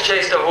the most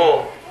chaste of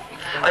all.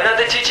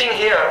 Another teaching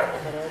here,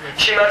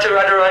 Srimati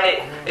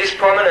Radharani is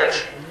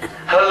prominent.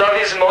 Her love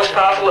is most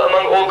powerful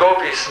among all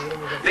gopis.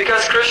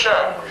 Because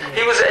Krishna,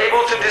 he was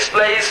able to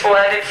display his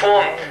four-handed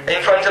form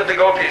in front of the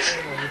gopis.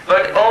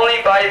 but only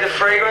by the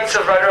fragrance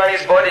of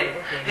Radharani's body.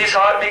 His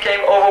heart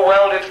became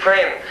overwhelmed with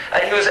prema,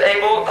 and he was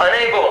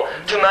unable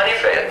to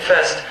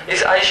manifest his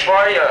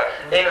Aishwarya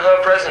in her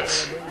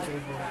presence.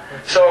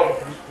 So,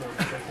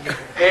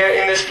 here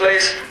in this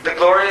place, the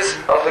glories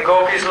of the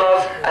Gopis'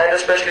 love and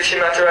especially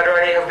Srimati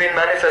Radharani have been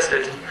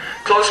manifested.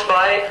 Close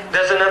by,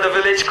 there's another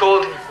village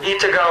called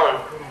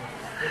Itagaon.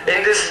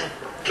 In this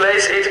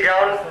place,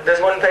 Itagaon,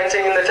 there's one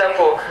painting in the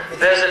temple.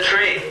 There's a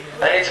tree,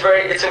 and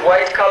it's a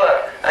white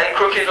color and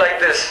crooked like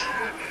this.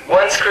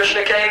 Once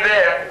Krishna came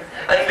there,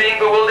 and being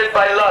bewildered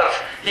by love,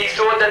 he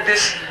thought that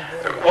this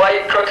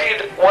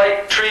crooked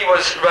white tree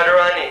was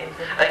Radharani,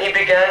 and he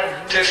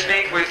began to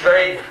speak with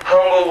very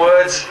humble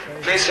words.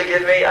 Please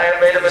forgive me, I have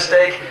made a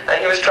mistake.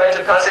 And he was trying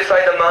to pacify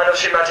the man of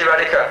Srimati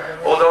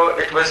Radhika, although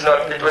it was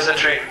not, it was a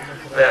tree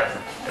there.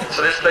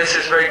 So this place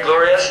is very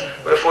glorious.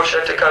 We're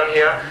fortunate to come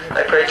here.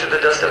 I pray to the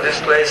dust of this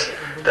place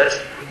that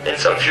in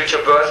some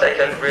future birth I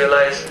can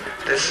realize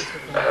this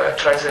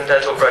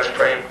transcendental Vraj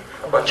Prem.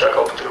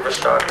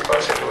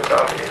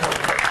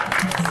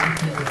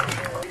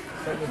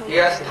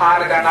 यह स्थान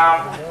का नाम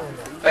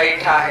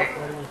बैठा है।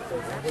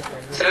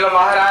 श्रील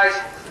महाराज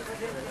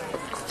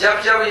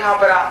जब जब यहाँ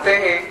पर आते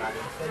हैं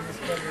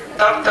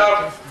तब तब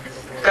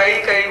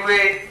कई वे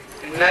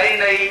नई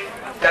नई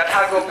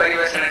कथा को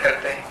परिवेषण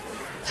करते हैं।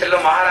 श्रील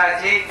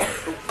महाराज जी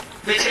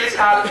पिछले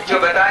साल जो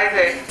बताए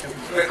थे,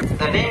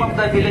 The name of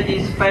the village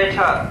is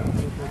Paitha.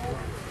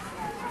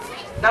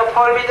 Now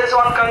for me there's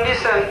one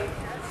condition,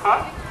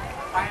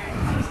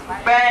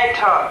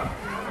 Paitha.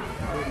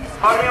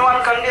 For me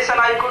one condition,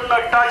 I could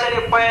not touch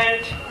any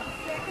point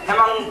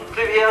among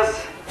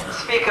previous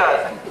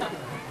speakers.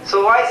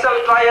 So I shall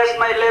try as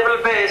my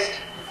level best.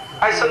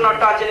 I shall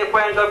not touch any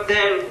point of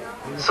them.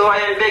 So I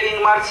am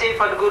begging mercy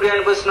for Guru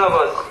and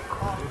Vaishnavas.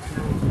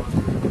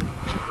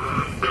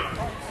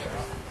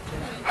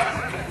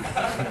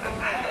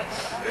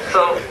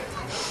 So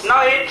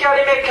now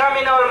inquiry may come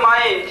in our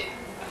mind.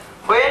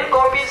 When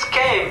gopis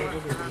came,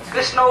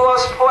 Krishna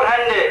was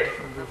four-handed.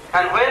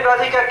 And when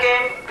Radhika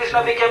came,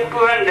 Krishna became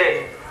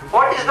two-handed.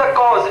 What is the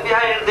cause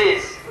behind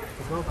this?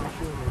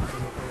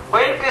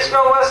 When Krishna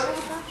was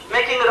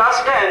making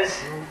ras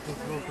dance,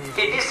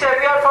 he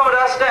disappeared from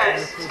ras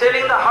dance,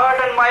 stealing the heart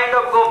and mind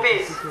of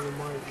gopis.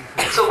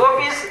 So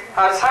gopis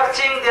are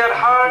searching their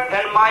heart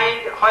and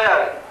mind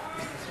where?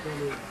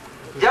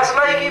 Just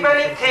like if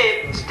any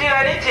thief steal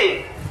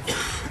anything,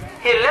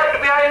 he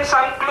left behind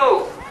some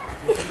clue.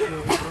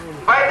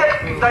 By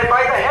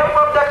the help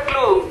of that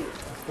clue,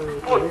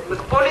 the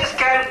police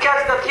can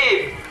catch the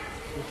thief.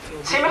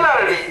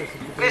 Similarly,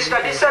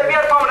 Krishna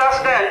disappeared from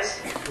ras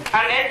dance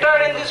and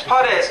entered in this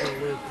forest,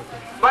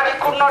 but he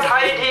could not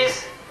hide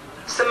his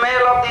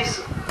smell of this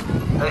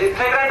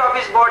fragrance of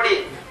his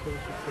body.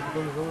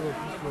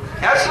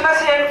 As soon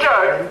as he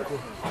entered,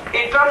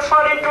 he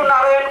transferred into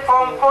Narayan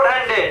form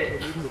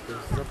four-handed.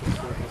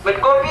 But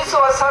gopis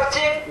were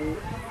searching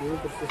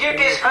due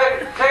to his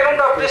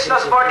fragrance of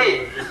Krishna's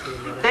body.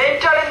 They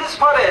entered in this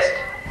forest.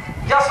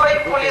 Just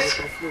like police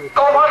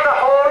cover the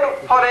whole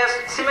forest,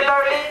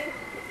 similarly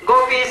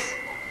gopis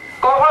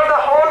cover the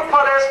whole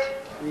forest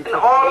and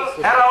all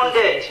around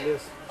it.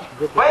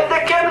 When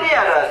they came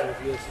nearer,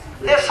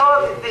 they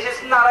saw this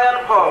is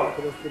Narayan form.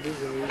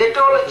 They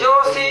told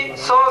Josi,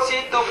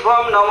 Sosi,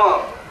 Tubham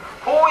Nama.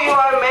 Who you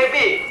are may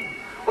be,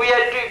 we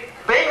are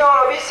paying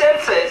our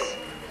obeisances.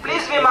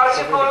 Please be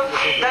merciful,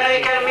 then we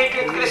can meet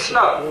with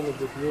Krishna.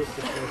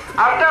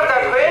 After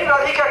that, when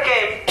Radhika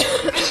came,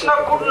 Krishna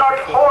could not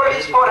hold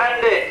his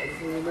four-handed.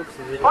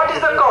 What is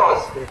the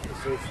cause?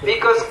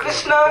 Because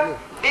Krishna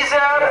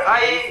desired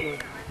I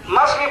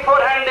must be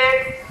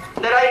four-handed,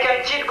 that I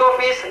can cheat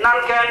gopis,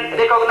 none can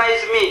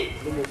recognize me.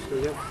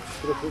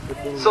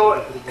 So,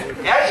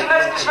 as soon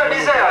as Krishna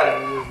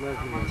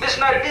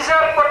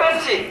desired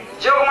potency,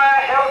 Yogamaya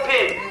helped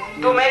him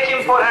to make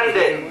him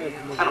four-handed.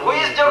 And who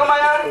is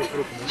Yogamaya?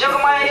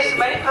 Yogamaya is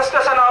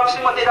manifestation of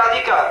Srimati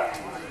Radhika.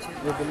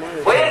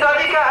 When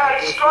Radhika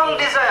had strong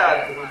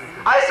desire,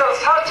 I shall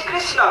search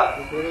Krishna.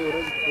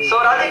 So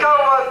Radhika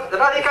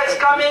was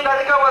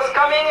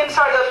coming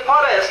inside the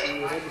forest,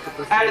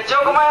 and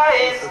Yogamaya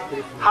is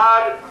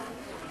her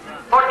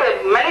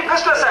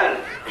manifestation.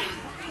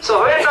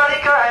 So when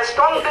Radhika has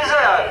strong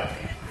desire,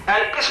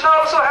 and Krishna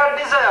also had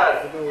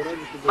desire,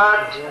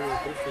 but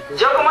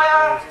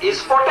Yogamaya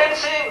is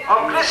potency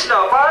of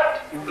Krishna,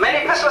 but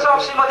manifestation of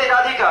Srimati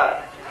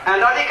Radhika,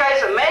 and Radhika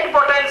is main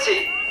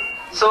potency.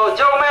 So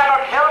Yogamaya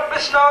not help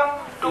Krishna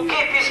to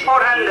keep his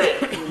four-handed.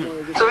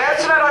 So as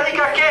soon as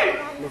Radhika came,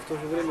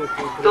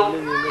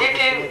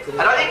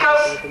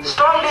 Radhika's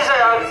strong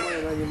desire,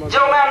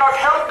 Yogamaya not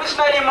help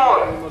Krishna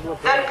anymore.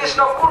 Then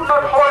Krishna could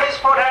not hold his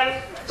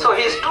forehand, so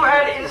his two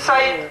hands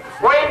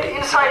went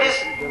inside his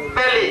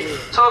belly.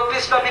 So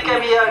Krishna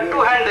became here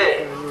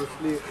two-handed.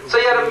 So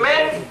your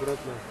main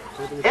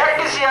act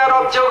is here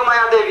of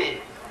Yogamaya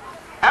Devi.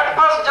 At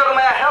first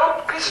Yogamaya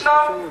helped Krishna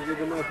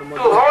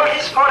to hold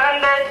his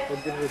four-handed,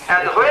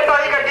 and when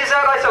Radhika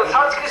desired I shall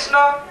search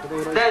Krishna,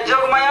 then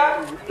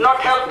Yogamaya not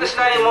help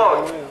Krishna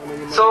anymore.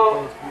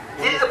 So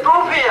this is the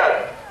proof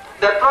here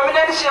The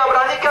prominence of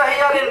Radhika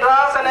here in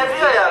Ras and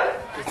everywhere,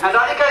 and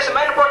Radhika is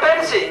main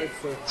potency.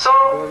 So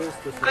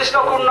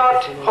Krishna could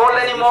not hold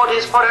anymore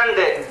his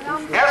four-handed.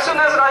 As soon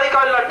as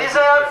Radhika will not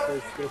desire,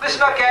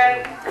 Krishna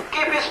can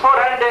keep his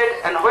four-handed,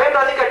 and when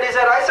Radhika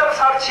desire, I shall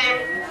search him.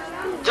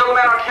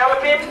 Jogmaya not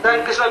help him,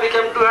 then Krishna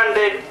became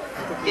two-handed.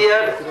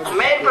 Here,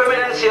 main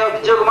prominence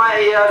of Jogmaya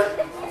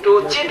here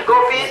to cheat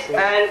gopis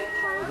and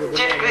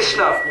cheat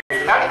Krishna.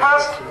 At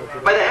first,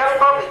 by the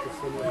help of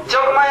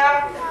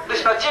Jogmaya,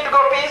 Krishna cheat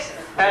gopis,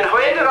 and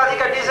when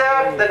Radhika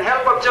desire, then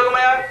help of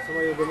Jogmaya,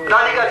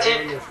 Radhika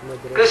cheat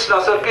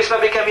Krishna. So Krishna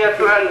became here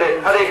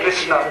two-handed. Hare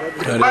Krishna.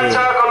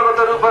 Pancha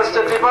kalvata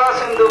rupascha kripa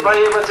sindhu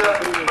bhayevacha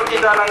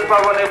patitanang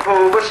pavanebho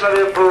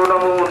vaishnavebho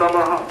namo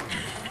namaha.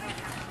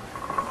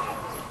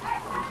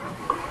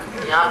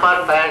 यहाँ पर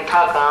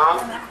बैठा काम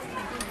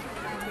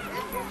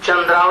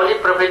चंद्रावली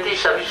प्रभृति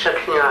सभी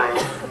सखियां हैं,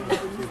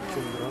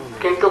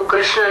 किंतु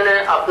कृष्ण ने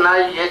अपना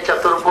ये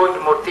चतुर्भुज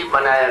मूर्ति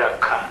बनाए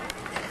रखा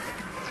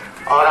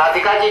और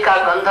राधिका जी का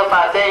गंध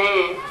पाते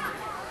ही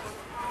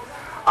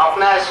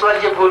अपना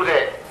ऐश्वर्य भूल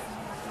गए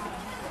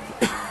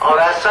और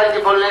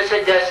ऐश्वर्य भूलने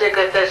से जैसे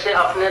के तैसे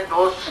अपने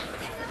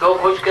दो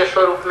भुज के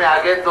स्वरूप में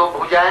आगे दो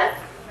भुजाएं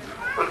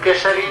उनके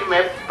शरीर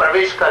में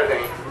प्रवेश कर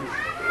गईं,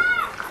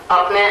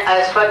 अपने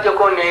ऐश्वर्य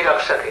को नहीं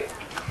रख सके।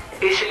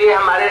 इसलिए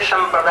हमारे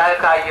संप्रदाय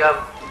का यह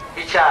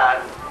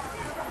विचार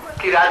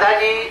कि राधा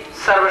जी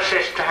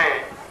सर्वश्रेष्ठ हैं,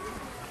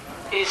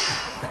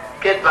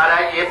 इसके द्वारा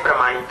ये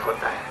प्रमाणित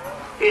होता है।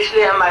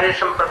 इसलिए हमारे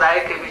संप्रदाय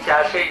के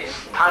विचार से इस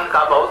स्थान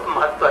का बहुत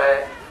महत्व है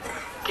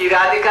कि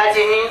राधिका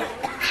जी ही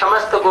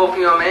समस्त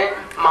गोपियों में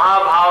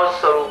महाभाव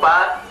स्वरूपा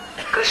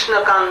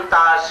कृष्ण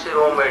कांता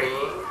शिरोमणि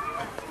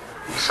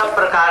सब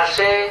प्रकार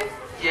से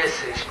ये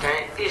श्रेष्ठ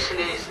हैं।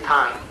 इसलिए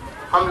स्थान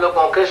हम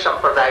लोगों के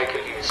संप्रदाय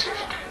के लिए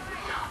श्रेष्ठ है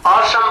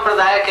और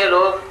संप्रदाय के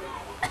लोग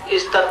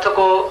इस तथ्य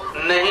को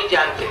नहीं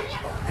जानते,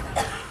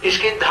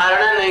 इसकी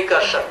धारणा नहीं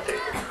कर सकते।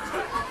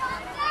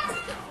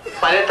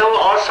 पहले तो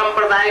और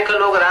संप्रदाय के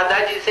लोग राधा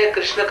जी से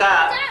कृष्ण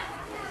का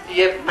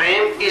ये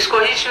प्रेम इसको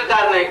ही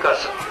स्वीकार नहीं कर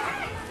सकते,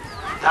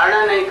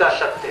 धारणा नहीं कर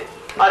सकते,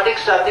 अधिक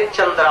से अधिक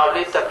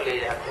चंद्रावली तक ले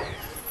जाते हैं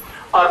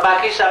और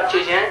बाकी सब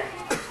चीजें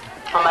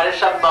हमारे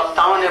सब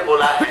वक्ताओं ने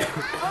बोला है।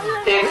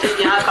 एक चीज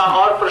यहाँ का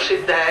और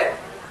प्रसिद्ध है,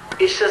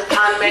 इस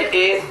स्थान में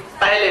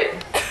पहले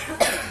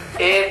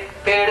एक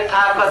पेड़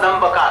था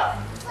कदम्ब का,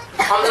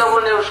 हम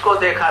लोगों ने उसको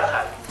देखा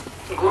था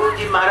गुरु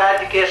जी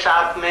महाराज के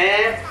साथ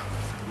में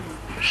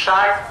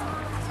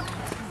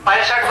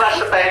 65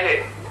 वर्ष पहले,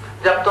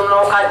 जब तुम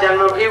लोगों का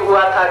जन्म भी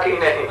हुआ था कि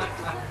नहीं,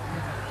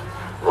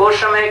 वो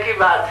समय की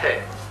बात है।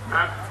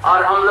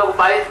 और हम लोग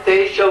 22,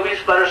 23, 24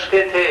 वर्ष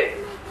के थे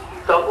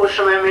तो उस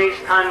समय में इस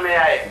स्थान में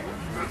आए।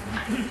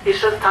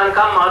 इस स्थान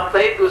का महत्व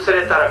ही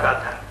दूसरे तरह का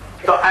था।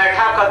 तो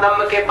ऐठा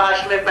कदम के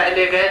पास में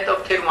पहले गए तो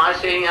फिर वहां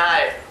से यहाँ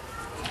आए।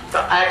 तो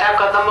ऐठा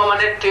कदम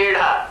माने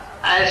टेढ़ा,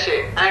 ऐसे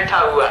ऐठा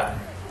हुआ।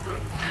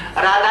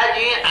 राधा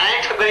जी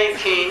ऐठ गई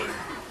थी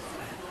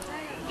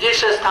जिस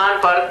स्थान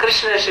पर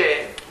कृष्ण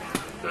से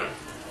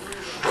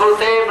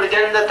धुते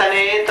ब्रजंद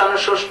तने तन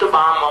सुष्ट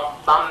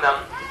बाम्यम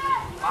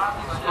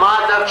माँ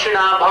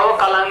दक्षिणा भव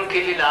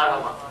कलंकी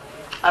लीलाभम।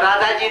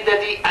 राधा जी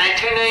यदि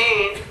ऐठे नहीं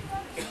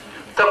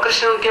तो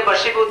कृष्ण उनके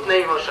वशीभूत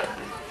नहीं हो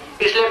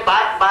सकते। इसलिए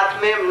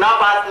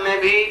बात में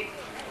भी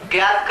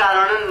ज्ञात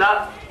कारण न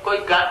कोई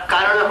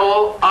कारण हो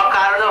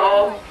अकारण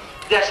हो,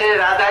 जैसे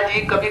राधा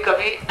जी कभी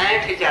कभी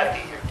ऐंठ जाती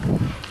है,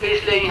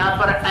 इसलिए यहाँ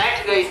पर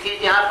ऐंठ गई थी।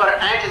 जहाँ पर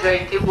ऐंठ गई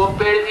थी वो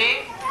पेड़ भी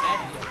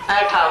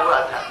ऐंठा हुआ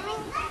था।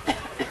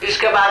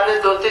 इसके बाद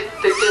में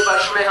 2-3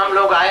 वर्ष में हम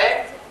लोग आए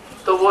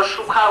तो वो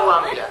सूखा हुआ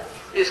मिला।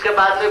 इसके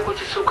बाद में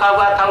कुछ सूखा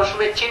हुआ था,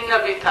 उसमें चिन्ह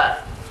भी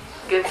था,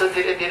 किंतु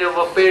धीरे धीरे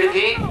वो पेड़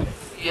भी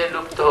ये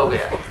लुप्त हो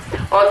गया।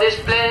 और this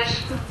place,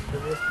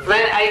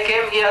 when I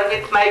came here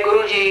with my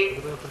Guruji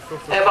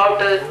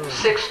about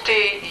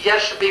 60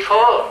 years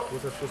before,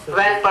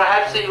 when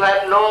perhaps you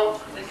have no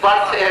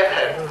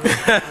whatsoever.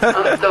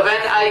 So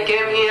when I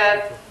came here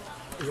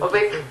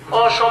with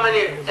so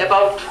many,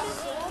 about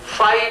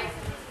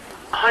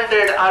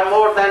 500 or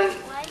more than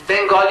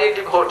Bengali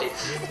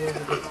devotees,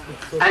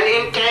 and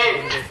in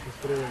tent,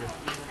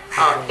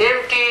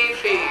 empty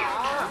field,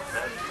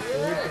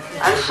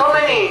 and so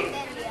many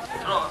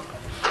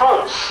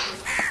thrones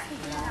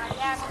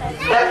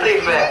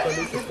everywhere.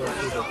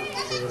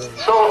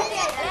 So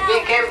we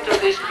came to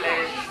this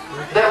place.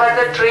 There was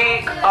a tree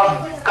of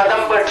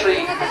Kadamba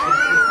tree,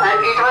 and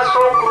it was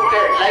so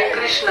crooked like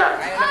Krishna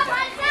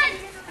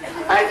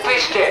and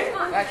twisted,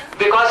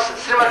 because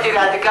Srimati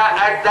Radhika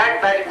at that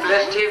very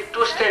place she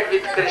twisted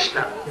with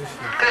Krishna.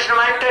 Krishna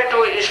wanted to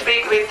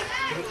speak with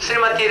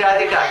Srimati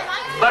Radhika,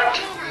 but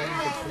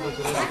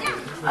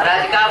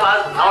Radhika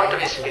was not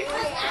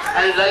speaking,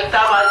 and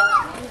Lalita was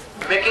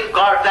making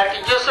God that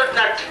you should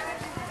not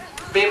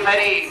be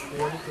very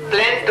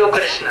plain to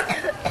Krishna.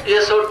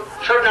 You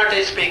should not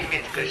speak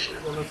with Krishna.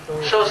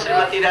 So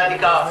Srimati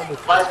Radhika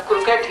was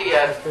crooked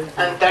here,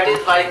 and that is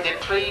why the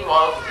tree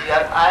was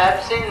here. I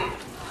have seen,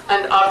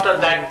 and after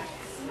that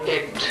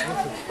it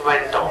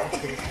went on.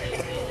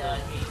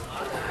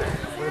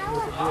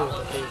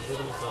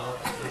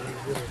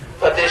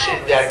 This is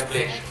that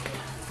place.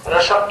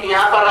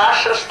 यहाँ पर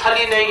राष्ट्र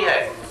स्थली नहीं है,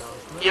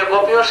 ये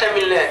गोपियों से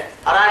मिलने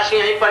राशि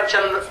यहीं पर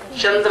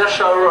चंद्र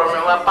सरोवर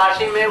में, वहाँ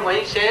पासी में,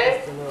 वहीं से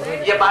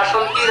ये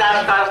बासंती राज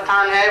का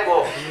स्थान है वो।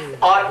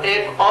 और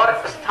एक और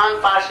स्थान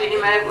पासी ही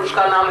में,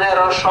 उसका नाम है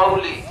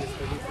रसौली।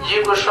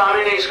 जी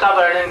गोस्वामी ने इसका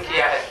वर्णन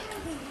किया है।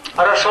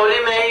 रसौली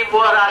में ही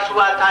वो रास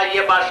हुआ था,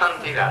 ये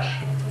बासंती रास।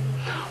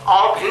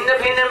 और भिन्न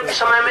भिन्न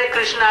समय में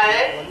कृष्ण आए,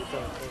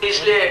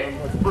 इसलिए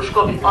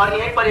उसको भी। और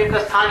यहीं पर एक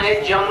स्थान है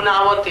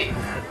जमुनावती,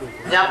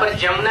 जहाँ पर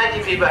जमुना जी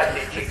भी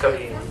बहती थी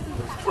कभी,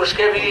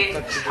 उसके भी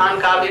स्थान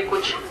का भी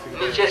कुछ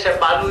नीचे से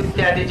बालू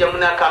इत्यादि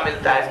जमुना का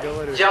मिलता है।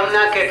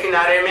 जमुना के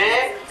किनारे में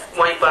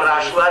वहीं पर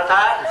रास हुआ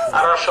था।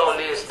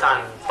 रसौली स्थान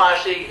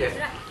पासी है,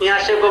 यहाँ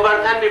से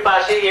गोवर्धन भी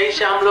पासी, यहीं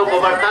से हम लोग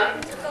गोवर्धन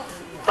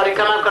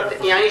परिक्रमा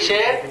करते, यहीं से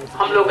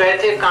हम लोग गए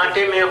थे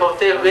कांटे में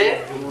होते हुए।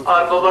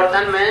 और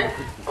गोवर्धन में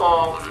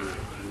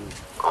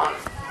कौन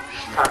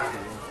स्थान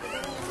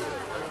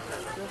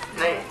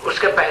नहीं,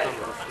 उसके पहले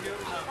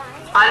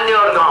अन्य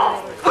और गांव,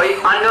 वही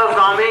अन्य और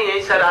गांव में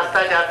यहीं से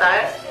रास्ता जाता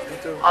है।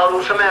 और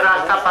उस समय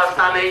रास्ता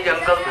पास्ता में ही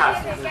जंगल था,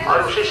 और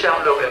उसी से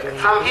हम लोग गए।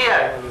 From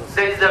here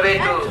there is the way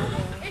to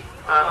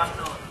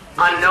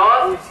अन्य,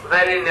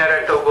 very near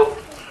to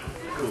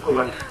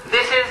Govardhan.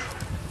 This is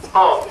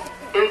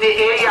in the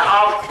area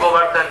of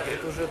Govardhan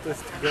hill.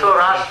 So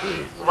Ras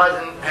was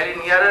very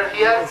nearer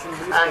here,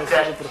 and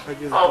very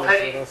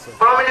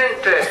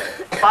prominent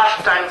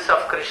pastimes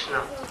of Krishna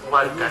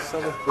was done.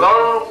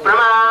 Gaur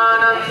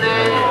Brahmanande.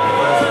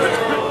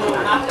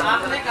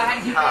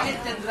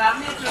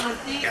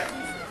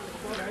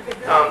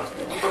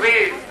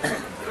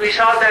 We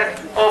saw that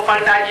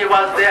Pandaji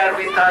was there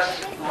with us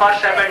for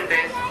 7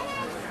 days.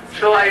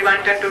 So I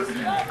wanted to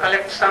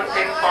collect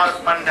something for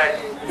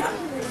Pandaji.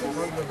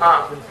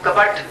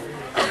 But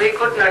we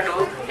could not do.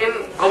 In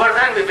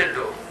Govardhan we will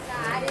do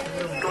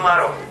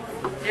tomorrow.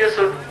 You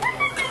should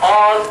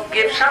all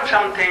give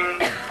something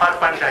for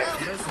Pandaji.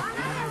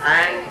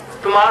 And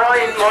tomorrow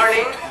in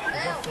morning,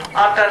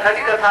 after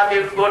Hari Katha, we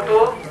will go to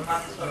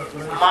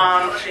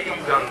Mansi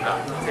Ganga.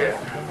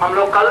 हम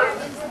लोग कल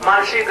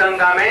मानसी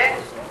गंगा में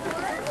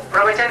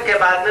प्रवचन के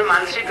बाद में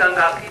मानसी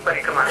गंगा की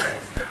परिक्रमा करें।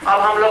 अब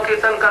हम लोग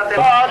कीर्तन करते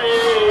हैं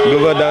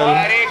Govardhan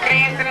Hare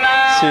Krishna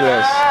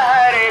Silas.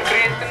 Hare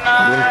Krishna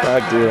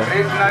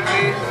Krishna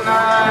Krishna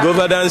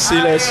Govardhan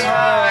Silas.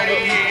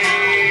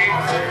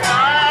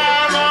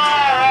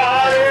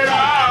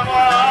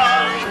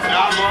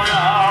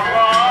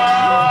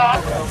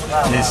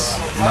 Yes,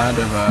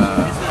 Madhava.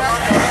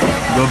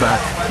 Go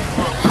back.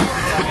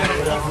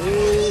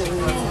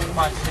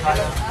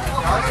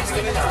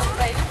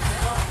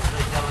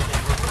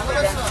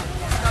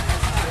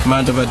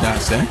 Madhava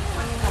Das, eh?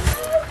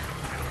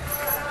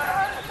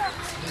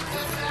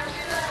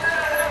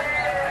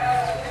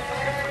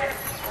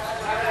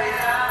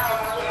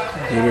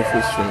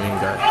 Beautiful swimming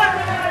guy.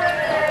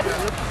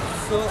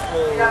 So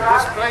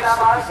this place is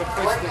a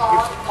place that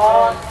gives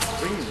all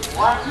dreams.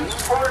 I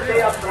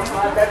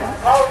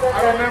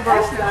remember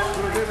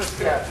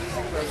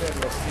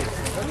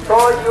so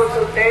you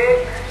should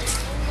take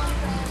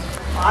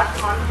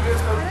you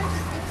should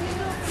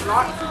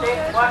not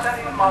take water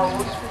in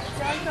mouth,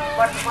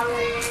 but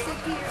only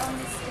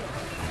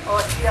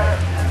here.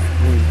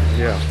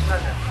 Yeah.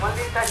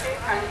 Only touching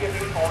and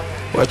giving only.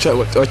 Watch out,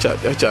 watch out,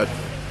 watch out.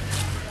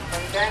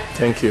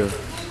 Thank you.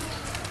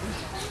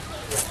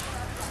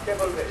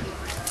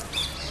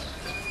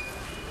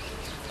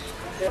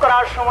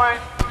 করার সময়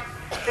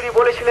তিনি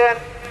বলেছিলেন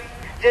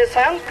যে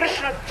স্বয়ং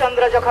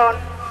কৃষ্ণচন্দ্র যখন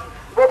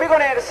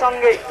গোপীগণের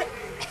সঙ্গে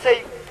সেই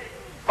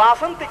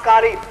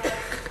বাসন্তীকালীন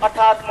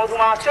অর্থাৎ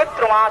মধুমাস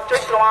চৈত্র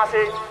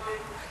মাসে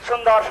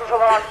সুন্দর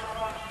সুশোভন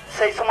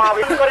সেই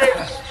সমাবেশ করে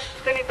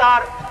তিনি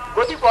তার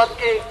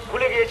গতিপথকে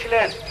ভুলে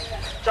গিয়েছিলেন,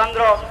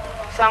 চন্দ্র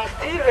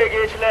সংস্থির হয়ে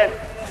গিয়েছিলেন।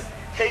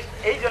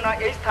 এই জন্য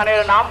এই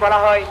স্থানের নাম বলা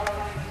হয়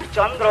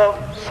চন্দ্র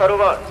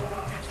সরোবর।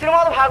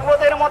 শ্রীমদ্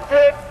ভাগবতের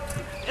মধ্যে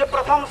যে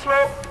প্রথম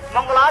শ্লোক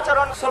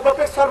মঙ্গলাচরণ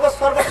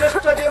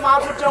সর্বশ্রেষ্ঠ যে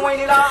মাধুর্যময়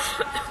লীলা,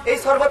 এই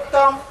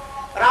সর্বোত্তম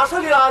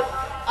রাসলীলা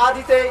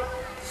আদিতে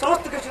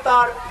সমস্ত কিছু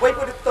তার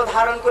বৈপরীত্য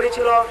ধারণ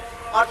করেছিল,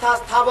 অর্থাৎ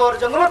স্থাবর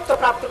জঙ্গমত্ব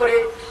প্রাপ্ত করে।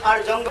 আর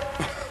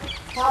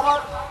স্থাবর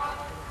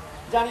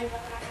জানি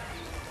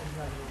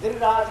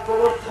গিরিরাজ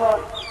গোবর্ধন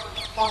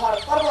পাহাড়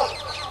পর্বত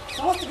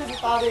সমস্ত কিছু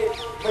তাদের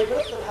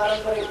বৈপরীত্য ধারণ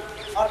করে,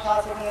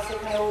 অর্থাৎ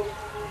সেখানেও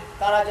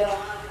তারা যেন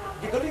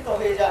বিগলিত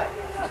হয়ে যায়।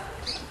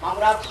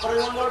 আমরা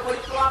ব্রজমণ্ডল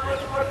পরিক্রমা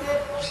করতে করতে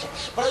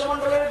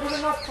ব্রজমণ্ডলের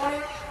বিভিন্ন স্থানে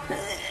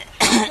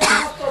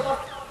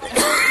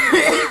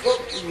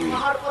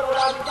পাহাড়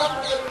পর্বত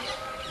দর্শন করি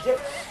যে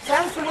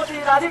স্বয়ং শ্রীমতী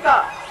রাধিকা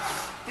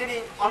তিনি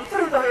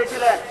অন্তর্হিত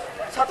হয়েছিলেন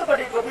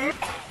শতকোটি Gopi.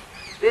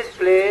 This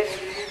place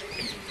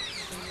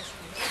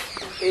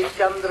is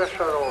Chandra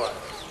Sarovar.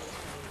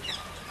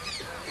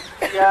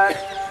 Here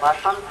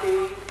Basanti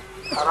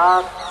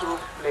Ras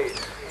took place.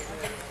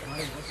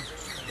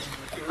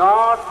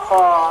 Not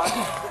for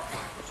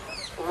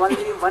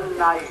only one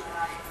night,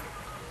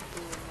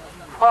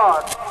 for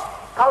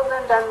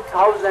 1,000 and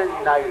 1,000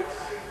 nights.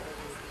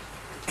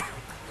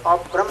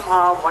 of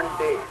Brahma one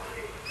day.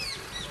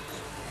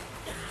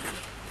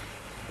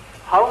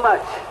 How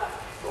much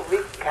we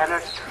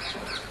cannot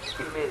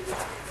imagine.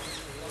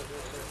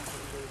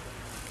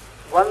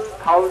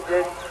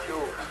 1,000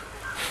 Jews.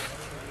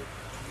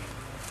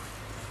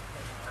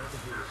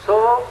 So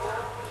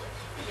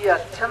here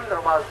Chandra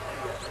was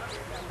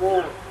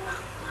moved.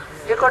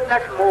 He could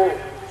not move.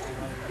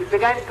 He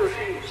began to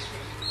see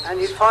and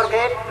he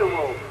forgot to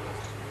move.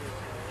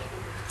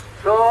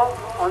 So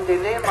on the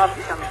name of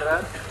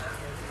Chandra,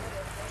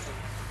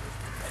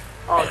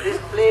 this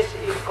place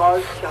is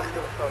called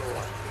Chandra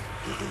Sarovar.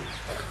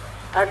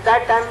 At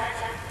that time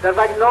there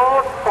was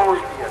no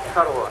pond here,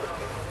 Sarovar.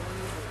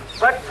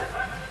 But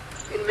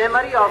in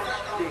memory of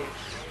the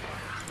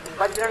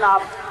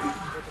Vajranath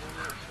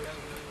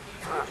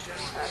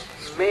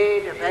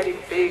made a very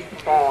big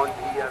pond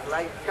here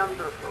like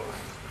Chandra Sarovar.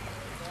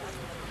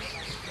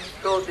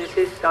 So this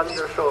is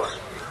Chandra Sarovar.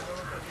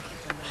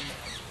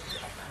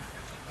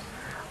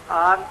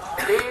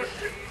 This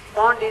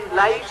pond is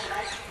light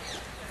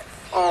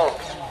of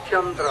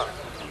Chandra,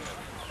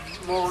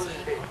 moon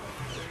shape.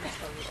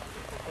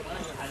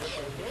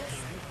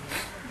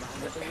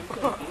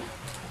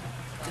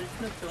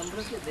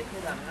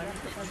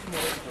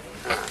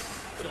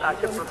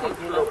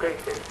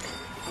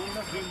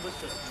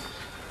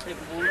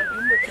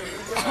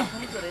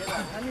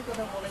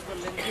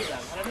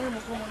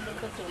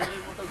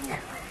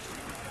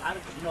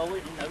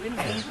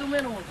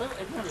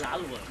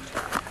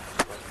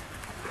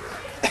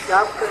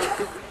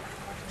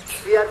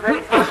 We are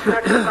very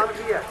fortunate to come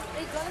here.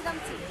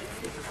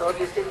 So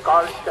this is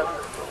called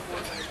Chandra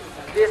Sarovar.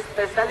 This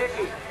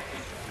speciality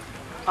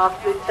of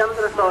the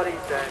Chandra Sarovar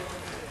is that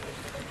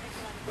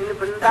in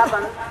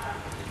Vrindavan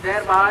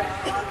there was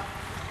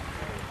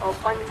a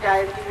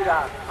Panchayati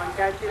Ras.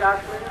 Panchayati Ras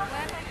means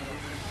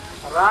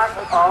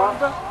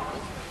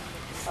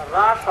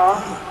Ras of,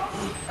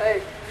 hey,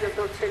 you have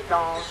to sit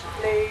down,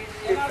 please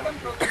sit down.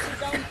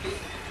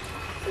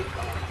 Sit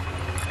down.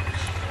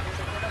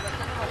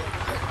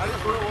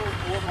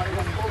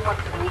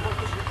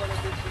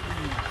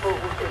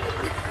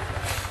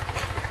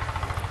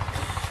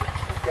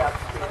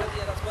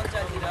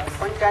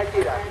 Panchayati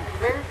Ras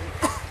means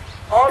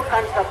all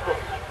kinds of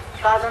books,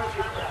 sadhan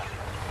siddha,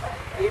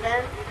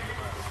 even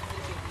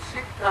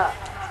siddha,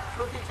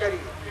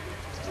 shruti-chari,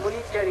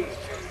 muni-chari,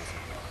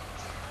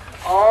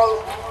 all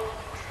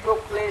took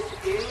place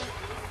in,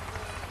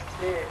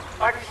 they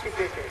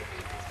participated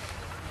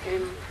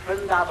in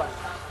Vrindavan,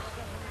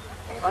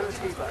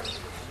 Bansivar.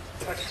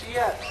 But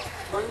here,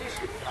 only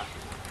siddha,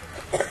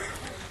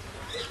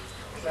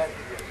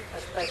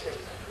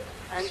 especially,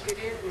 and it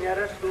is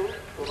nearest to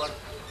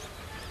Govardhan.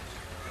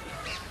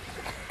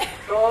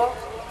 So,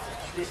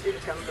 this is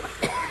Chandra.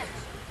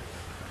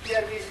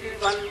 Here we see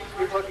one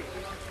devotee,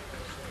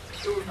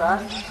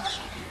 Surdas.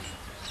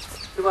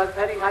 He was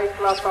very high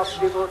class of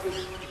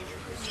devotee.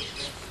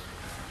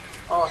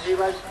 He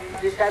was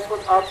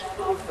disciple of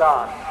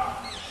Surdas.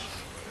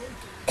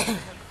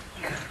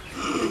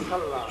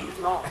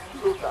 No,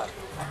 Surdas.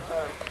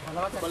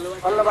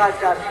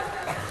 Vallabhacharya.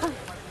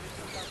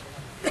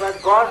 He was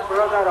God's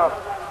brother of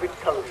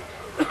Vitthal.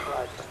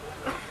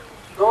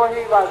 Though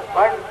he was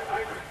burned,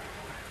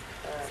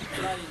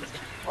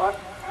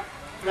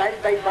 blind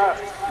by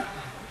birth,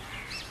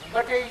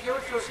 but he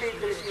used to see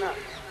Krishna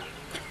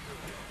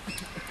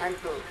and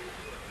to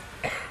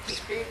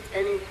speak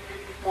any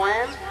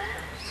poem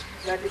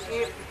that if he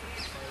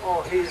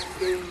is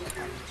seeing.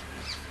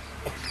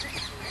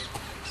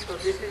 So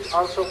this is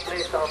also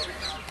place of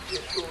the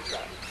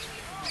Surdas.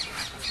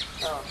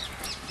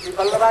 The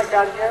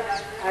Vallabhacharya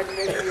had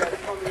many years,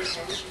 so many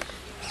things,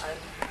 and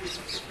this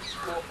is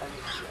no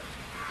connection.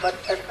 But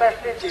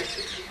especially this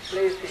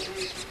place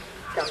is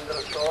Chandra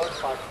Sarovar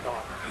for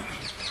God.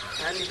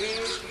 And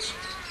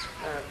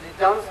the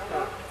dance,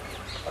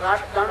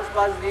 Ras dance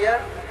was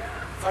there,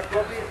 but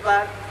gopis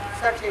were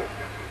searching,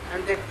 and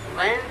they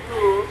went to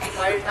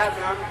Vaita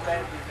Gram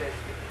where we were.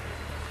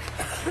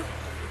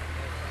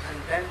 And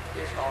then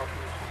they saw him.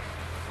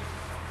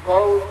 Go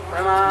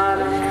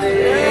Pramanande.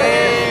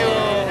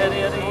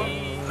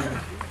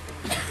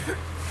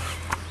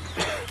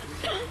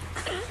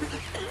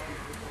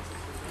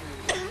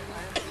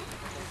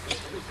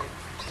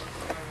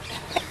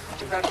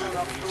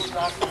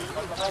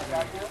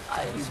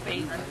 I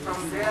speak. And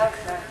from there,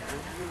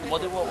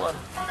 what?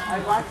 I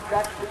want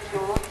that to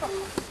show.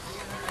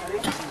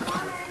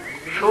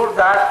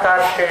 Surdas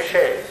তার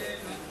শেষে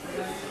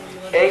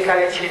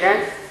এইখানে ছিলেন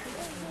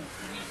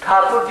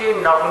ঠাকুরজি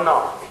নগ্ন।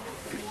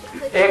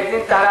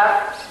 একদিন তারা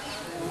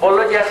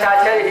বললো যে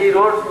আছে এই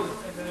রোড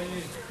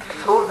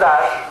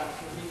সুরদাস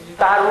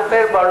তার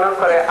রূপের বর্ণন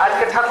করে।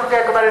 আজকে ঠাকুরজি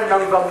একেবারে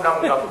নঙ্গম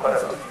নঙ্গম করে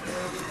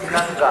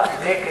নঙ্গা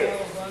নেকে।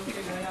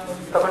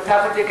 তখন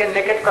ঠাকুরজিকে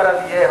নেকেট করা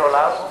দিয়ে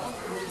হলাম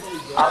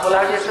আর বলা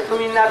যে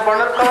তুমি না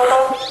বর্ণন করো তো।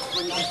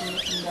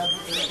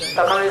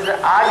 তখন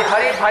आज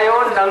हरि भयो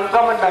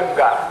नंगम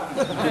नंगा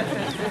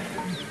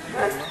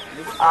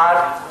और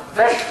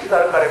दर्शन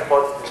करे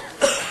पद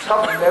सब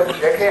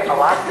देखे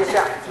आवाज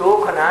जैसे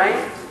चोख नाई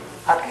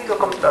आखी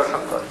रकम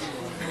दर्शन कर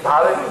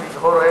भावे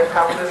विभोर হয়ে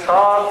ঠাকুরের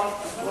সব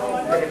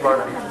তিনি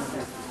বর্ণনা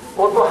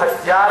কত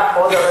হাজার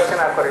পদ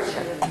রচনা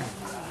করেছেন।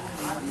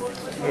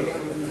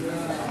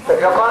 তো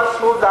যখন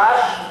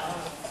সুদাস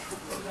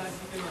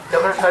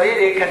যখন শরীর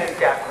এইখানে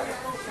ত্যাগ করে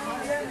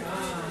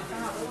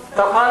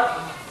তখন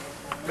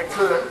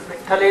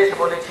মিথ্যালেশ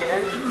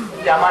বলেছিলেন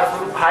যে আমার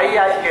গুরু ভাই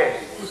আজকে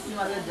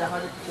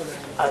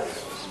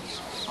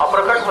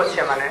অপ্রকট হচ্ছে,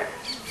 মানে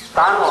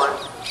তা নয়,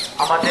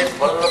 আমাদের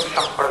বল্লভ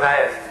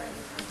সম্প্রদায়ের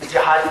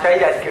জাহাজটাই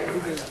আজকে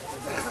ডুবে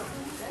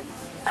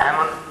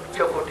এমন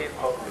উচ্চকোটির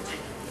ভক্ত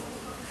ছিল।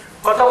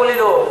 কথা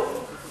বলিল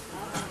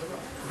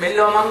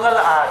বিল্লমঙ্গল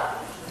আর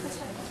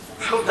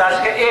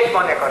সুদাসকে এক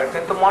মনে করে,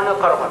 কিন্তু মনে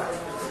করবো না।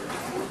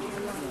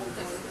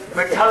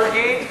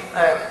 विठल-जी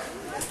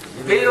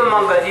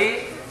बिल्वमंगल-जी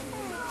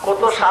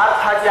কত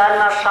 7000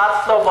 না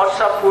 700 বর্ষ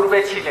পূর্বে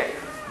ছিলেন,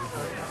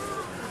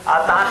 আর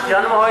তার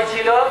জন্ম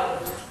হয়েছিল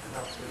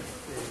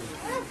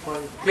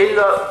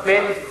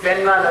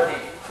বেনওয়া নদী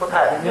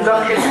কোথায়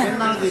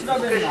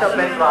কৃষ্ণ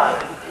বেনওয়া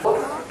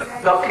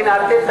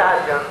দক্ষিণার্ধে তার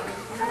জন্ম।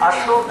 আর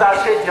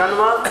সুদাসের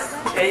জন্ম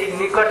এই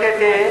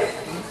নিকটেতে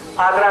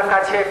আগ্রা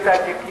কাছে একটা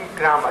কি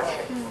গ্রাম আছে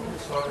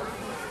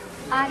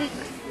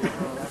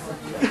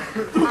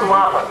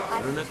वहां पर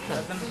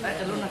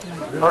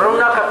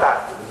रुनकता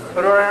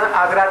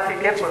आग्रा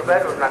থেকে পূর্বে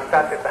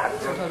রুনকতাতে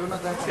থাকতেন।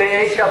 তো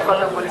এই সব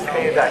কতগুলি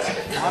খেয়ে আছে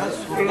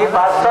তিনি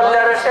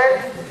বাৎসল্যের রসে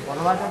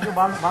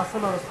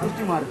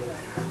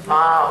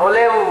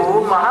হলেও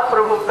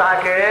মহাপ্রভু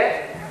তাকে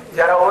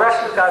যারা ওরা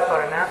স্বীকার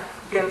করে না,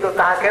 কিন্তু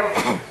তাকে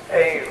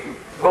এই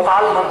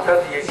গোপাল মন্ত্র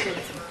দিয়েছিল।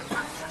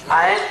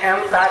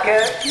 তাকে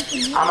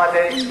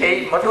আমাদের এই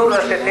মধুর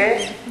রসেতে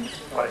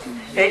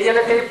এই জন্য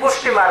তিনি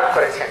পুষ্টি মার্গ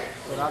করেছেন।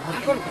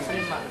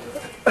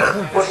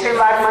 পুষ্টি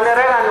মার্গ মানে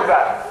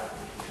রেগানুগার,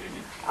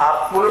 আর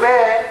পূর্বে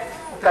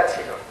ওটা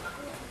ছিল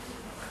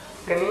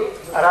তিনি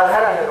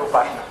রাধারানীর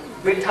উপাসনা।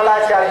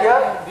 বিঠলাচার্য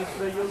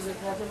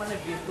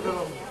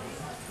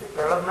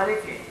মানে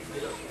কি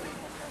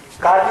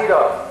কাজীর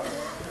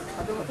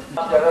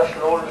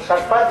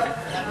সৎপথ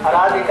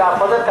রাধিকা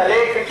পদ তলে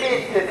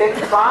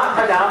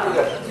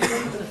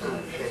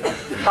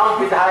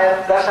संविधायक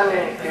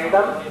दर्शने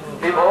क्रीडम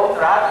विभो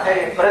प्रार्थे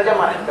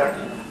ब्रजमंडल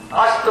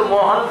अस्तु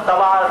मोहन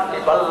तवार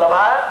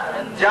वल्लभा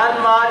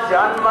जन्मा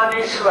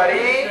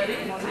जन्मनीश्वरी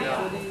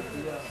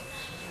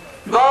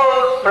गौर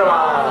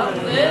प्रमाण।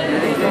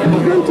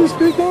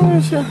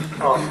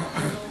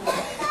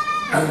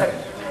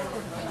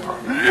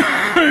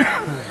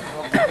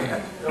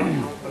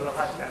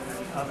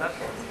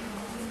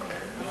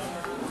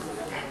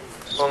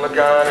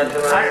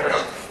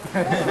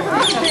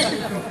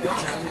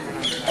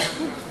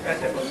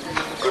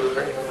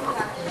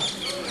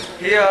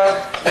 Here,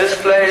 this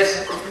place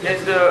is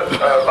the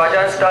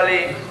bhajan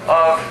stali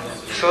of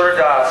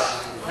Surdas.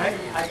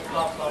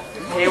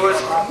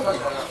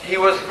 He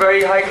was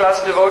very high class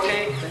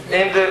devotee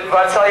in the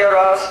Vatsalya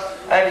Ras,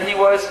 and he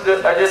was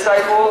a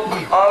disciple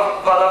of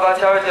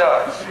Vallabhacharya,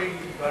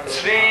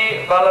 Sri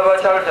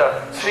Vallabhacharya.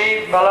 Sri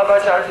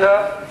Vallabhacharya,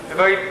 a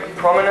very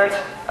prominent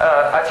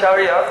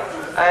acharya,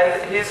 and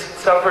his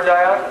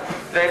sampradaya,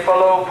 they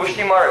follow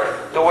Pushti Marg,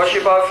 the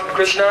worship of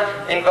Krishna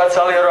in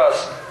Vatsalya Ras.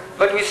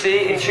 But we see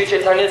in Sri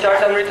Chaitanya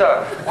Charitamrita,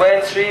 when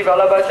Sri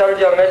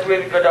Vallabhacharya met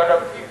with Gadadhar,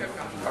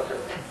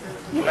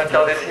 I'll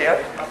tell this here.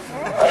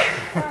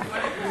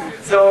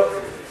 So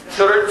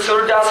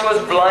Surdas was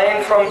blind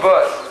from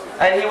birth,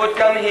 and he would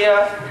come here,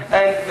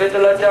 and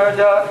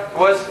Vittalacharya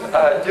was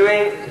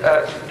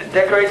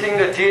decorating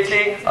the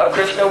deity of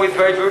Krishna with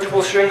very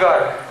beautiful shringar,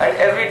 and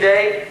every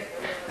day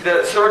the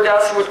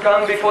Surdas would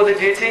come before the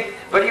deity,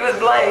 but he was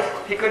blind.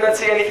 He could not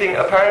see anything,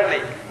 apparently,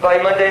 by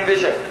mundane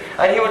vision.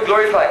 And he would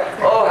glorify,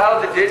 oh, how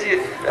the deity,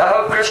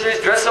 how Krishna is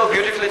dressed so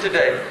beautifully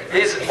today.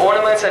 His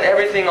ornaments and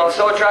everything are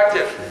so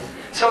attractive.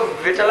 So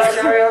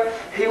Vittalacharya,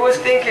 he was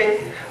thinking,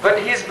 but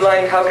he's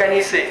blind, how can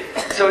he see?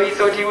 So he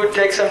thought he would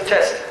take some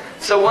test.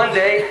 So one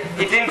day,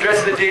 he didn't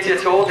dress the deity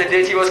at all. The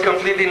deity was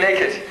completely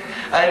naked.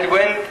 And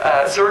when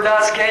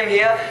Surdas came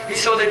here, he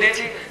saw the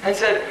deity and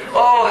said,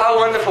 oh, how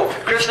wonderful.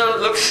 Krishna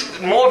looks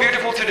more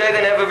beautiful today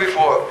than ever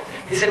before.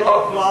 He said,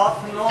 no cloth,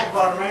 no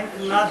garment,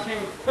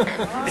 nothing.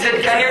 He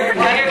said, can you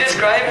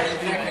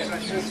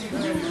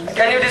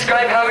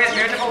describe how he's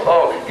beautiful?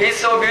 Oh, he's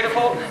so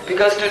beautiful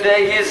because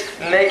today he is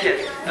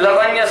naked.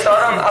 Lavanya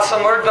saram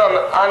asamurdam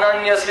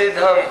ananya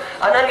siddham.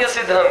 Ananya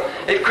siddham.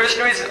 If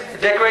Krishna is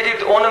decorated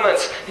with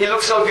ornaments, he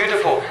looks so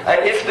beautiful.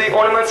 And if the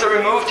ornaments are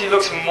removed, he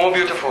looks more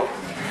beautiful.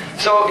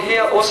 So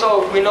here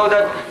also we know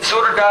that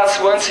Surdas,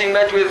 once he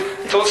met with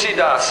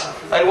Tulsidas,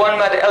 and one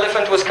mad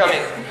elephant was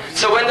coming.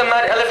 So when the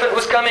mad elephant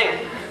was coming,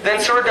 then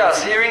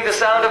Surdas, hearing the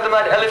sound of the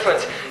mad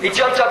elephant, he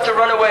jumped up to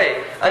run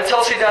away. And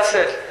Tulsidas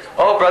said,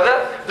 oh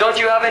brother, don't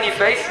you have any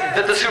faith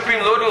that the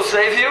Supreme Lord will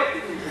save you?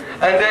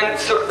 And then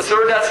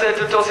Surdas said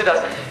to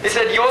Tulsidas, he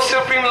said, your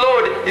Supreme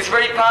Lord is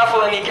very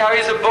powerful and he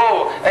carries a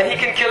bow and he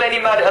can kill any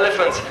mad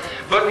elephants.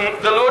 But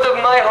the Lord of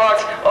my heart,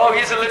 oh,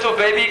 he's a little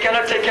baby, he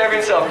cannot take care of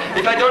himself.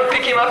 If I don't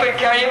pick him up and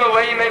carry him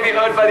away, he may be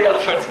hurt by the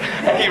elephant.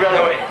 And he ran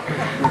away.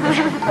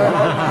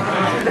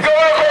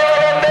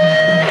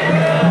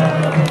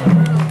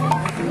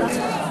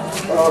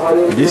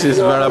 This is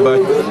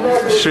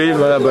Sri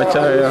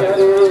Vallabhacharya,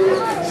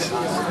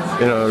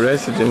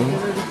 resident.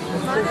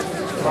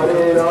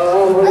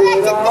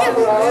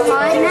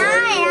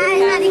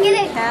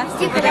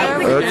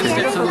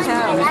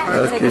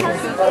 Okay.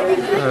 All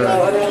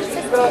right.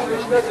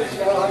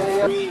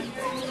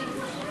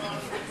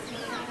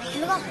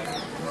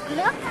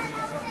 Look.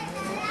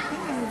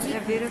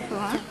 They're beautiful,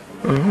 huh?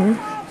 Mm-hmm.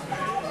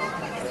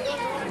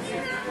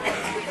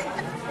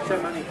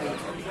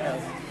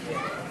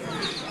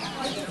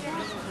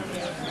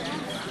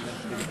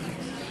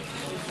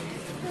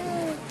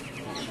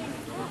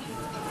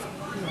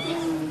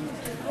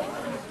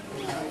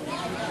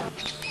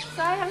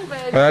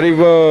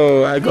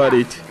 Haribo, I got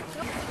it.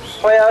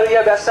 Where we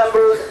have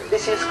assembled,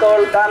 this is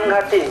called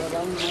Danghati.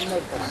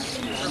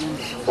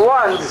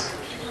 Once,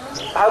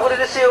 Bhagavad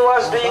Rishi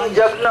was doing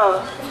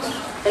Jagna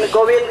in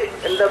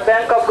the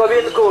bank of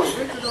Govind Kund.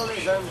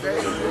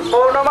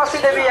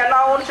 Purnamasi Devi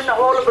announced in the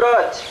whole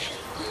Vraj,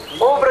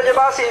 "Oh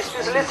Vrajavasis,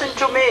 please listen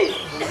to me.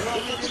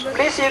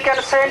 Please you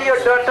can send your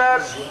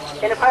daughters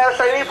in fire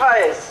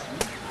sacrifice,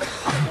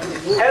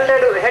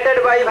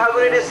 headed by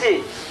Bhagavad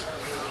Rishi.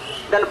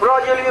 Then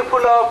Vraj will be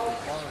full of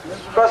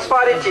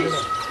prosperity."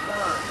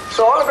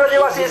 So all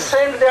Vrajavasis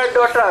sent their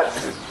daughters.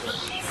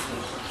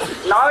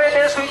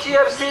 Nowadays which we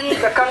have seen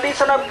the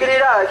condition of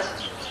Giriraj,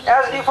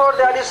 as before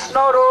there is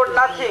no road,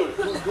 nothing.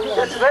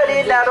 It's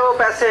very narrow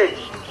passage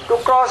to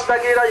cross the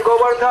Giriraj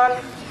Govardhan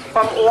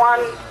from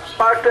one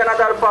part to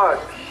another part.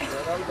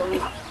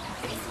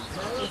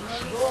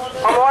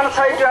 From one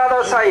side to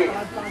another side.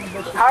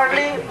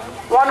 Hardly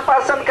one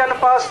person can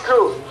pass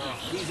through.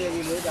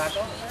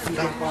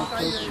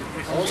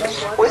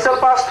 We shall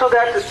pass through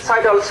that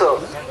side also.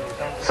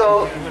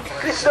 So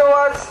Krishna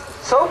was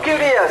so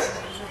curious.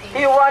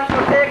 He wanted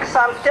to take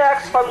some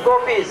tax from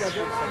gopis.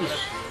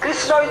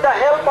 Krishna, with the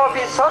help of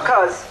his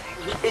sakhas,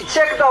 he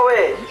checked the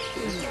way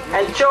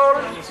and told,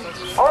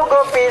 "Oh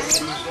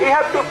gopis, you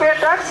have to pay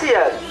tax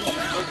here."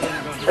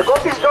 The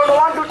gopis don't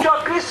want to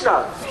talk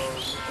Krishna.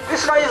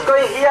 Krishna is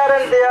going here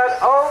and there.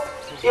 "Oh,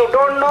 you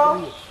don't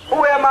know?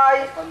 Who am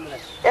I?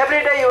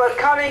 Every day you are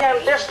coming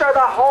and destroy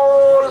the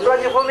whole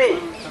Brajabhumi."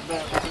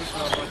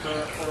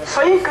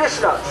 Saying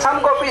Krishna,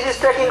 some gopis is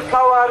taking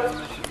flower.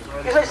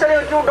 Krishna is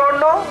saying, "You don't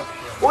know?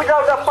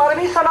 Without the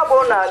permission of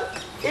owner,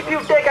 if you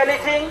take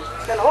anything,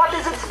 then what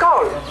is it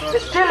called?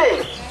 It's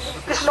stealing."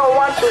 Krishna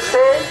wants to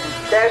say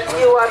that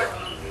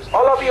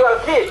all of you are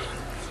thief.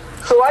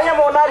 So I am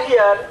owner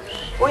here.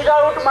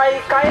 Without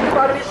my kind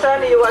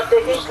permission, you are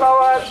taking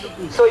flower,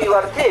 so you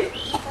are thief.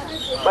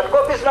 But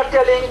Gopi is not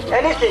telling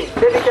anything.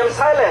 They become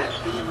silent.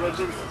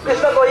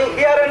 Krishna going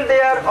here and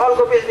there, all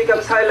gopis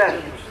become silent.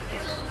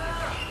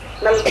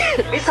 Now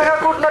Vishakha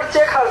could not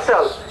check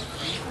herself.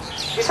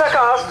 Vishakha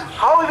asked,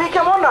 "How we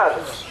became owner?"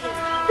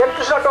 Then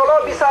Krishna told,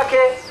 "Oh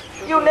Vishakha,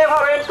 you never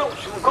went to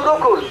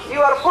Gurukul.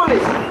 You are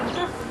foolish.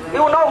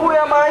 You know who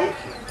am I?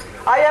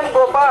 I am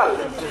Gopal.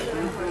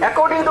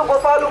 According to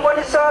Gopal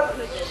Upanishad,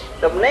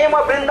 the name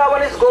of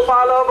Vrindavan is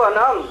Gopala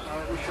Vanam.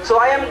 So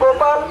I am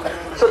Gopal.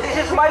 So this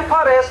is my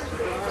forest.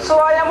 So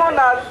I am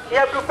owner. You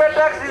have to pay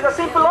tax. This is a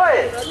simple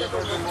way."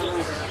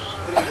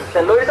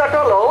 Then Lohita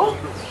told, "Oh,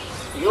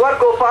 you are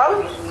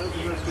Gopal.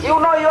 You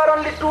know you are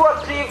only 2 or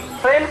 3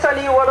 friends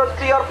and you are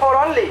 3 or 4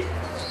 only.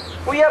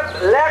 We have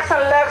lakhs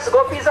and lakhs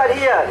gopis are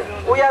here.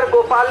 We are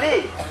Gopali.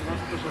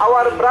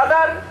 Our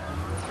brother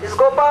is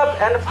Gopal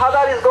and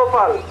father is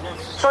Gopal.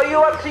 So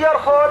you are 3 or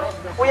 4,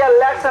 we are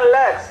lakhs and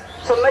lakhs.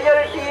 So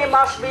majority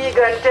must be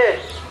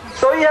granted.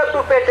 So we have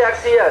to pay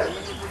tax here.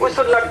 We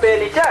should not pay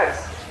any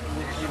tax."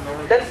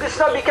 Then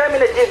Krishna became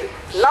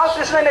now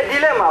Krishna in a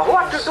dilemma.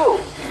 What to do?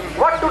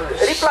 What to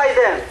reply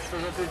them?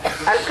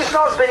 And Krishna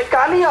was very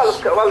cunning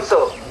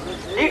also.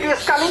 Due to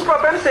his cunning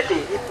propensity,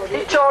 he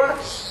told,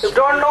 "You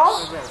don't know?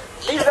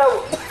 This is the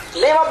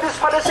name of this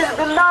forest is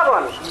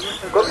Vrindavan."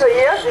 Gopi said,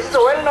 "Yes, this is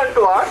well known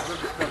to us.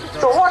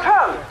 So what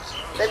harm?"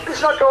 Then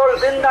Krishna told,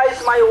 "Vrinda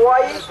is my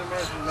wife.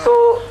 So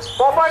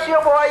property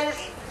of wife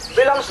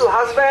belongs to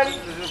husband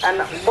and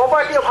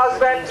property of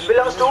husband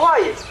belongs to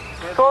wife.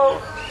 So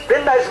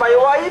Vrinda is my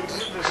wife,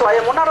 so I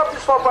am owner of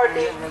this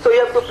property, so you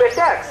have to pay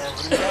tax."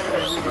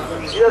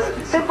 It is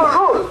a simple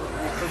rule.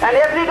 And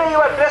every day you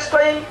are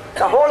destroying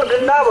the whole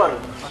Vrindavan.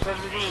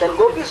 Then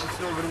Gopis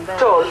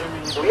told,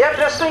 "We are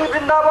destroying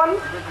Vrindavan.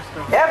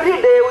 Every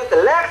day with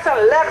lakhs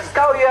and lakhs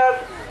cow you are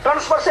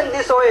transversing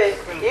this way.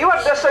 You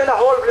are destroying the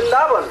whole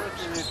Vrindavan.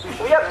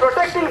 We are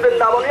protecting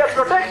Vrindavan, we are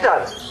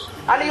protectors.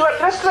 And you are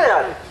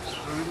destroyer."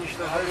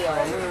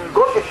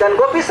 Then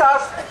Gopis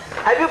asked,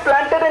 "Have you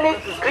planted any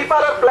creeper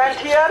or plant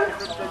here?"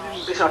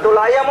 Krishna told,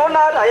 "I am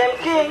owner, I am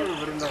king.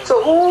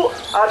 So who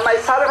are my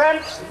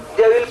servants?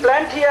 They will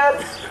plant here,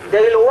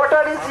 they will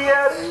water is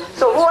here.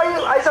 So who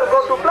I shall go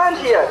to plant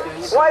here?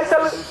 Why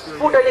shall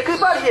put any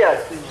creeper here?"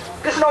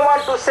 Krishna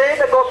wants to say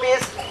the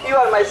gopis, "You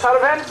are my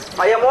servants,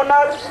 I am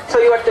owner, so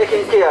you are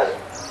taking care."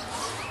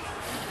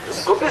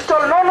 Gopis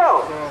told,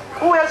 No.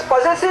 Who has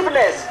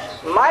possessiveness,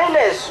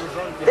 minus,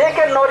 they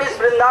can nourish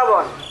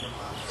Vrindavan.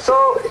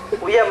 So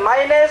we have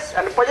minus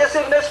and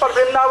possessiveness for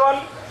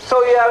Vrindavan, So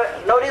we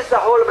are notice the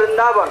whole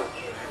Vrindavan.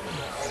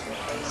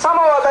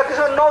 Somehow other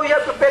Krishna, no, you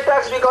have to pay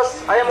tax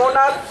because I am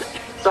owner,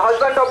 the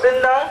husband of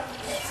Vrinda.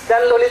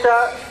 Then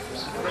Lolita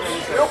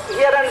look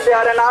here and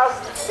there and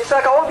ask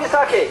Visakha, oh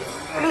Visakhe,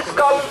 please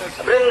call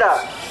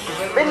Vrinda.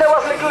 Vrinda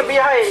was little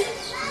behind.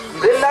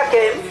 Vrinda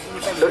came,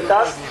 looked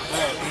us,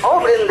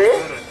 oh Vrinde,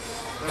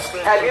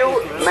 have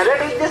you married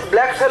with this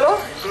black fellow?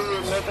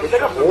 He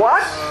said,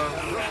 what?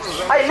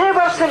 I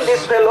never seen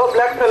this fellow,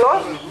 black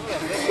fellow.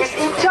 He's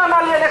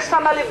internally and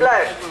externally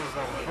black.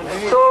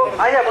 So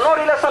I have no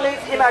relation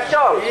with him at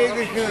all.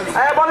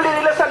 I have only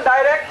relation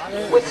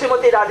direct with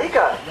Srimati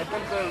Radhika.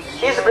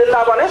 He is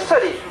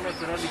Vrindavaneshwari.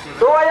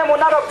 Though I am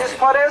owner of this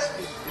forest,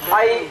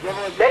 I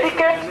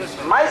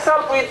dedicate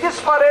myself with this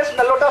forest,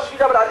 the lotus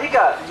feet of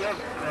Radhika.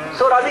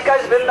 So Radhika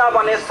is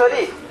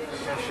Vrindavaneshwari.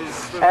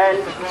 And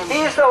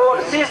she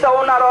is the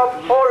owner of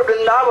whole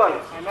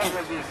Vrindavan.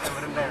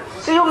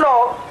 So you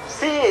know,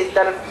 see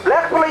that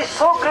black fellow is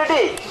so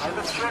greedy.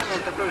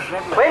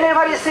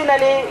 Whenever he seen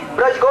any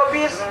Vraj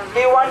gopis,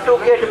 he want to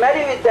get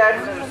married with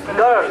that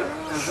girl.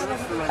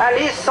 And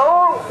he is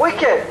so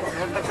wicked.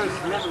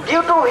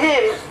 Due to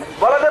him,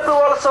 Baladev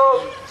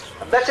also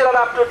bachelor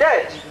up to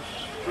date.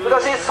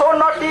 Because he is so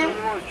naughty,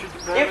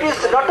 due to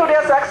his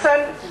notorious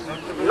action,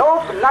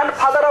 none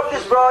father of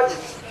this Vraj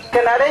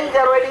can arrange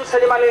their wedding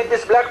ceremony with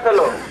this black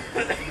fellow.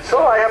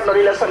 So I have no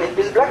relation with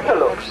this black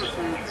fellow.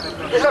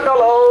 It's not all,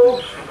 oh,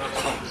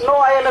 no,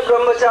 I am a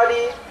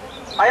brahmachari.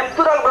 I am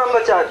Turak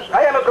brahmachari.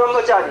 I am a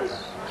brahmachari.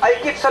 I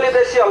keep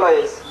celebration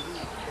always.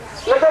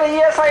 Later,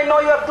 yes, I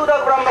know you are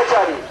Turak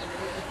brahmachari.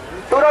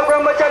 Turak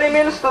brahmachari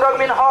means, Turak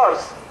means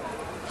horse.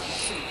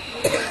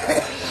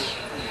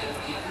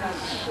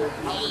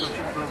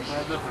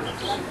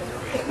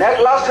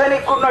 At last when he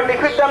could not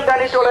defeat them,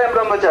 then he told I am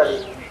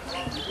brahmachari.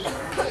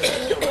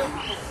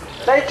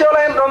 Then he told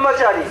I am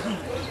brahmachari.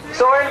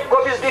 So when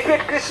gopis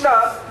defeat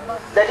Krishna,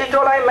 that he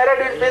told I am married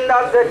with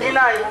Vrinda, they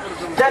deny.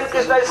 Then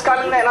Krishna is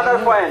coming another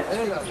point.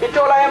 He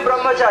told I am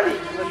brahmachari.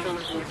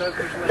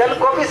 Then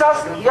gopis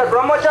asked, you are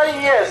brahmachari?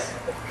 Yes.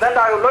 Then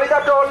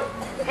Lolita told,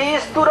 he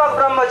is Turak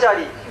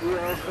brahmachari.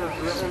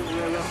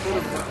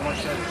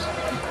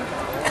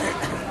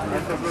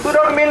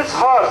 Turak means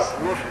horse.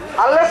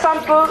 Unless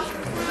until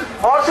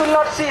horse will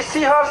not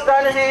see horse,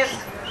 then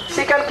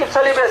she can keep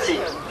celibacy.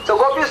 So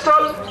gopis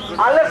told,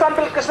 unless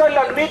until Krishna will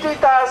not meet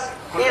with us,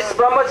 he is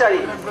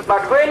brahmachari.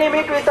 But when he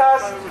meet with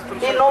us,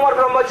 he is no more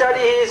brahmachari,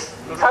 he is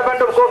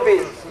servant of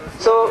gopis.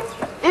 So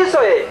this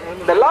way,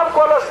 the love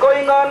call is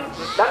going on,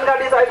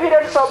 Dhangat is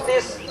evidence of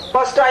this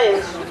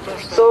pastimes.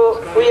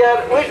 So we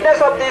are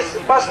witness of these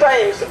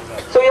pastimes.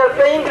 So we are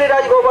praying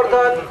Vraj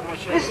Govardhan,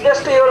 please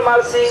bestow your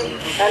mercy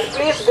and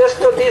please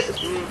bestow this,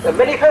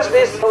 manifest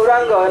this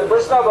Gauranga and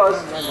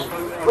Vaishnavas.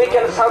 We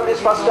can serve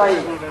this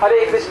pastime.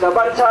 Hare Krishna.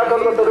 Vancha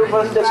kalpata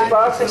rupasya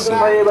kripa sindhu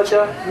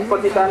bhayevacha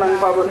patitanang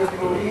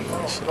pavanebhyo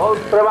Gaur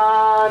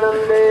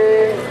Pramanande.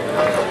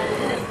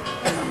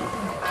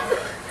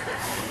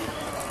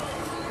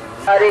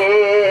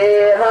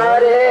 Hare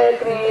Hare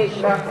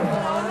Krishna.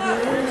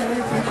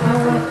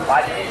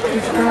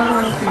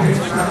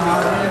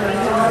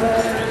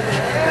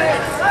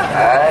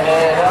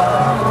 Hare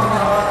Rama,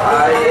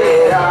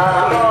 Hare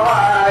Rama.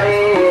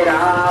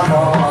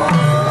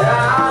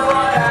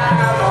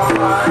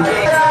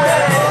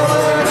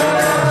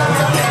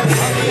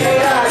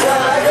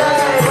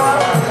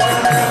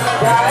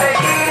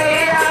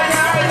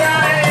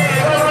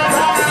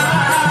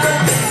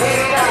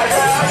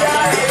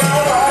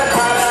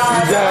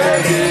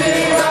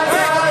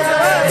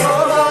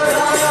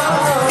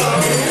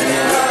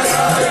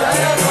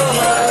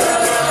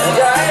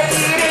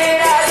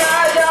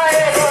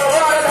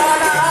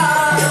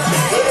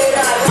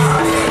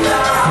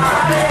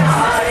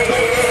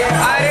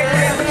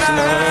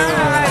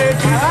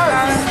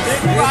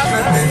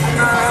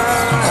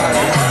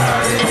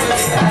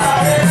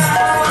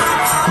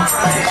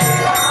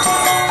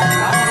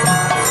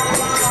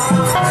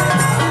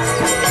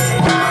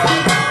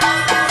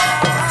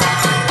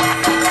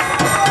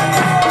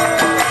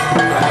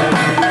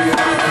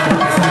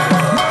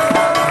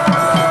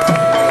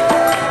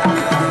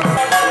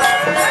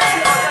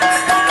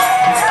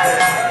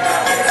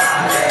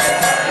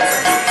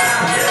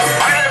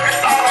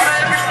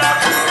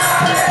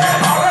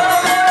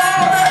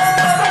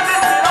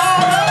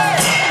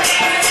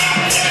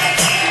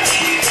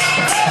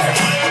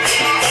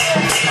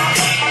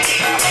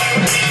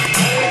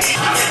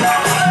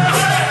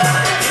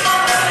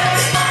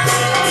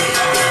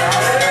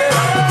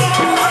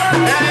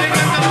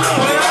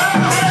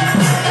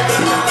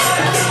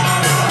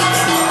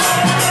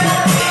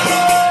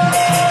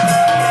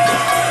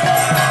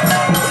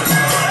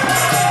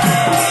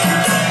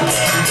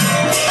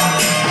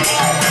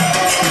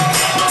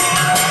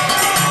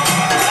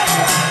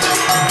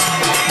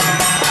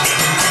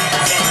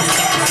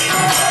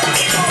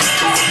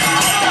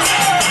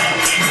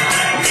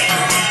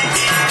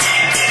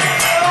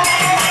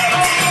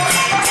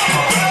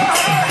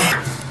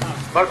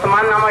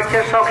 वर्तमान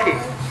नामाचे सौखी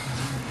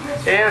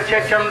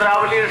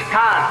चंद्रावली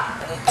स्थान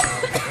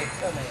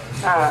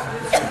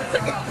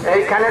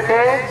এইখানেতে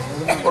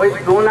ওই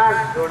দোনার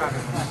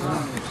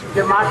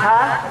যে মাথা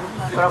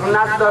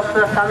রঘুনাথ দাস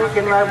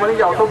স্বামীকে নিয়ে বলি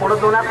যে অত বড়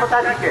দোনা কোথা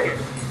থেকে,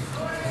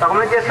 তখন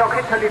যে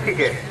সখী থালি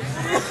থেকে,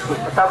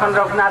 তখন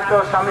রঘুনাথ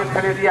স্বামী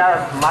ফেলে দিয়া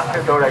মাঠে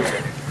দৌড়াইছে।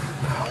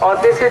 Or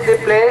this is the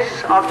place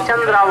of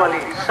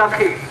Chandravali,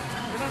 Sakhi.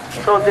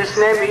 So this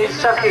name is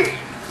Sakhi.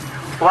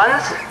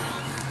 Once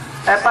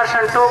a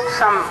person took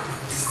some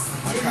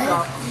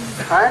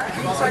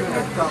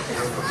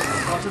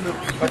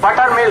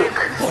buttermilk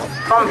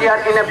from here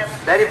in a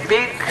very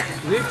big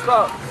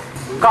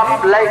cup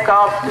like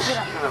of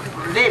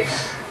leaves,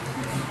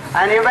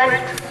 and he went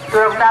to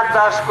Raghunath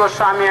Das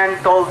Goswami and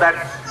told that,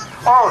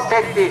 oh,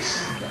 take this.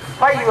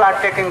 Why you are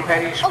taking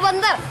very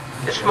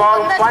small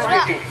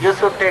quantity? You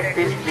should take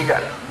this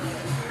bigger.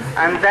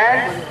 And then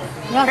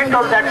he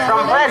told that,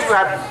 from where you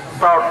have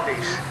brought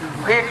this?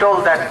 He told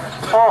that,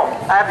 oh,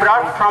 I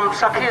brought from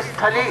Sakhi's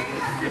Thali,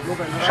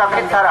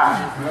 Sakhi Thara.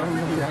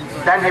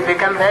 Then he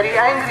became very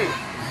angry.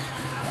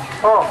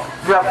 Oh,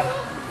 you have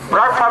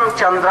brought from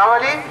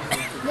Chandravali?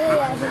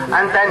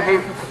 And then he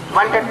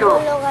wanted to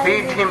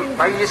beat him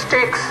by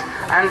sticks,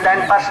 and then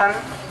person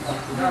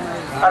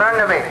run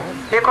away.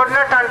 He could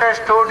not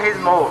understood his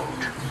mood.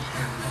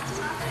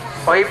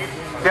 वही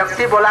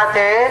व्यक्ति बोला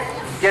थे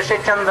जैसे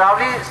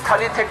चंद्रावली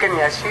स्थली थे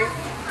कन्यासी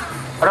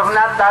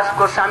रघुनाथ दास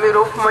गोस्वामी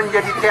रूप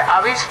मंजरीते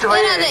आविष्ट हुए,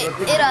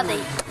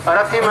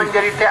 रति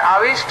मंजरीते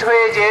आविष्ट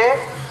हुए जे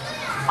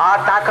আর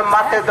তাকে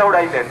মারতে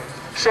দৌড়াইলেন।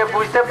 সে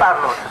বুঝতে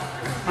পারল না।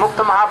 মুক্ত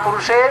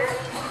মহাপুরুষের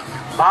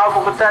ভাব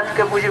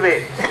ভক্তকে বুঝবে।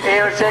 এই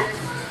হচ্ছে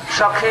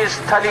সখী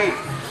স্থলী।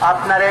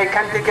 আপনারা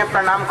এখান থেকে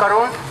প্রণাম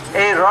করুন।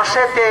 এই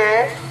রসেতে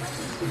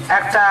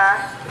একটা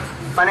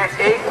মানে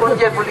এই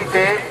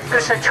কুঞ্জগুলিতে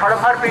কৃষ্ণ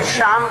ছড়ভার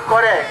বিশ্রাম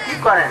করে কি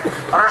করেন,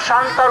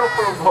 রসান্তর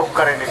উপভোগ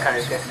করেন।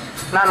 এখানেতে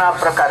নানা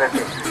প্রকারের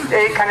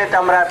এইখানেতে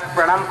আমরা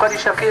প্রণাম করি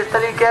সখী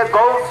স্থলীকে।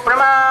 গৌ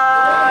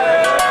প্রমাণ।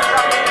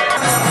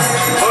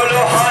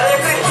 बोलो हरे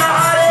कृष्ण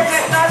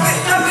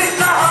कृष्ण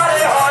कृष्ण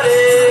हरे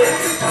हरे,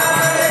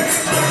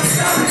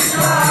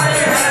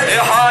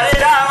 हरे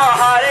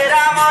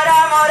राम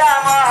राम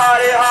राम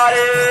हरे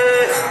हरे।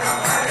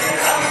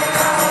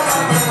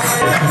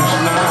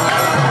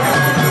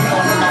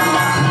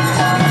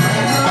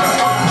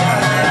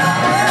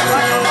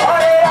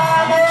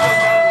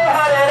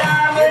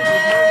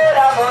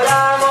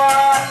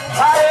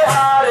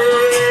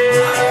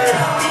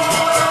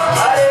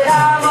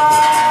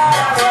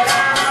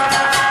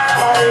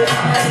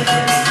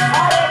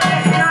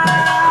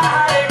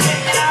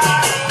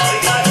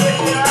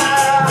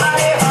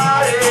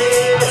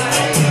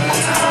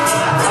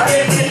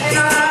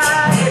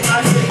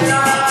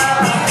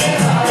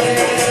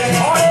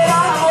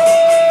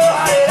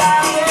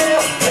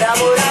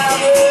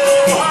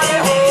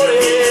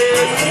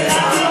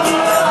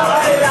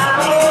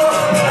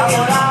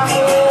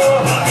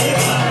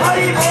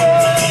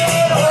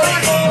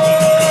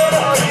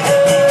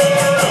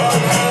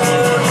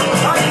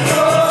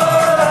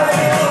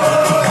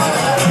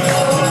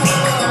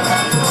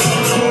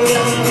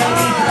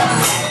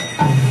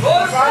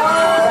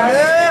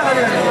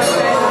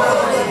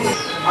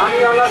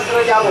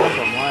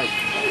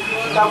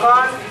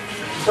 तখন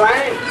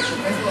स्वयं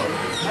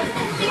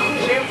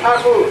शिव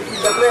ठाकुर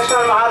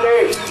चक्रेश्वर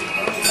महादेव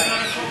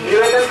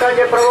निवेदन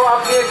करके प्रभु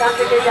আপনি এখান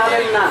থেকে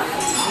যাবেন না,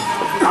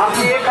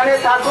 আপনি এখানে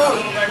থাকুন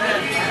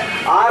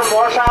আর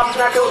মশা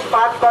আপনাকে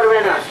উৎপাত করবে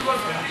না।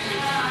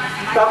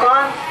 তখন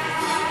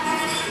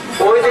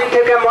ওই দিন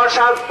থেকে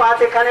মশা উৎপাত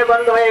এখানে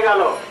বন্ধ হয়ে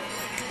গেল,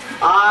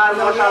 আর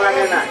মশা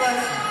লাগে না।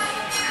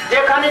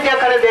 যেখানে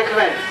যেখানে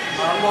দেখবেন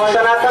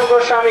সনাতন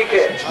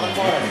গোস্বামীকে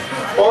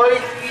ওই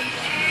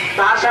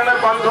তার সঙ্গে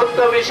বন্ধুত্ব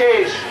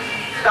বিশেষ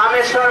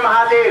কামেশ্বর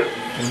মহাদেব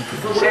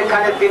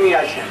সেখানে তিনি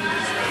আছেন।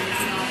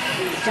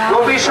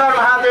 গোপীশ্বর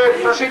মহাদেব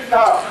প্রসিদ্ধ,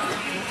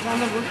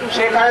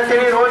 সেখানে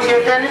তিনি রোজ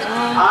যেতেন।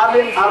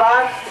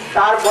 আবার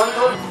তার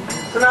বন্ধু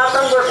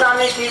সনাতন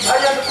গোস্বামী কি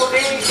ভজন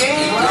কুটি কি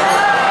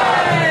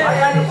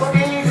ভজন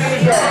কুটি কি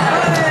জয়,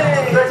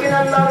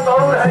 সচিনন্দন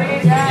গৌর হরি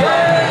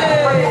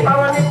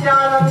পवन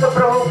नित्यानंद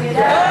प्रभु की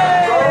जय,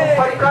 गौ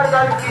परिकर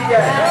दल की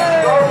जय,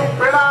 गौ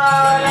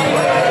प्रणाम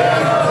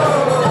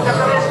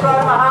चक्रेश्वर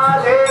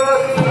महादेव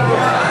की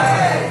जय।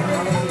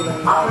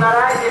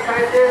 আপনারা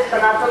যেখানে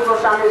সনাতন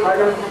গোস্বামী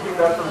ভজন কুটি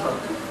দর্শন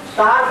করুন,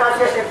 তার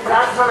কাছে এক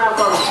প্রার্থনা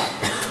করুন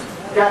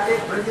যাতে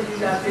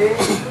ব্রজলীলাতে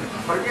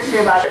ব্রজ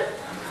সেবা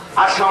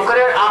আর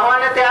শঙ্করের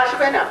আহ্বানেতে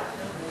আসবে না,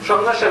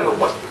 সঙ্গে সঙ্গে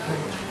উপস্থিত।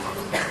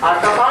 আর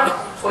তখন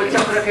ওই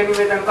চক্রকে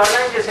নিবেদন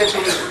করলেন যে সে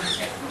তুমি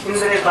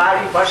ইন্দ্রের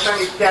বাড়ি বর্ষণ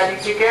ইত্যাদি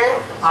থেকে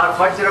আর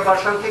বজ্র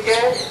বর্ষণ থেকে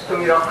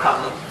তুমি রক্ষা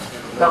করো।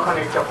 তখন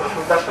এই চক্র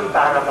সুদর্শন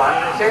তাহারা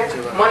বানিয়েছে,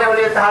 মনে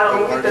হলে তাহার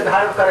অঙ্গিতে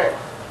ধারণ করে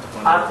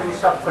আর তিনি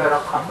সব করে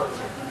রক্ষা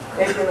করছে।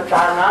 এই জন্য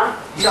তার নাম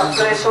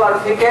চক্রেশ্বর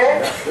থেকে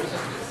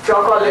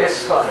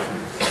চকলেশ্বর।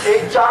 এই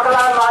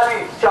চকলা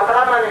মালিক,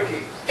 চকলা মানে কি?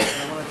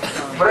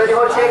 ব্রজ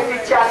হচ্ছে একটি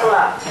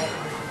চাকলা।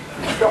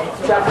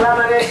 চকলা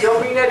মানে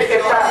জমিনের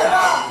একটা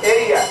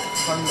এরিয়া,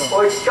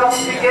 ওই চক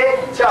থেকে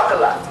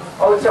চকলা।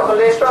 और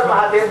चकलेश्वर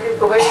महादेव की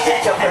तो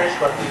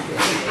चक्रेश्वर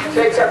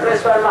श्री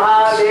चक्रेश्वर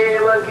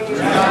महादेव की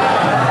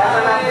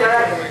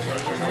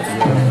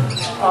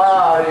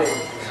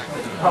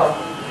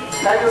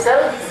Can you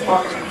tell?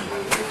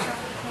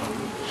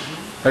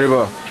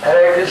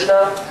 Hare Krishna.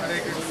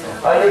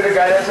 Under the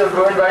guidance of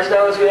Guru and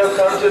Vaishnavas, we have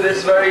come to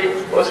this very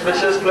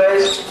auspicious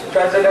place,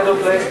 transcendental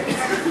place.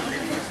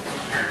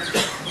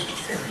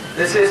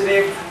 This is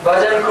the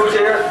Bhajan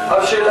Kutir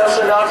of Srila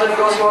Sanatana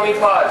Goswami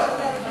Pad.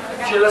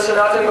 Srila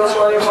Sanatana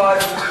Goswami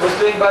Pad was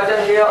doing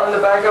bhajan here on the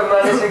bank of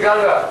Manasi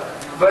Ganga.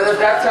 But at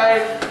that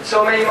time,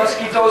 so many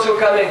mosquitoes were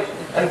coming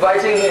and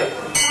biting him.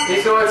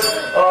 He thought,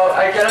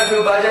 I cannot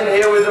do bhajan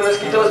here with the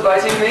mosquitoes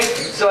biting me,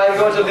 so I'm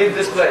going to leave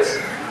this place.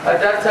 At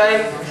that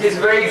time, his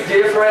very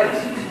dear friend,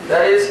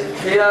 that is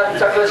here,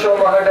 Chakleshwar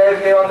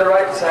Mahadev here on the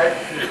right side,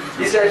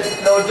 he said,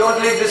 no, don't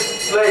leave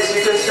this place,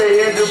 you can stay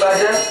here and do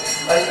bhajan,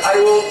 and I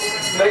will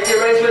make the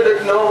arrangement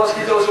that no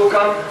mosquitoes will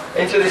come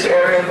into this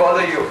area and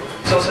bother you.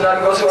 So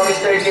Sanatana Goswami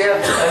stayed here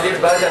and did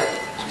bhajan.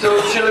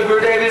 So Srila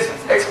Gurudev is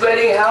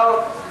explaining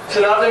how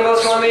Sanatana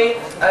Goswami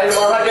and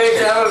Mahadev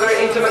have a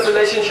very intimate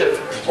relationship.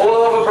 All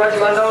over Vraj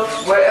Mandal,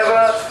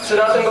 wherever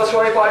Sanatana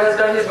Goswami Pad has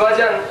done his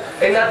bhajan,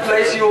 in that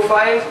place you will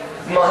find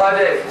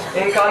Mahadev.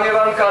 In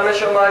Kamyavam,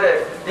 Kameshwar Mahadev.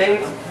 In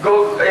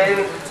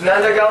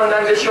Nandagaon,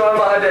 Nandeshwar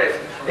Mahadev.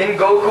 In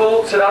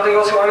Gokul, Sanatana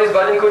Goswami's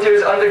bhajan kutir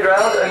is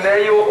underground, and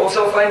there you will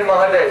also find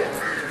Mahadev.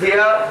 Here,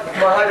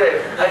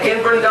 Mahadev. And in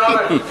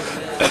Vrindavan,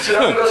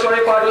 Sanatana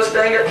Goswami Pad was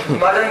staying at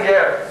Madan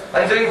Gher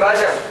and doing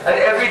bhajan. And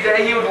every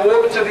day he would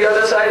walk to the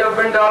other side of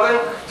Vrindavan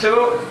to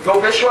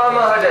Gopishwar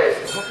Mahadev.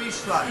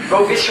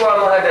 Gopishwar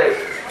Mahadev.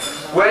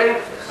 When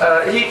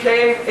he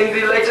came in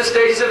the later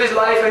stages of his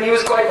life and he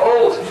was quite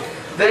old,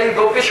 then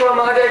Gopishwar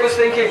Mahadev was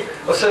thinking,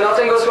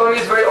 Sanatana Goswami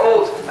is very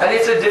old and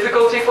it's a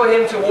difficulty for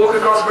him to walk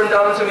across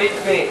Vrindavan to meet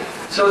me.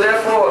 So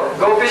therefore,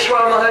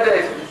 Gopishwar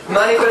Mahadev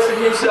manifested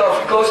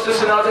himself close to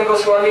Sanatana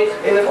Goswami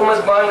in the form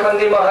of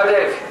Bankandi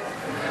Mahadev.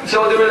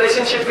 So the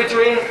relationship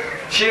between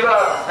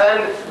Shiva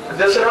and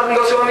the Sanatana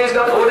Goswami is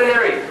not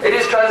ordinary, it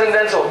is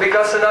transcendental,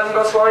 because Sanatana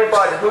Goswami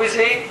Pad, who is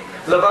he?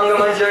 Labanga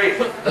Manjari,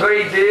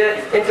 very dear,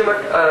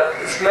 intimate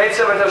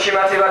maidservant of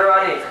Srimati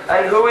Radharani.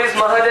 And who is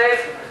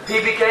Mahadev? He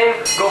became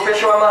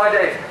Gopeshwar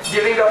Mahadev,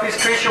 giving up his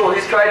Trishul,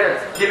 his trident,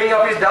 giving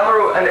up his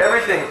Damaru and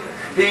everything.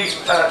 He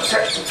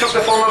took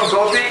the form of a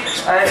Gopi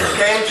and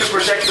came to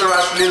protect the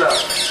Ras Lila.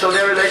 So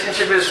their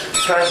relationship is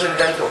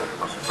transcendental.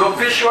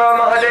 Gopeshwar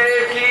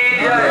Mahadev ki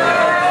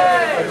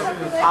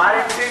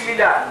আরেকটি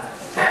লীলা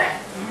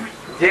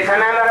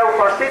যেখানে আমরা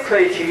উপস্থিত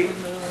হয়েছি,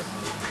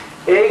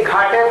 এই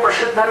ঘাটের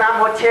প্রসিদ্ধ নাম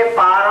হচ্ছে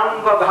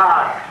পারঙ্গ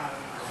ঘাট।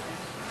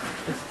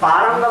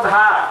 পারঙ্গ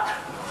ঘাট,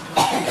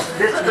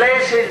 this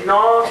place is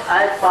known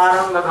as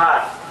Paranga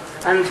Ghat,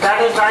 and that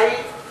is why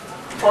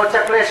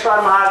Chakleshwar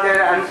Mahadev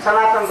and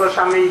Sanatana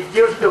Goswami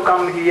used to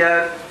come here.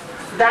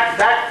 That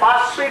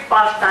sweet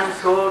pastime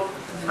should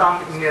come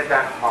near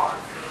that hall.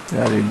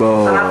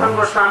 Sanatana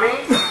Goswami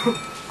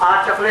R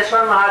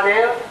Chakleshwar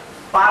Mahadev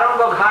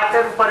পারঙ্গ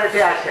ঘাটের উপরে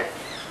যে আসেন,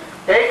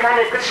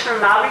 এইখানে কৃষ্ণ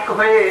নাবিক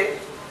হয়ে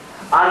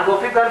আর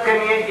গোপীগণকে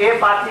নিয়ে এ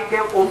পার থেকে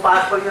ও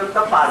পার পর্যন্ত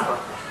পার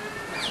করতেন।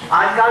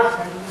 আজকাল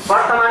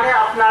বর্তমানে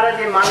আপনারা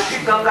যে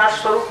মানসিক গঙ্গার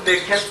স্বরূপ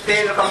দেখছেন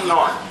সেরকম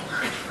নয়।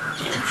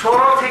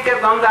 ষোলো থেকে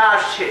গঙ্গা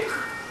আসছে,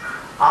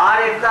 আর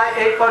একটা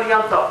এই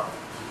পর্যন্ত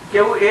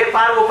কেউ এ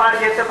পার ও পার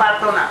যেতে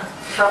পারতো না,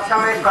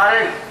 সবসময়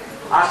কারেন্ট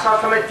আর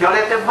সবসময়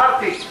জলেতে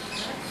ভর্তি।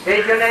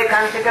 এই জন্য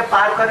এখান থেকে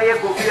পার করিয়ে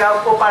গোপীরা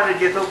ও পারে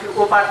যেত,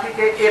 ও পার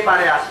থেকে এ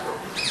পারে আসতো।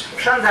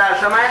 সন্ধ্যার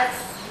সময়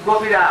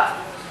গোপীরা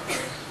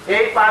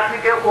এই পার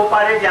থেকে ও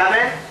পারে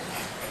যাবেন,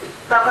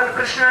 তখন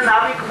কৃষ্ণ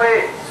নাবিক হয়ে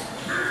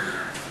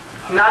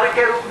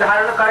নাবিকের রূপ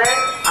ধারণ করে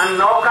আর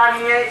নৌকা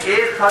নিয়ে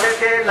এই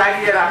স্থলেতে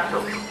লাগিয়ে রাখতো।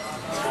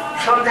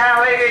 সন্ধ্যা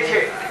হয়ে গেছে,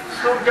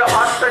 সূর্য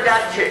অস্ত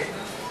যাচ্ছে,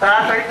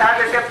 তাড়াতাড়ি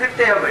তাদেরকে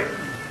ফিরতে হবে।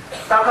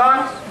 তখন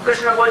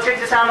কৃষ্ণ বলছে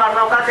যে আমার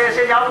নৌকাতে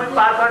এসে যাও, তুমি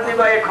পার করে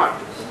দিব এখন।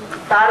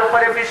 তার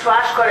উপরে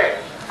বিশ্বাস করে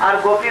আর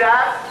গোপীরা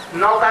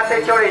নৌকাতে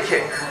চড়েছে।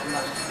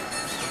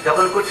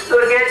 যখন কুछ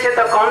दूर গিয়েছে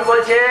তখন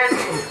বলছে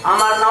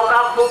আমার নৌকা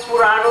খুব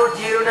পুরানো,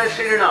 জীর্ণ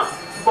শীর্ণ,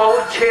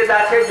 বহুত ছেদ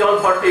আছে, জল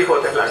ভর্তি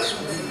হতে লাগে।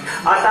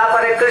 আর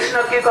তারপরে কৃষ্ণ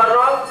কি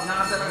করলো,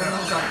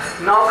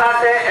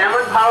 নৌকাতে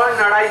এমন ভাবে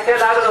লড়াইতে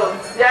লাগলো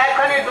যে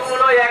এখনই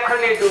ডুবলো,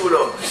 এখনই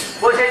ডুবলো।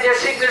 বলছে যে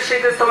শীঘ্র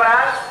শীঘ্র তোমরা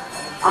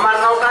আমার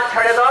নৌকা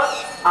ছেড়ে দাও,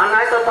 আর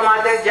নয়তো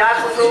তোমাদের যা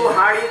কিছু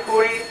হাঁড়ি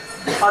কুড়ি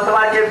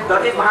অথবা যে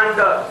দধি ভাণ্ড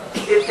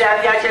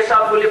ইত্যাদি আছে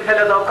সবগুলি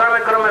ফেলে দাও। ক্রমে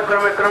ক্রমে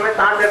ক্রমে ক্রমে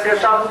তাদেরকে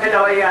সব ফেলে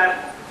হয়ে আর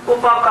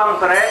উপকম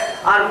করে।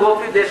 আর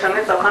গোপীদের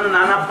সঙ্গে তখন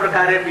নানা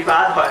প্রকারের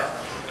বিবাদ হয়।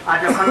 আর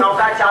যখন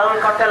নৌকা চালন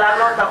করতে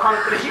লাগলো তখন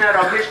কৃষ্ণের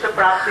অভীষ্ট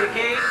প্রাপ্তি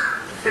কি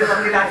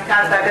শ্রীমতী রাধিকা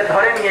তাকে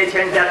ধরে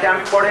নিয়েছেন যাতে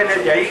আমি পড়ে না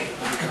যাই,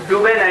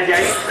 ডুবে না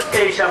যাই।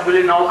 এই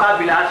সবগুলি নৌকা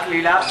বিলাস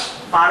লীলা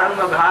পারঙ্গ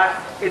ঘাট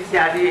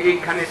ইত্যাদি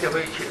এইখানেতে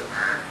হয়েছিল।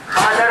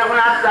 আমাদের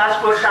রঘুনাথ দাস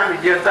গোস্বামী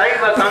যে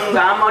দৈব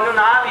গঙ্গা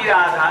মনুনা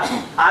বিরাধা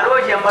আরো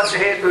যে মধ্যে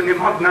হেতু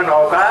নিমগ্ন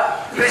নৌকা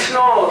কৃষ্ণ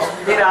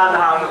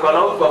বিরাধা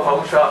অনুগলৌ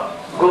গোভৌষ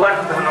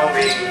গোবর্ধনো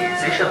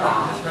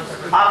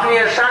আপনি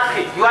এর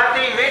সাক্ষী। You are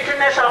the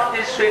witness of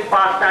this sweet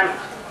pastime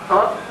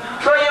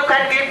So you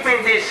can give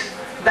me this,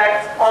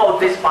 that, oh,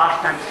 this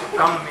pastime should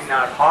come in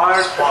our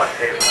heart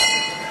forever.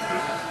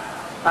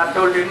 I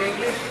told you in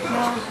English?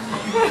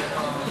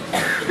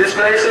 This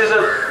place is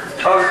of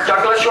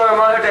Chakleshwar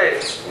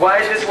Mahadev. Why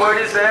this word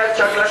is there,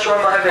 Chakleshwar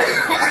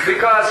Mahadev?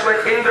 Because when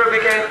Indra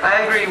became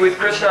angry with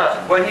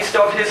Krishna, when he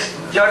stopped his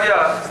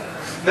yajna,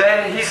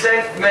 then he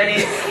sent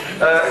many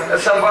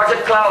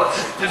samvartak clouds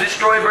to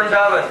destroy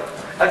Vrindavan.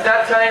 At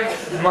that time,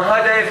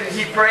 Mahadev,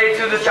 he prayed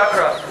to the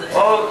Chakra.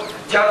 Oh,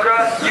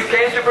 Chakra, you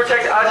came to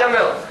protect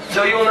Ajamil,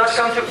 so you will not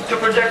come to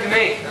protect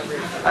me.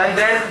 And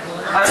then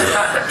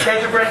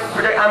came to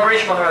protect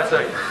Ambarish Maharaj.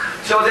 Sorry.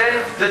 So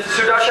then the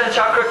Sudarshan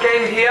Chakra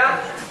came here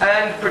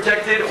and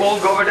protected all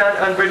Govardhan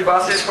and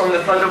Brijbasis from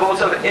the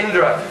thunderbolts of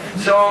Indra.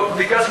 So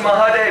because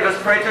Mahadev has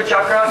prayed to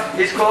Chakra,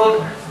 he's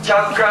called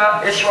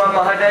Chakra Ishwar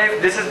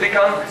Mahadev. This has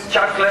become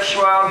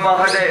Chakleshwar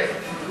Mahadev.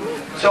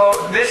 So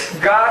this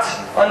ghat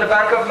on the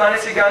bank of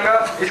Manasi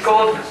Ganga is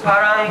called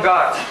Parang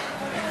Ghat.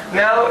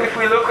 Now if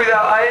we look with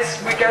our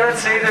eyes, we cannot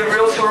see the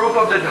real swarup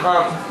of the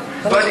Dham.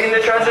 But in the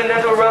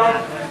transcendental realm,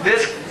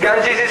 this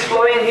Ganges is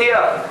flowing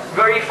here,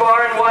 very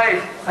far and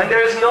wide, and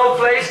there is no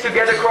place to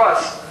get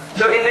across.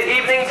 So in the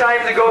evening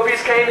time, the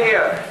gopis came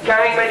here,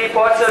 carrying many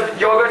pots of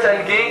yogurt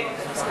and ghee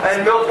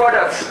and milk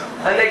products,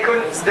 and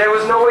there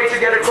was no way to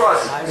get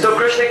across. So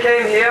Krishna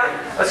came here,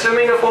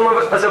 assuming the form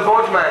as a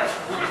boatman.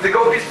 The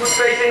gopis put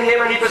faith in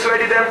him and he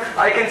persuaded them,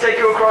 I can take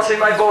you across in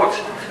my boat.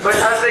 But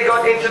as they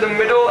got into the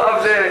middle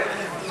of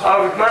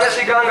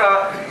Manasi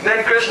Ganga,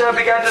 then Krishna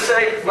began to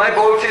say, my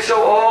boat is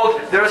so old,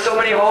 there are so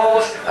many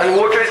holes, and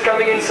water is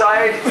coming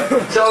inside.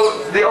 So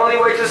the only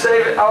way to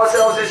save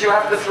ourselves is you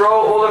have to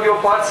throw all of your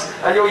pots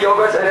and your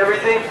yogurt and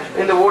everything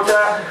in the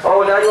water.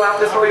 Oh, now you have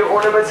to throw your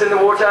ornaments in the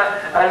water.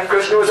 And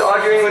Krishna was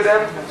arguing with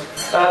them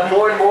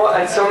more and more,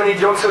 and so many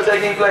jokes were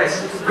taking place.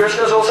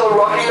 Krishna is also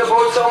rocking the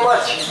boat so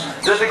much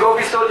that the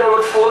gopis thought they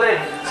would fall in.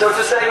 So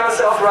to save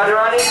herself,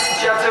 Radharani,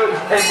 she had to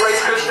embrace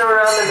Krishna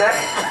around the neck,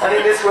 and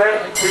in this way,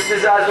 his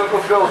desires were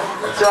fulfilled.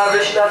 So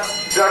Vishnav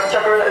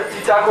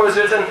Thakur has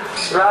written,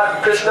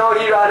 Krishna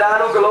hi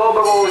Radhanu Galo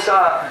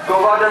Bhavosa,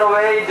 Govardhan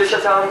away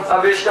Dishatam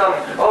Avishtam.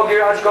 Oh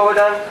Giraj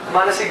Govardhan,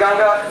 Manasi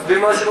Ganga, be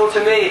merciful to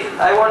me.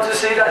 I want to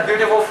see that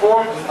beautiful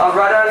form of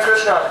Radha and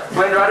Krishna.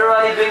 When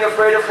Radharani, being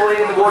afraid of falling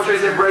in the water,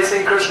 is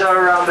embracing Krishna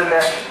around the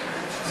neck.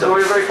 So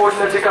we're very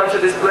fortunate to come to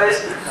this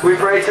place. We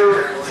pray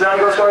to Sri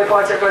Goswami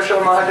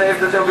Chakleshwar Mahadev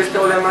that they'll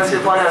bestow their mercy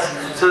upon us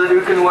so that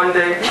we can one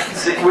day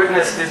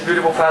witness these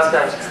beautiful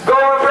pastimes.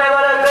 Gaur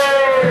Premanande!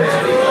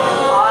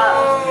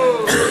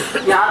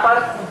 यहाँ पर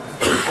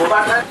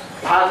गोवर्धन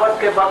भागवत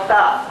के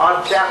वक्ता और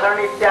व्याकरण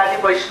इत्यादि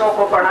वैष्णव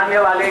को पढ़ाने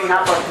वाले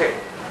यहाँ पर थे।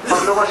 हम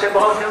लोगों से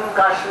बहुत ही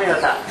उनका स्नेह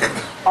था।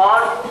 और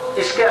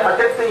इसके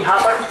अतिरिक्त यहाँ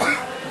पर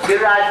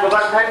गिरिराज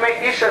गोवर्धन में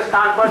इस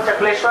स्थान पर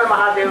चकलेश्वर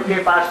महादेव के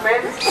पास में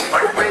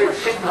बड़े बड़े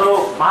सिद्ध लोग,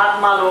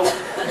 महात्मा लोग,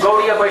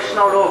 गौड़ीय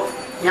वैष्णव लोग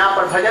यहाँ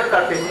पर भजन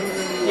करते हैं।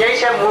 यही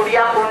से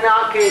मूड़िया पुनों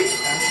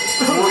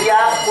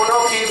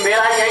की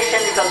मेला यहीं से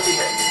निकलती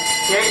है।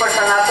 यहीं पर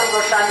सनातन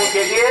गोस्वामी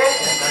के लिए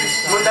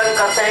मुंडन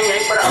करते हैं।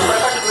 यहीं पर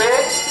प्रकट हुए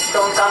तो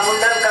उनका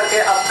मुंडन करके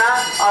अपना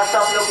और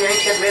सब लोग यहीं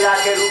से मेला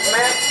के रूप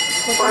में,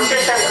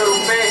 प्रोसेशन के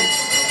रूप में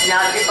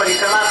यहाँ की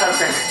परिक्रमा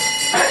करते हैं।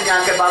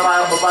 यहाँ के बाबा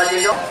जी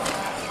लोग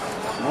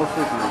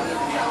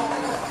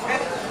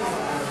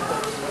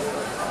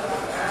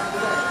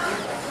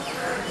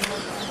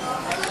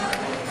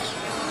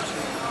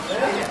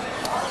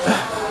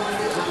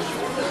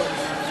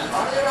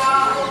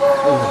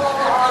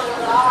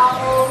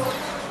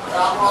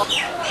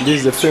This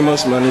is the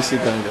famous Manasi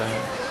Ganga,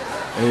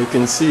 and you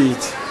can see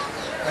it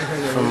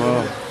from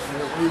all.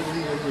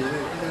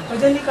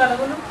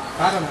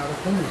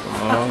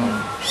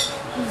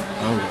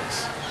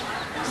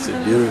 It's a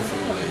beautiful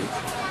lake.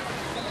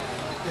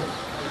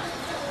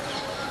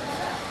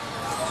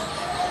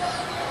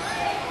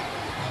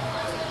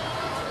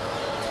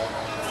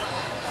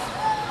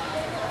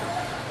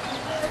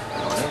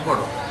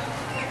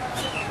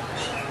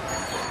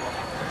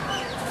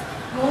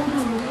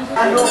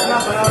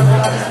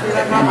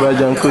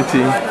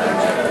 Vajankuti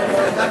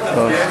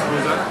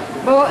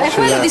è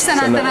quello di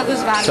Sanatana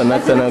Goswami.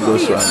 Sanatana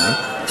Goswami.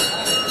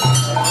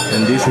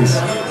 And this is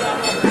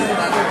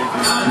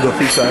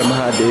Gopika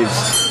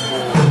Mahadev's.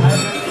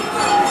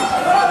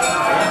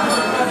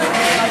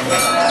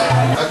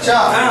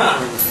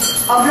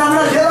 अपना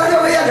सेवा जो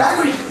भैया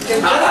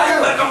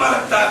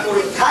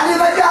खाली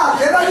बच्चा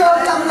सेवा जो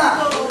अपना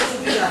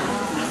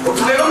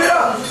देखो मेरा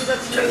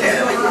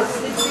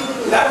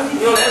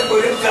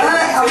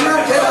अपना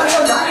सेवा जो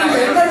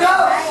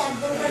जाओ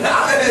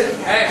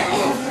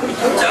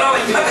चलो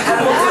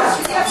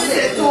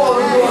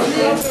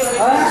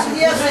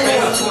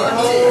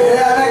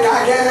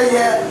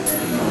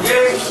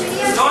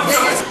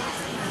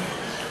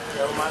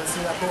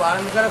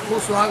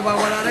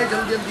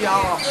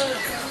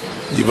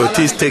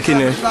Devotees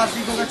taking it,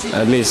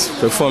 at least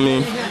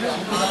performing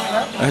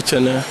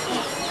Archana.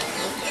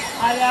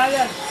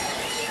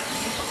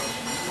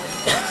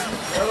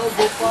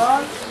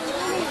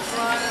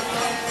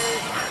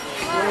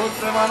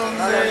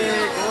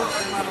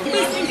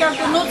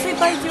 Быстренько, ночью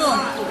пойдем.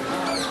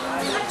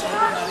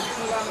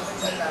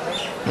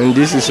 And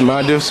this is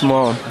Madhuv's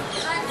mom.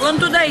 Вон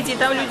туда идти,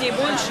 там людей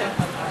больше.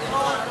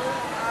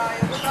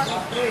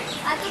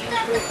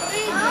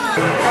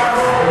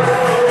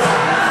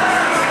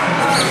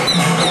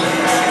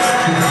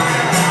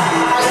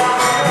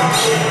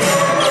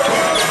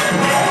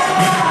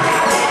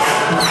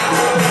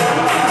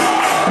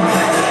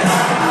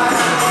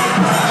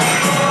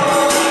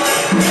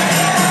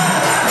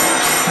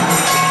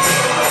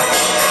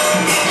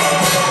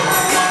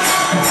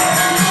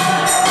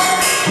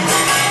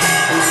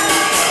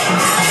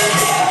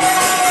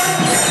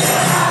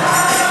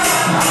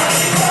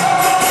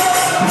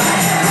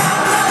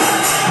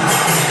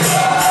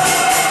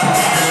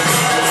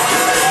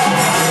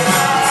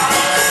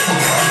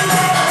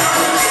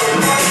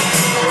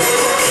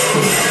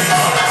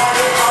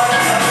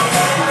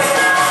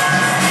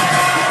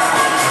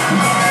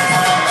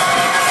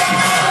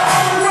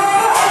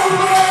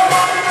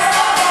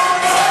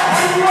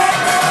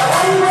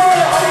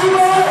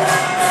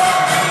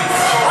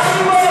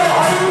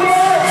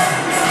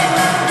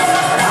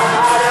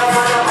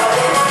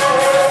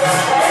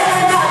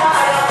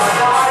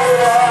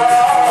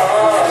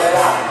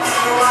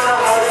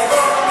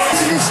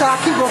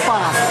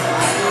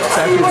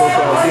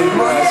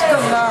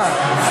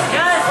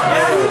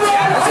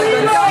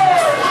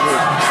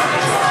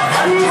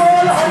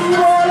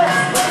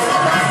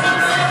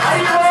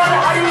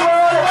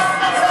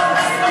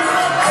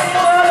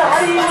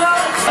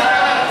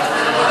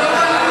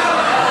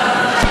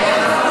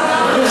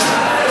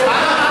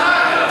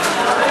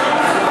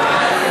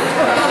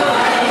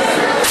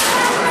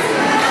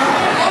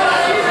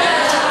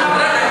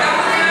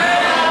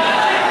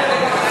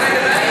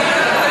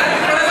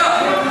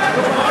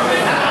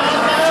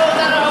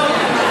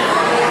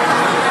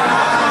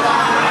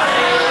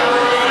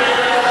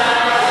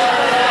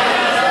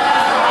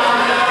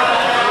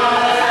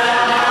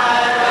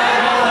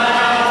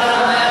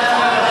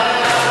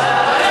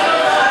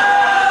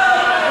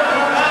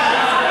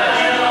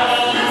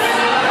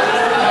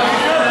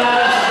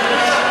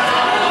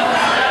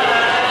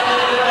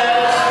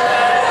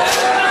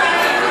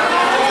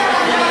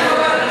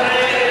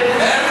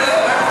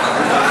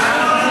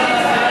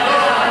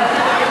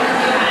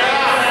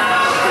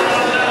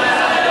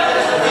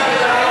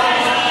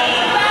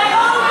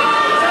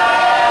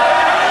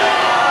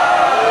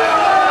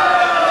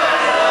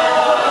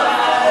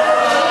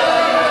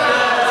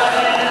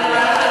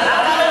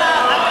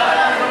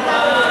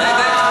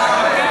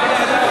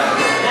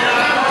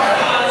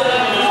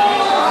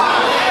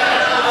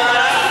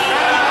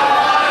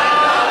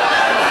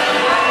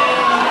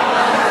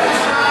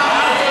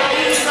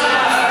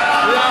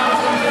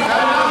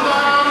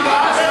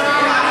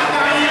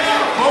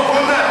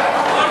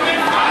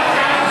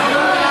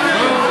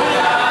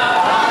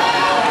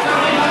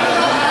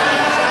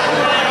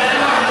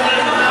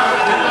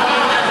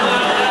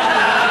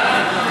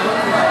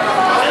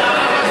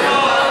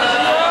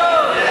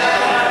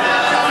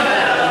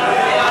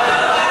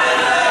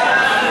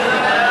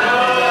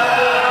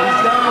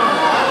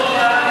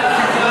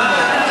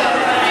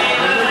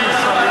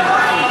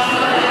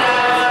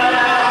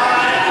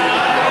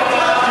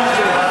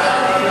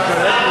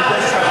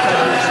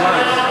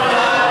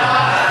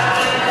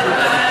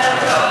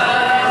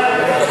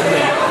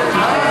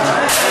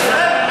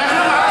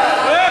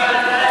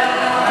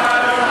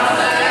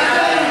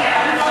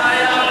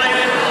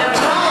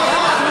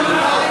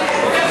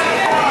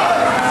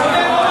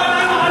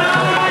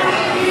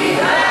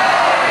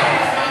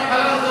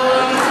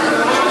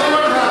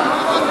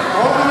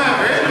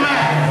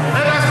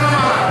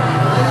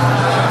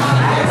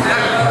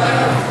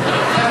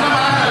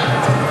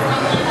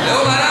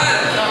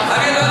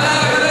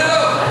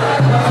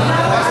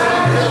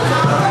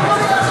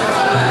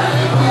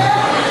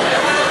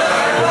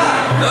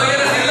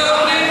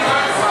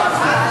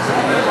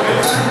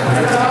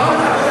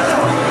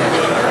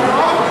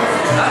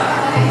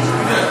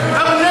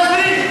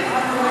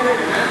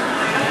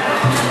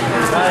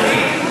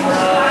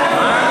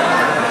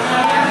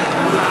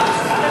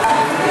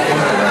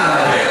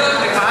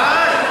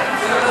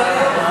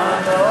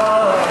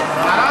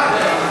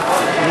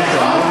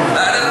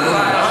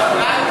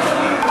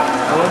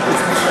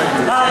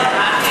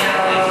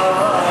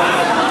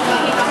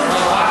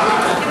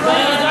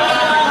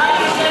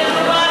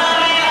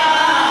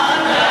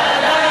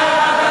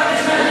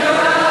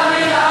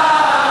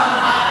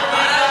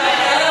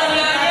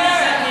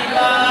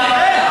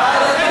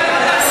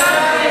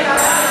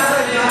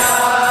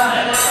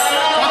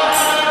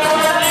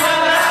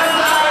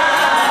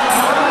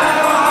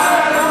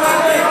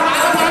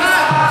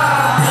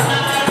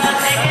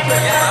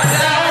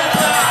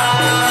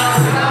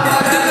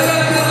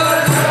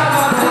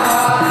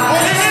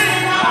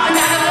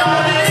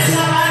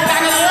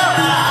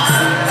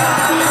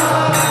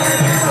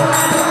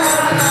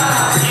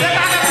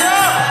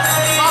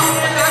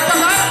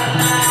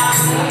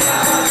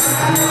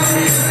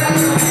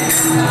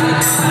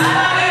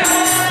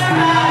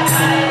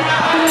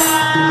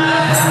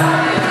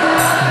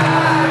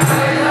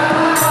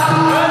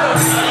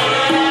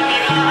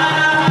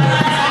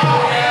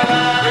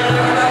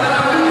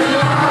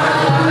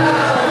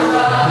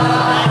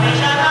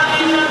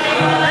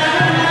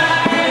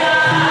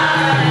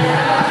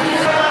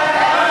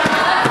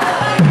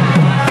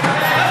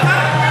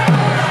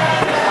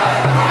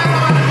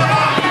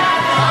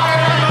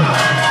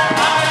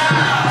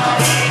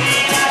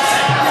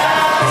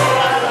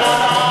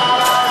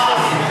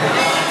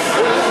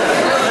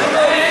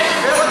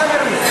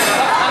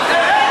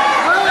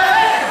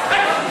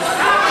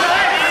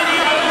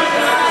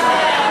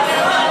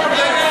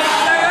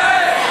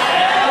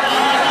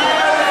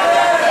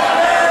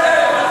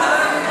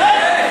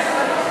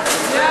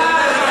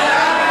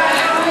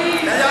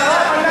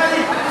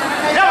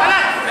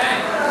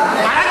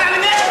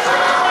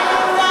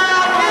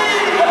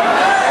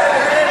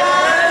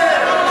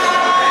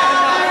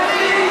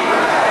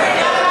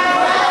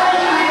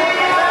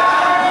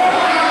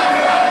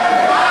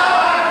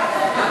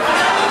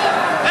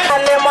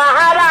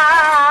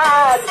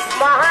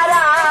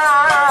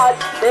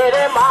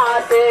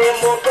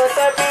 मुकुट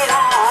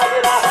विराज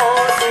रहो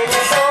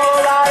श्री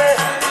गोवर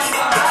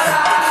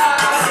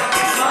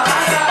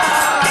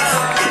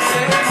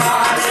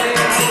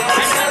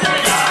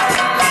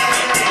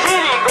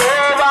श्री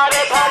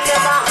गोवर्धन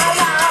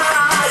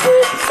महाराज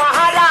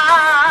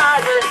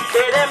महाराज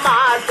तेरे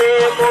माथे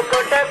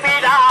मुकुट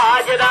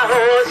विराज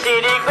रहो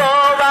श्री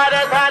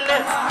गोवर्धन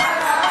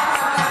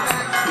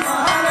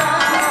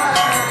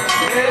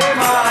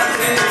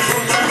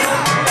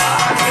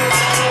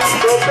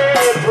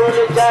फूल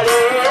चढ़े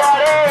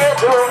अरे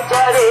धूम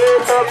चढ़े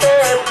तोपे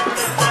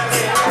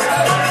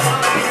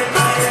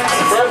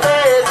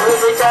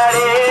धूम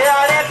चढ़े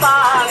अरे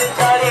पान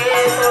चढ़े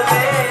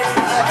तोपे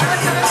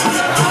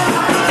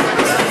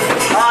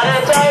अरे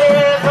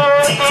चढ़े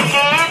धोती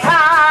की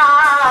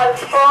धार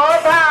ओ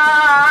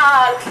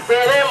धार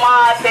तेरे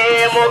माथे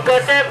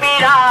मुकुट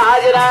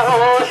विराज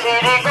रहो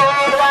Shri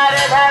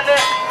Govardhan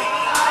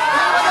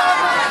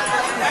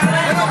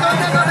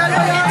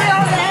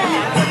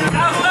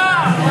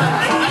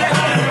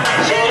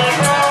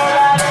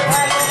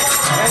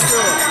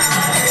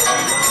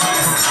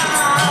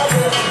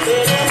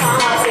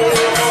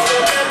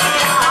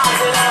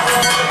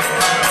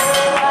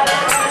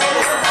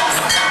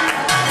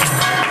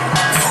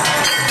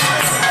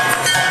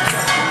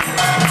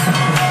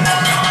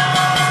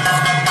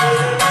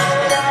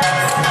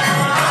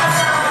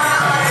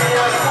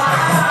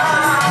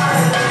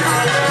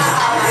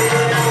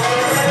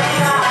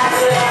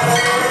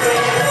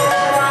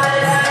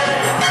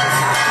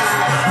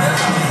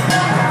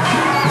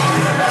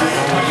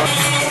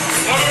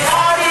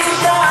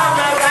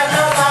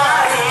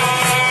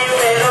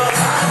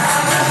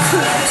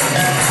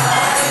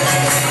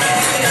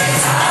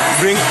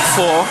Bring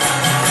 4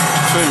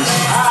 friends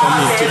for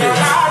me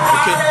today.